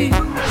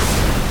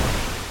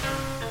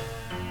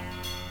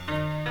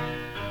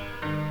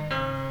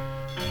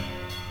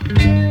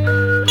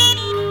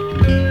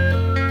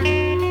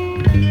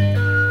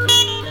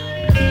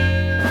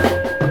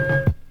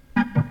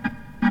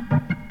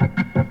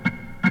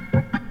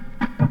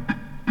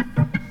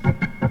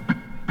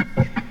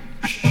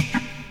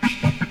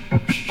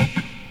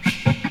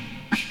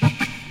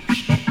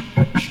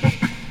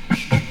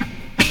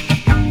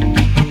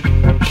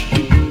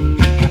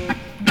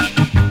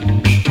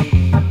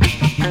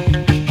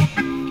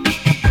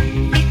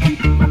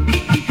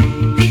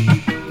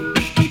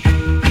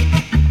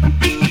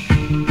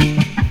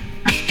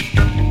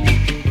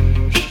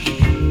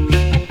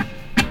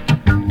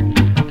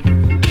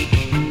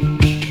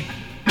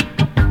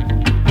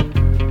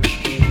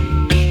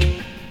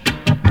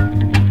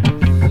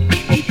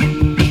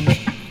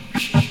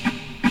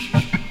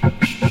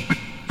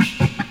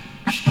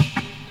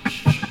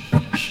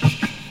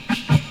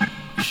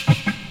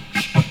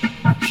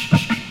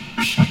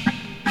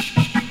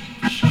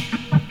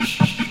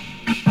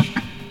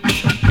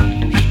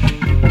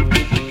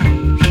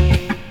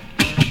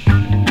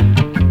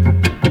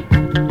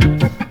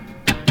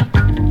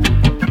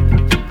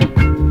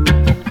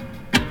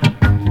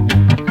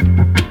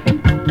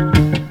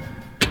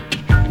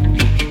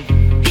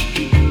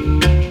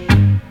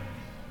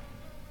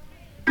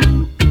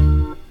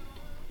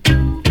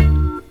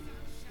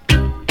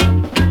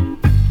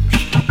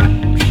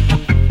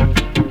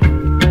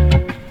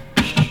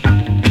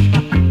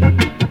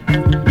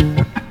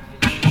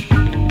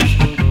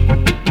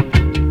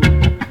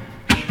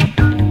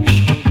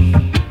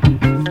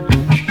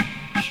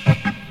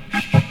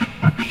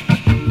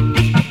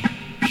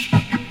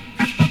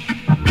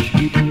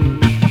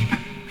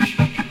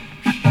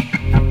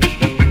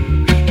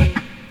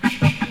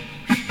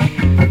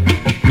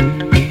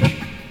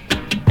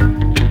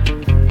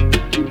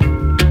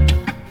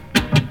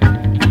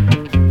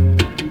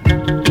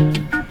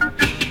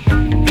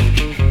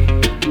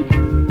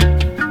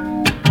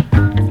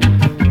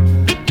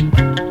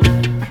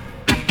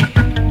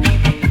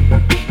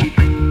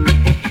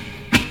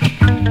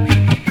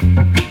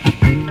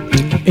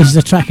 is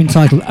the track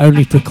entitled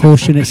 "Only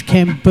Precaution." It's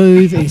Ken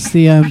Booth. It's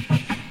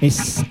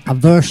a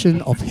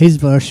version of his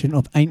version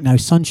of "Ain't No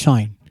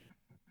Sunshine,"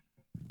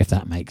 if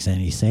that makes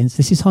any sense.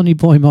 This is Honey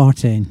Boy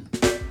Martin.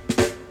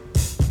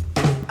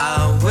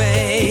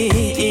 Away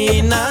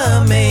in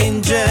a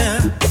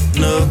manger,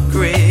 no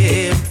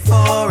crib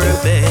for a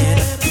bed.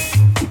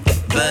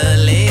 The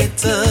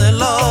little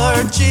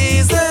Lord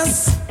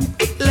Jesus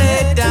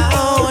laid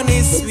down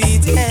his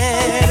sweet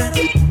head.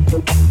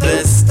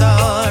 The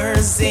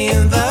stars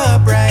in the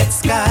bright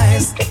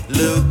skies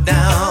looked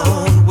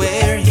down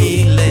where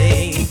he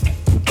lay.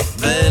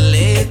 The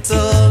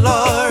little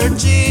Lord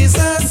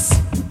Jesus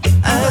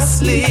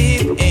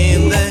asleep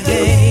in the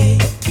hay.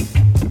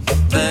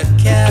 The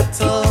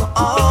cattle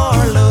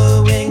are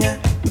lowing,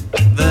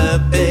 the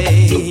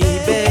baby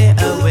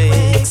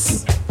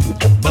awakes,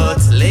 but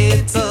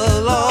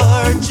little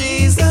Lord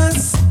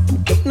Jesus,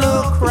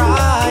 no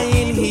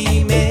crying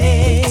he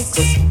makes.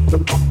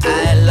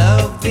 I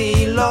love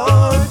thee,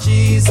 Lord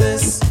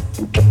Jesus,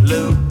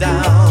 look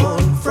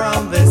down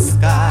from the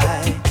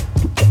sky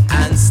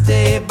and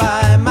stay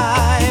by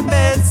my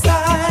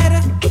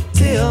bedside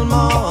till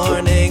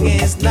morning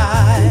is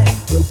nigh.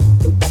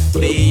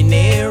 Be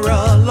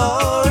nearer,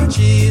 Lord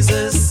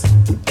Jesus,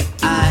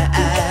 I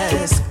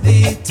ask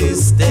thee to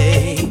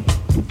stay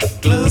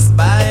close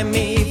by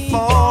me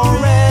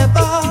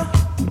forever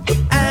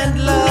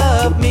and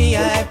love me,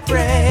 I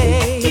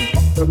pray.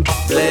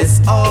 Bless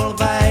all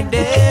thy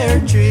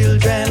dear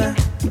children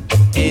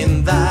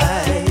in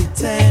thy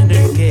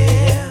tender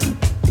care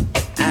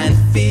and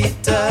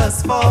fit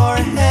us for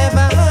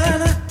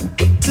heaven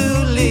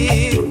to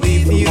live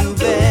with you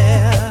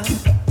there.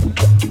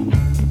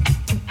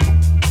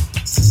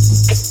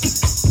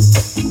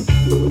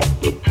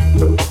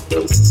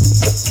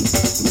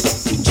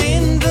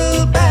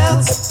 Jingle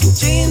bells,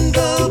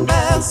 jingle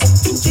bells,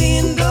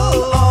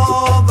 jingle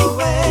all the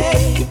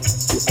way.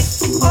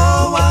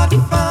 Oh, what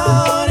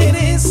fun it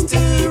is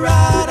to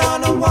ride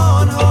on a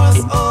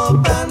one-horse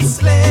open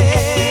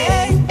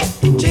sleigh.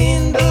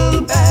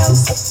 Jingle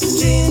bells,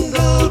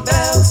 jingle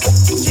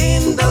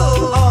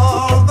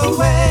all the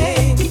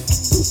way.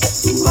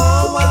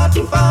 Oh, what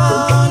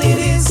fun it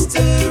is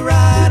to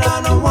ride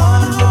on a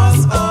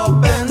one-horse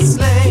open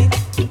sleigh.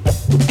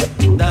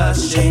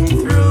 Dashing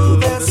through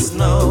the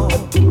snow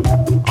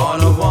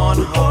on a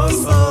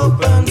one-horse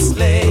open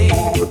sleigh.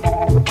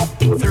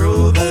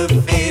 Through the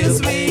fields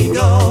we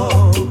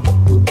go,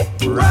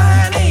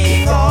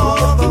 riding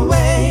all the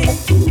way.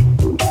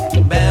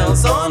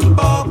 Bells on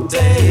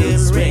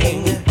bobtails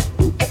ring,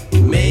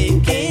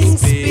 making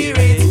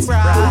spirits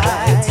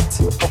bright.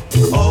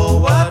 Oh,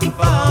 what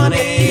fun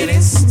it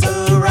is to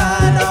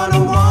ride on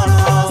a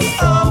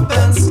one-horse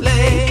open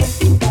sleigh.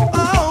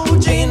 Oh,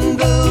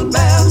 jingle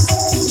bells,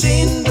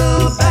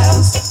 jingle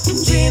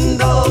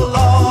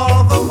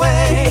all the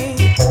way.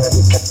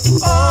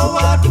 Oh,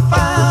 what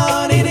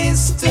fun it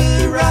is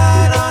to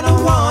ride on a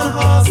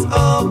one-horse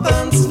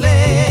open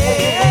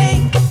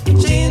sleigh.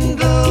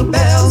 Jingle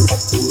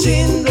bells,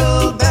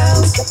 jingle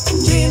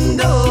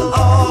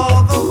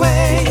all the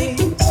way.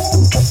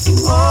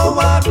 Oh,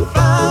 what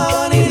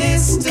fun it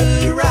is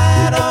to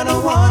ride on a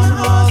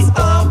one-horse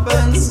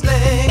open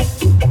sleigh.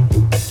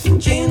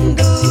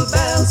 Jingle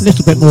bells. A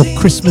little bit more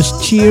Christmas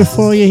cheer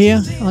for you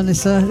here on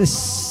this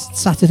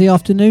Saturday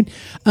afternoon.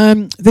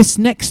 This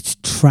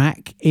next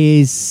track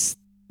is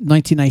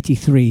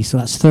 1983, so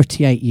that's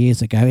 38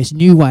 years ago. It's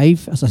new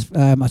wave, as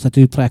I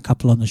do play a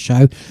couple on the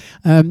show,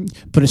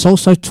 but it's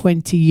also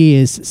 20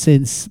 years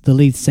since the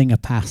lead singer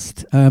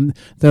passed.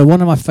 They're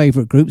one of my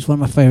favourite groups of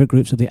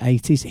the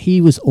 80s.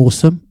 He was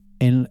awesome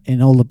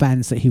in all the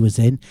bands that he was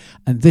in,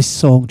 and this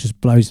song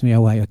just blows me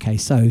away. Okay,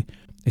 so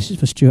this is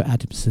for Stuart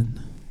Adamson.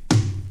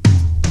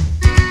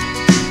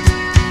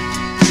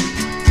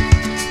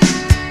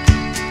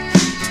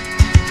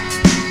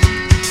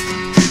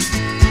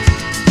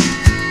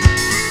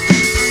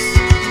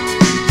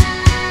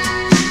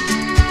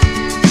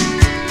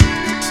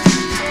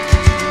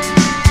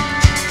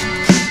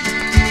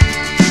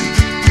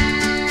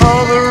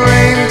 All the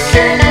rain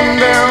came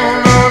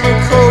down on a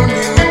cold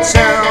new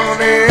town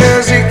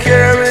as he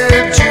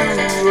carried you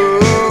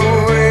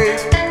away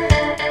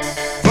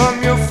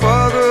from your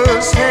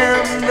father's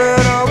hand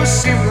that always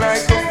seemed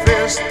like a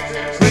fist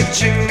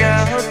reaching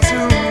out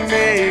to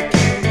make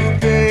you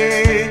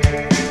pay.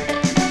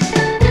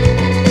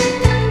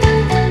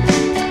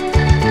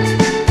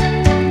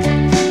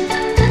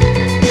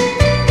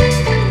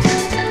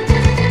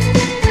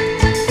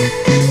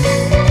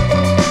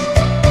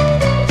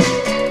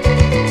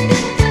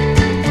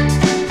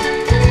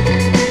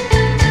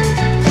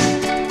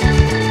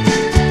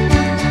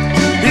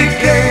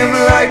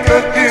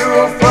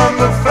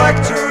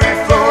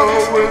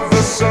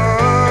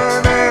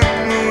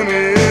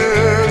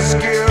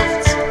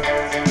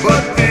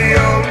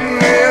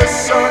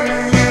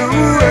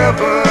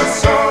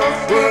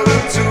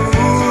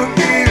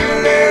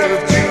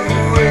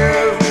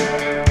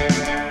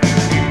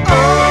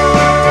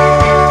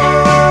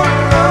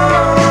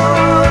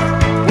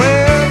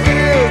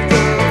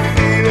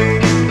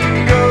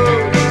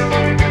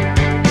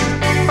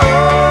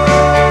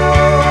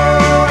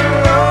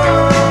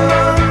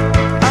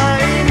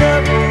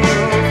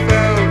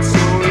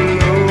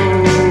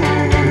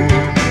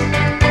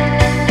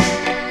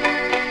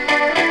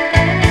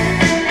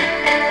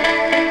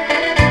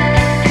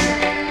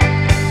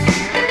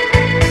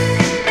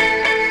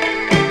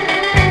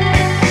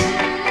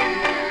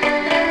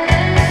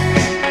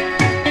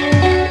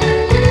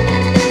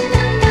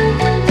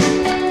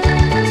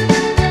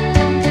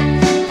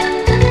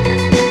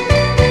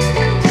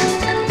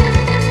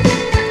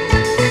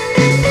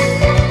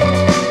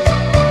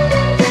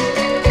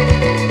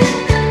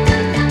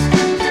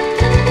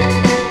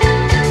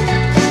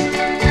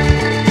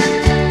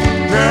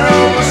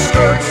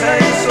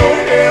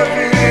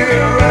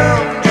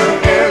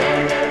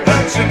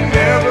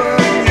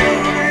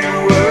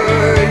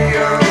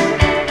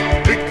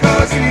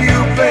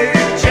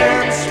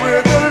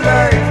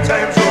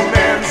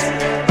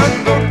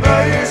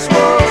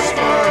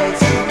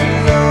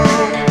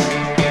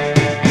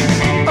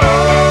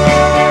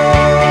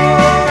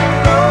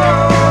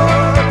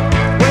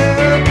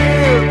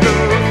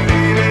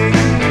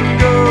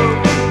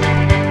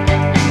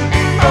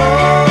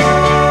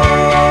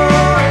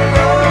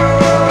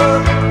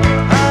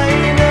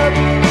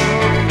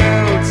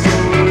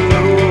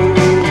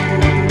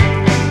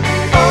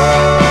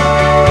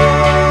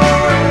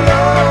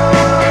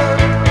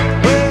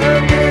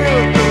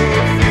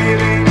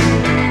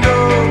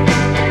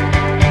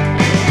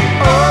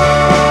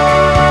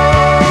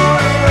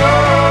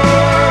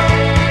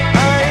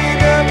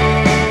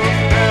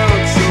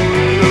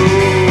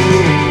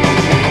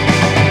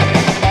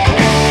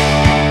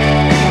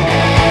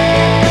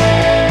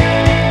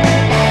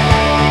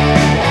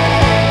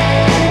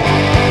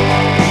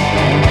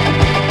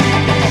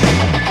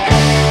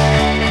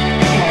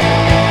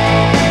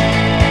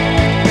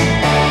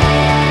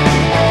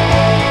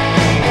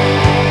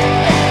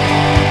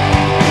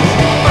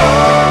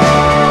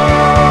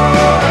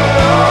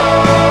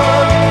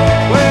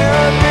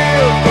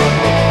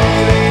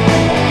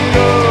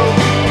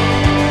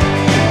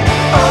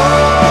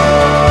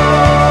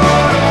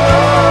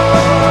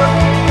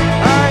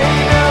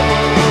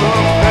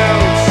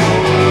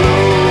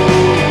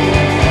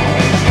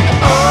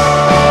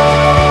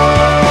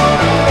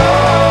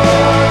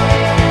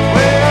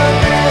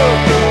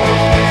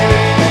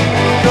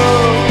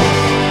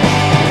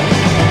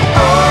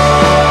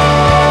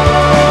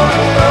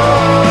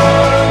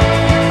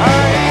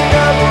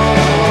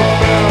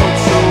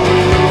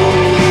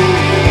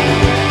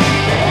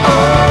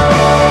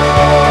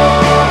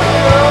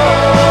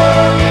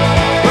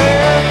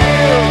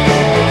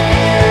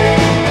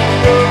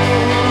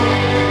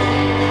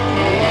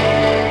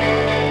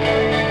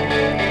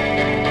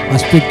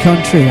 Good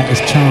country, that is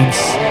Chance.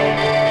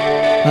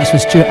 That's for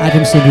Stuart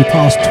Adamson, who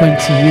passed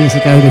 20 years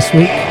ago this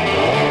week.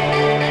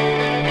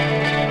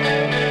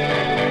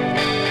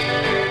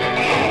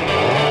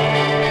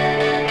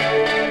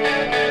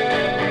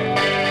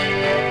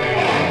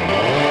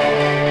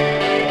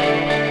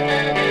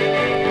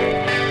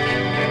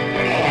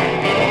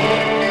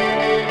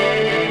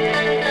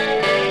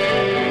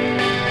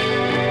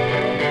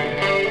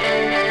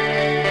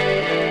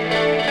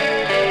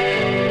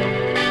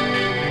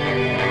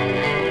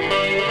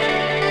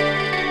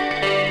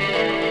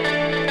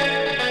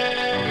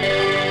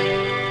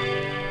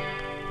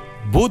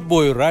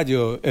 Bootboy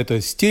Radio – это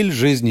стиль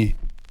жизни.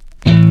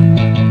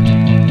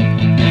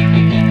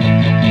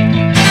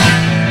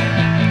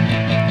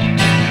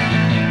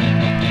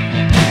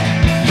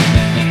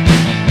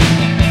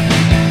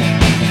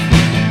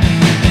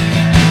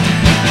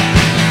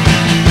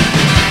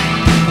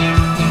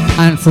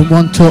 And from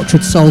one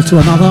tortured soul to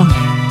another,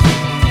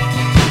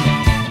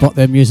 but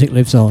their music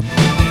lives on.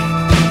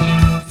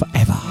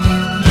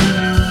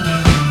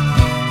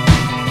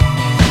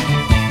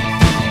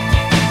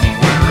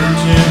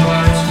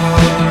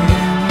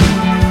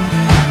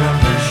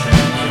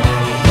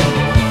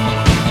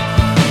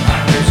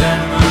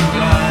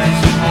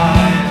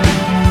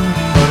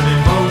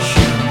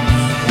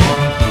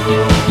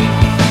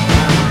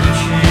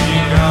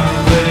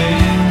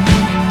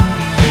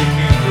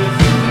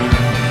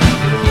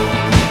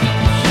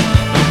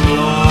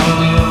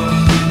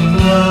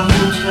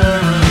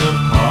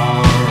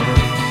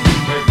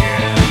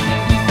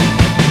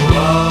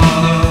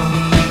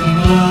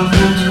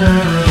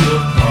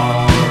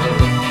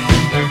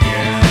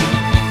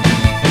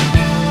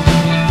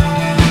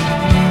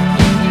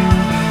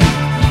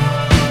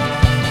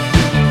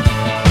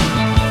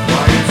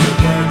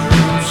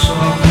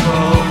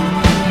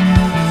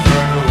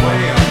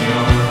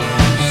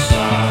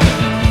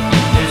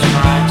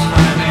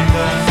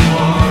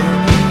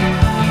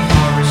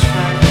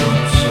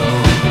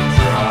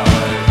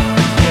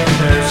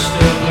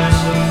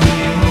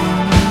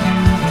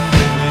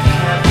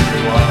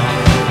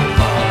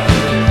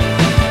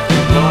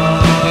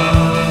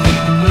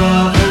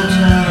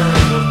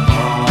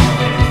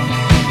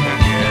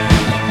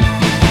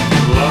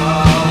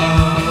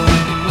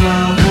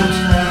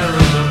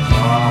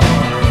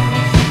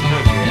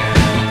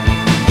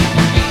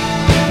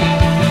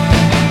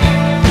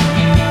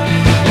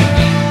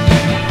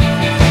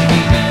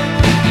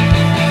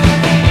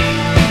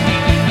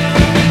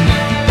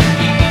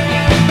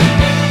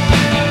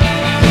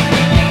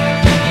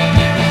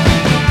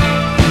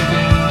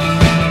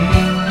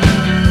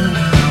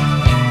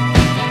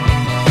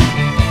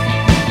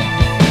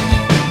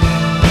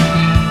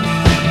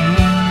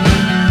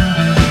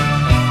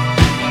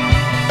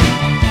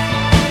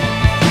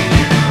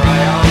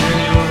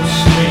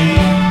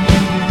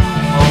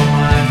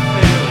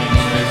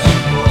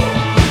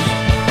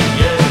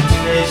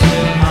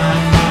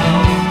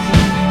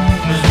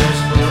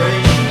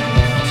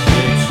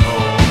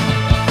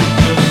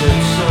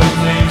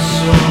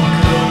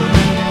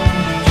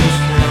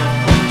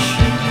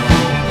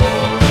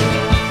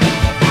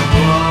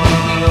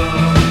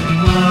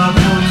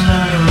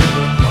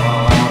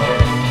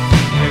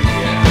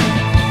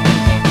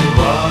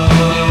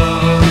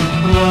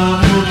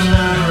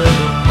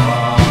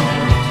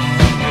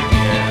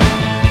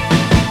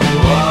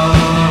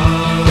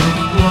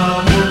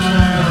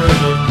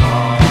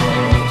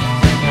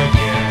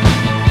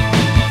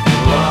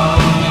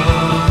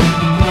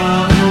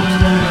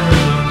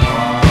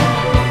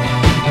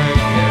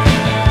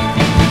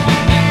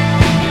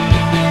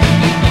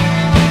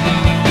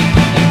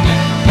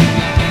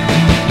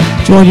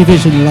 Joy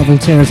Division, Love Will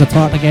Tear Us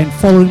Apart again.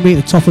 Following me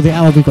at the top of the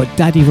hour, we've got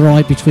Daddy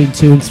Variety between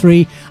 2 and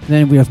 3. And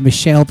then we have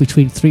Michelle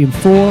between 3 and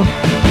 4. And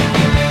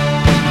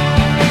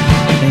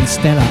then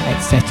Stella,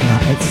 etc.,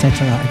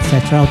 etc.,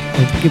 etc.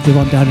 I'll give the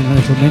rundown in a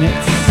little minute.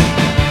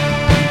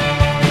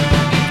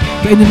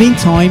 But in the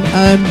meantime,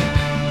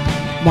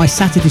 my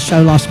Saturday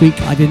show last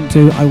week I didn't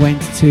do. I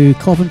went to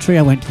Coventry,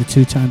 I went to the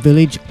Two-Town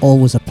Village. All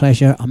was a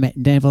pleasure. I met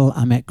Neville,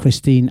 I met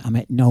Christine, I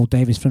met Noel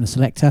Davis from the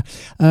Selector.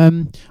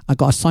 I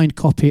got a signed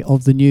copy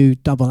of the new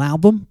double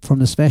album from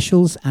the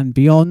Specials and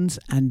Beyond,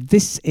 and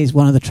this is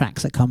one of the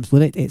tracks that comes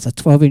with it. It's a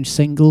 12-inch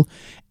single.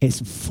 It's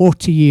a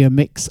 40-year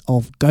mix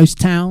of Ghost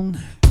Town,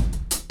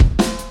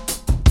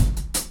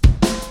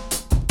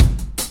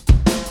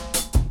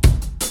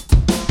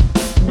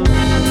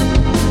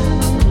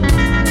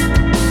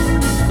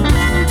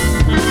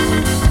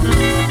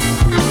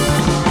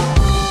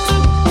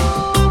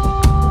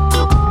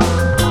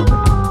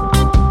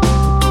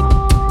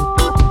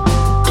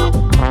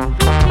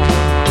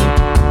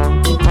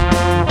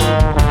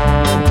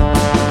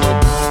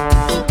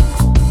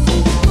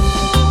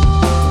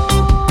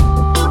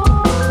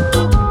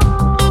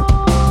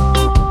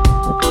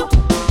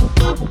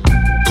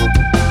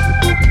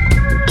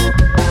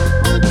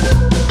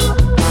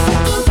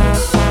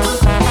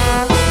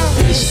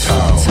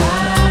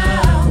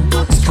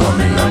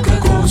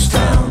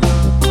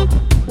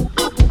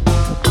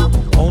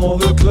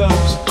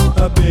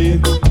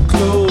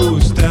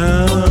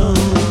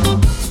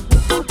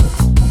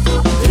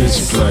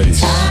 This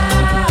place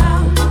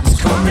is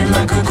coming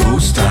like a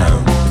ghost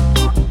town.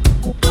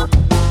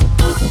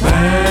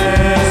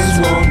 Bands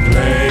won't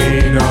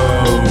play no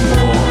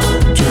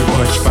more. Too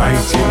much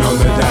fighting on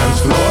the dance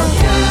floor.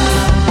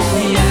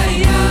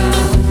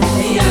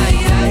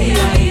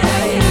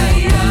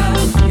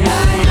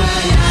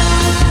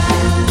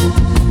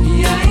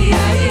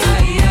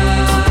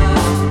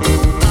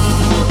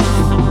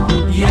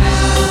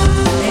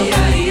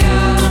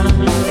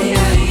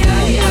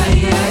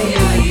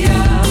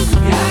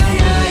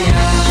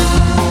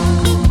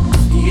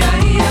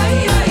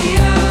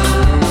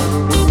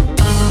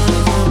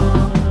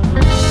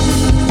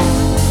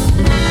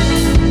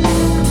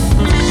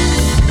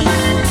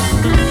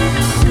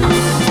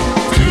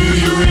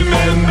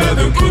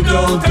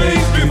 Old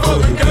days before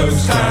the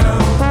ghost town.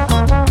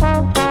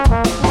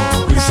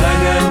 We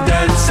sang and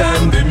danced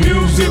and the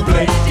music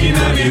played in a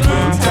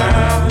boom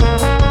town.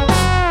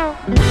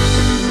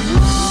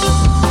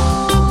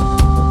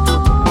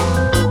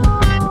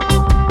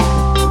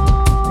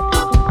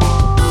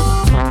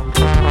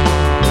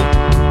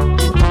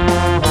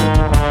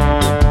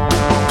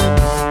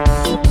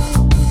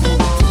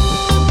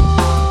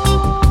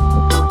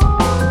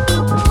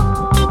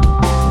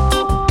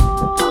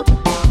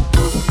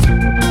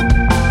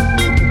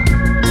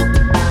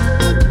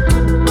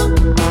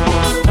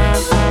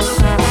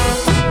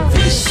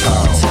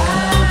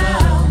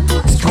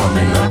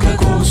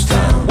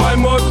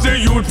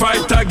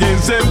 Fight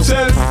against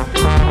themselves.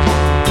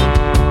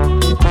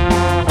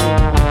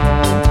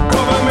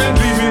 Government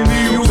leaving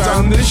the youth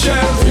on the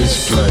shelf.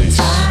 This place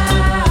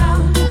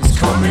is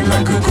coming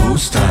like a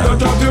ghost town.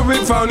 Not have to be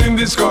found in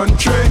this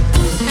country.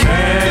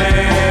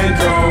 Can't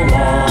go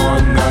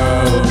on no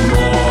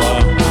more.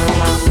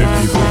 The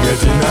people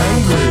getting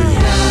angry.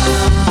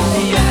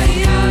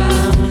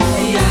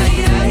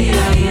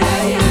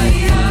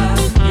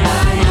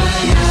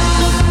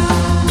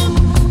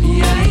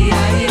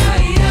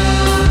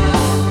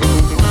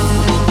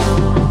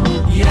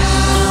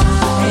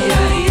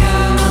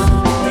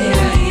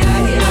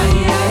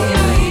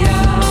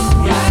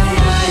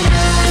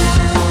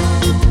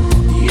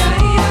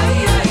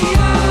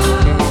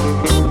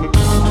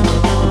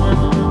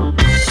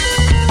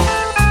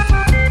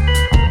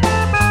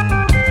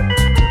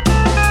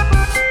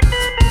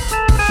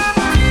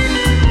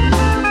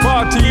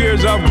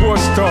 Of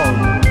Ghost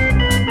Town.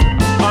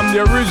 I'm the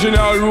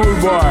original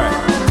rude boy.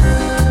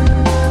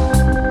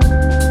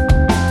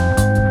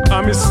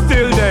 I'm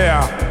still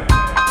there.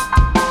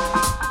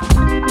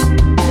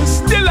 I'm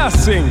still a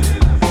sing.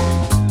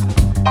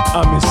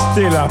 I'm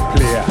still a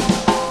player.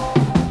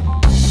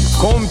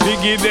 Come to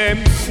give them.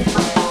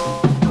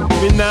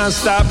 Me not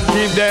stop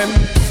give them.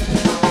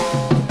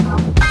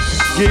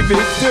 Give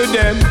it to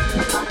them.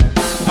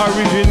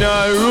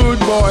 Original rude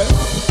boy.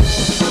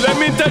 Let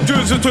me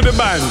introduce you to the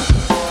band.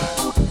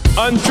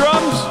 On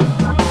drums,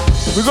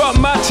 we got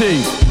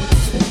Matty,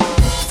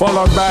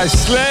 followed by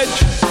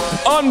Sledge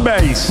on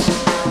bass.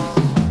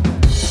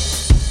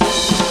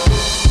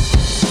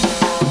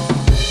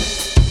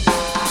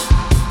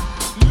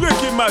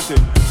 Look at Matty.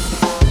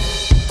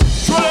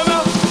 Throw them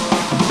up.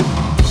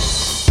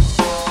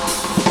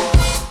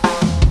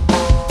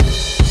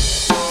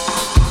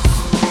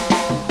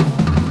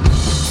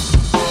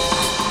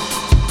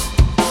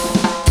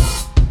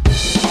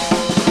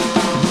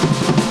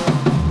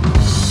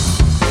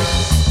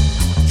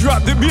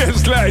 Drop the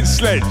bass line,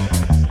 Sledge.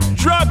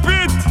 Drop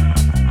it!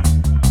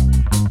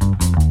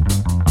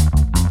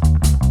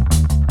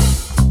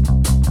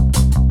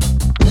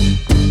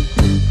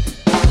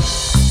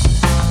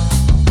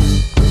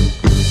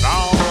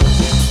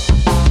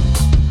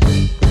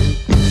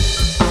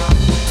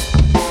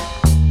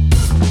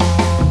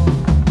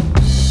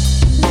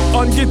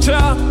 On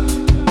guitar,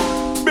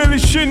 Billy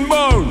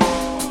Shinbone.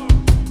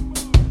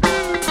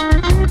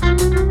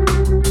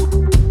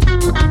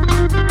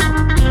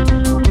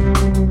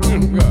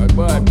 God,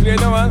 boy, play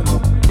the one.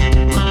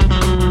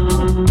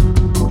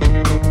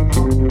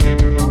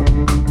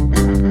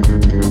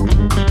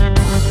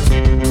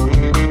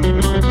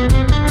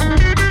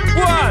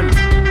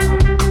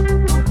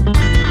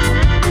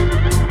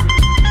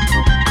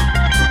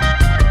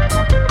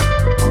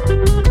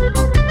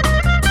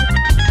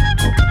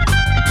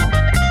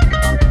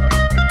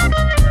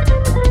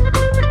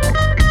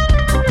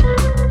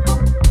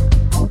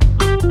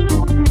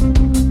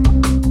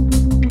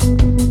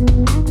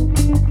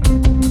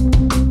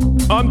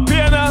 On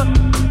piano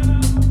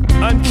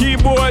and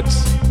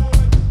keyboards,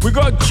 we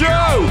got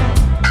Joe.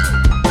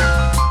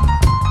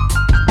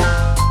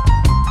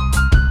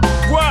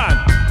 One.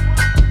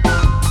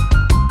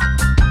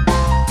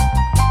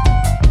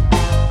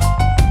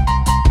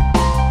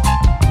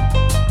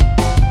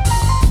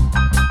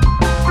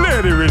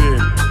 Play the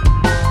rhythm.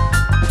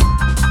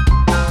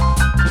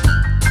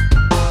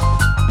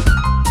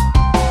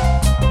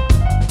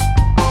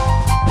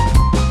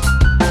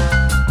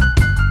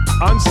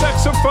 On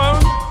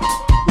saxophone,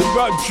 we've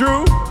got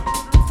Drew,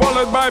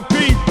 followed by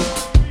Pete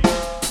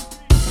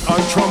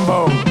on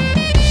trombone.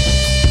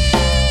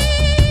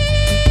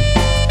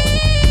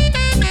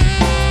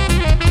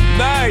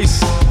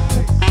 Nice.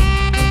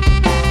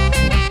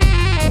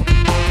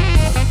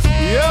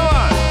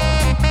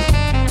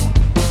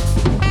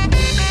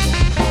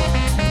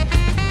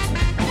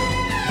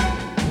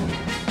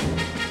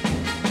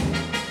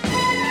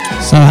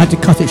 to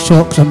cut it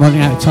short because I'm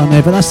running out of time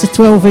there, but that's the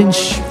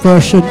 12-inch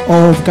version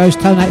of Ghost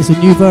Town. That is a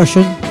new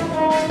version.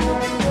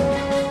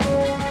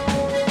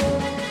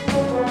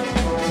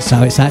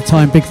 So it's that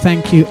time. Big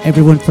thank you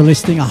everyone for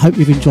listening. I hope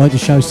you've enjoyed the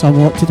show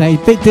somewhat today.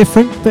 Bit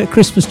different, bit of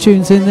Christmas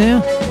tunes in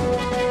there.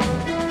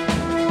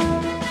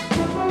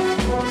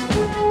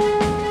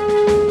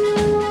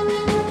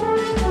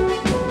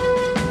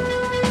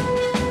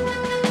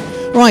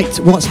 Right,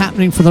 what's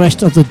happening for the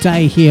rest of the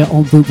day here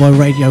on Bootboy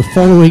Radio?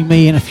 Following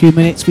me in a few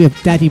minutes, we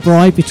have Daddy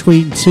Bri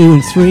between 2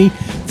 and 3.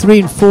 3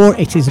 and 4,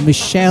 it is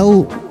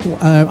Michelle,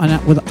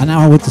 an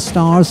hour with the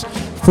stars.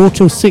 4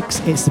 till 6,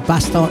 it's the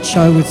Bastard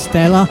Show with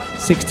Stella.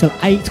 6 till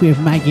 8, we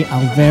have Maggie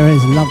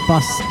Alvarez, Love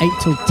Bus. 8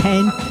 till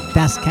 10,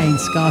 Das Kane,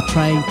 Scar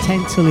Train.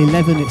 10 till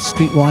 11, it's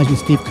Streetwise with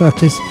Steve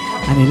Curtis.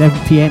 And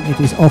 11 p.m, it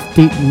is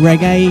Offbeat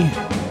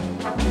Reggae.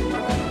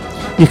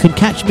 You can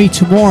catch me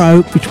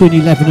tomorrow between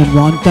 11 and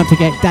 1. Don't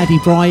forget, Daddy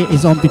Bri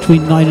is on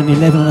between 9 and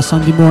 11 on a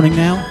Sunday morning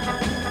now.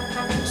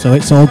 So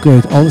it's all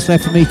good. All that's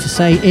left for me to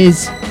say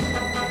is,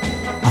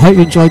 I hope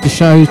you enjoyed the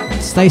show.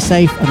 Stay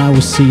safe, and I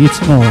will see you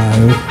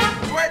tomorrow.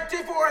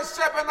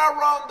 24/7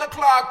 around the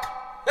clock.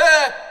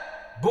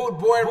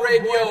 Bootboy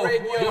Radio,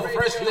 your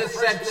freshly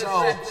said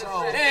so.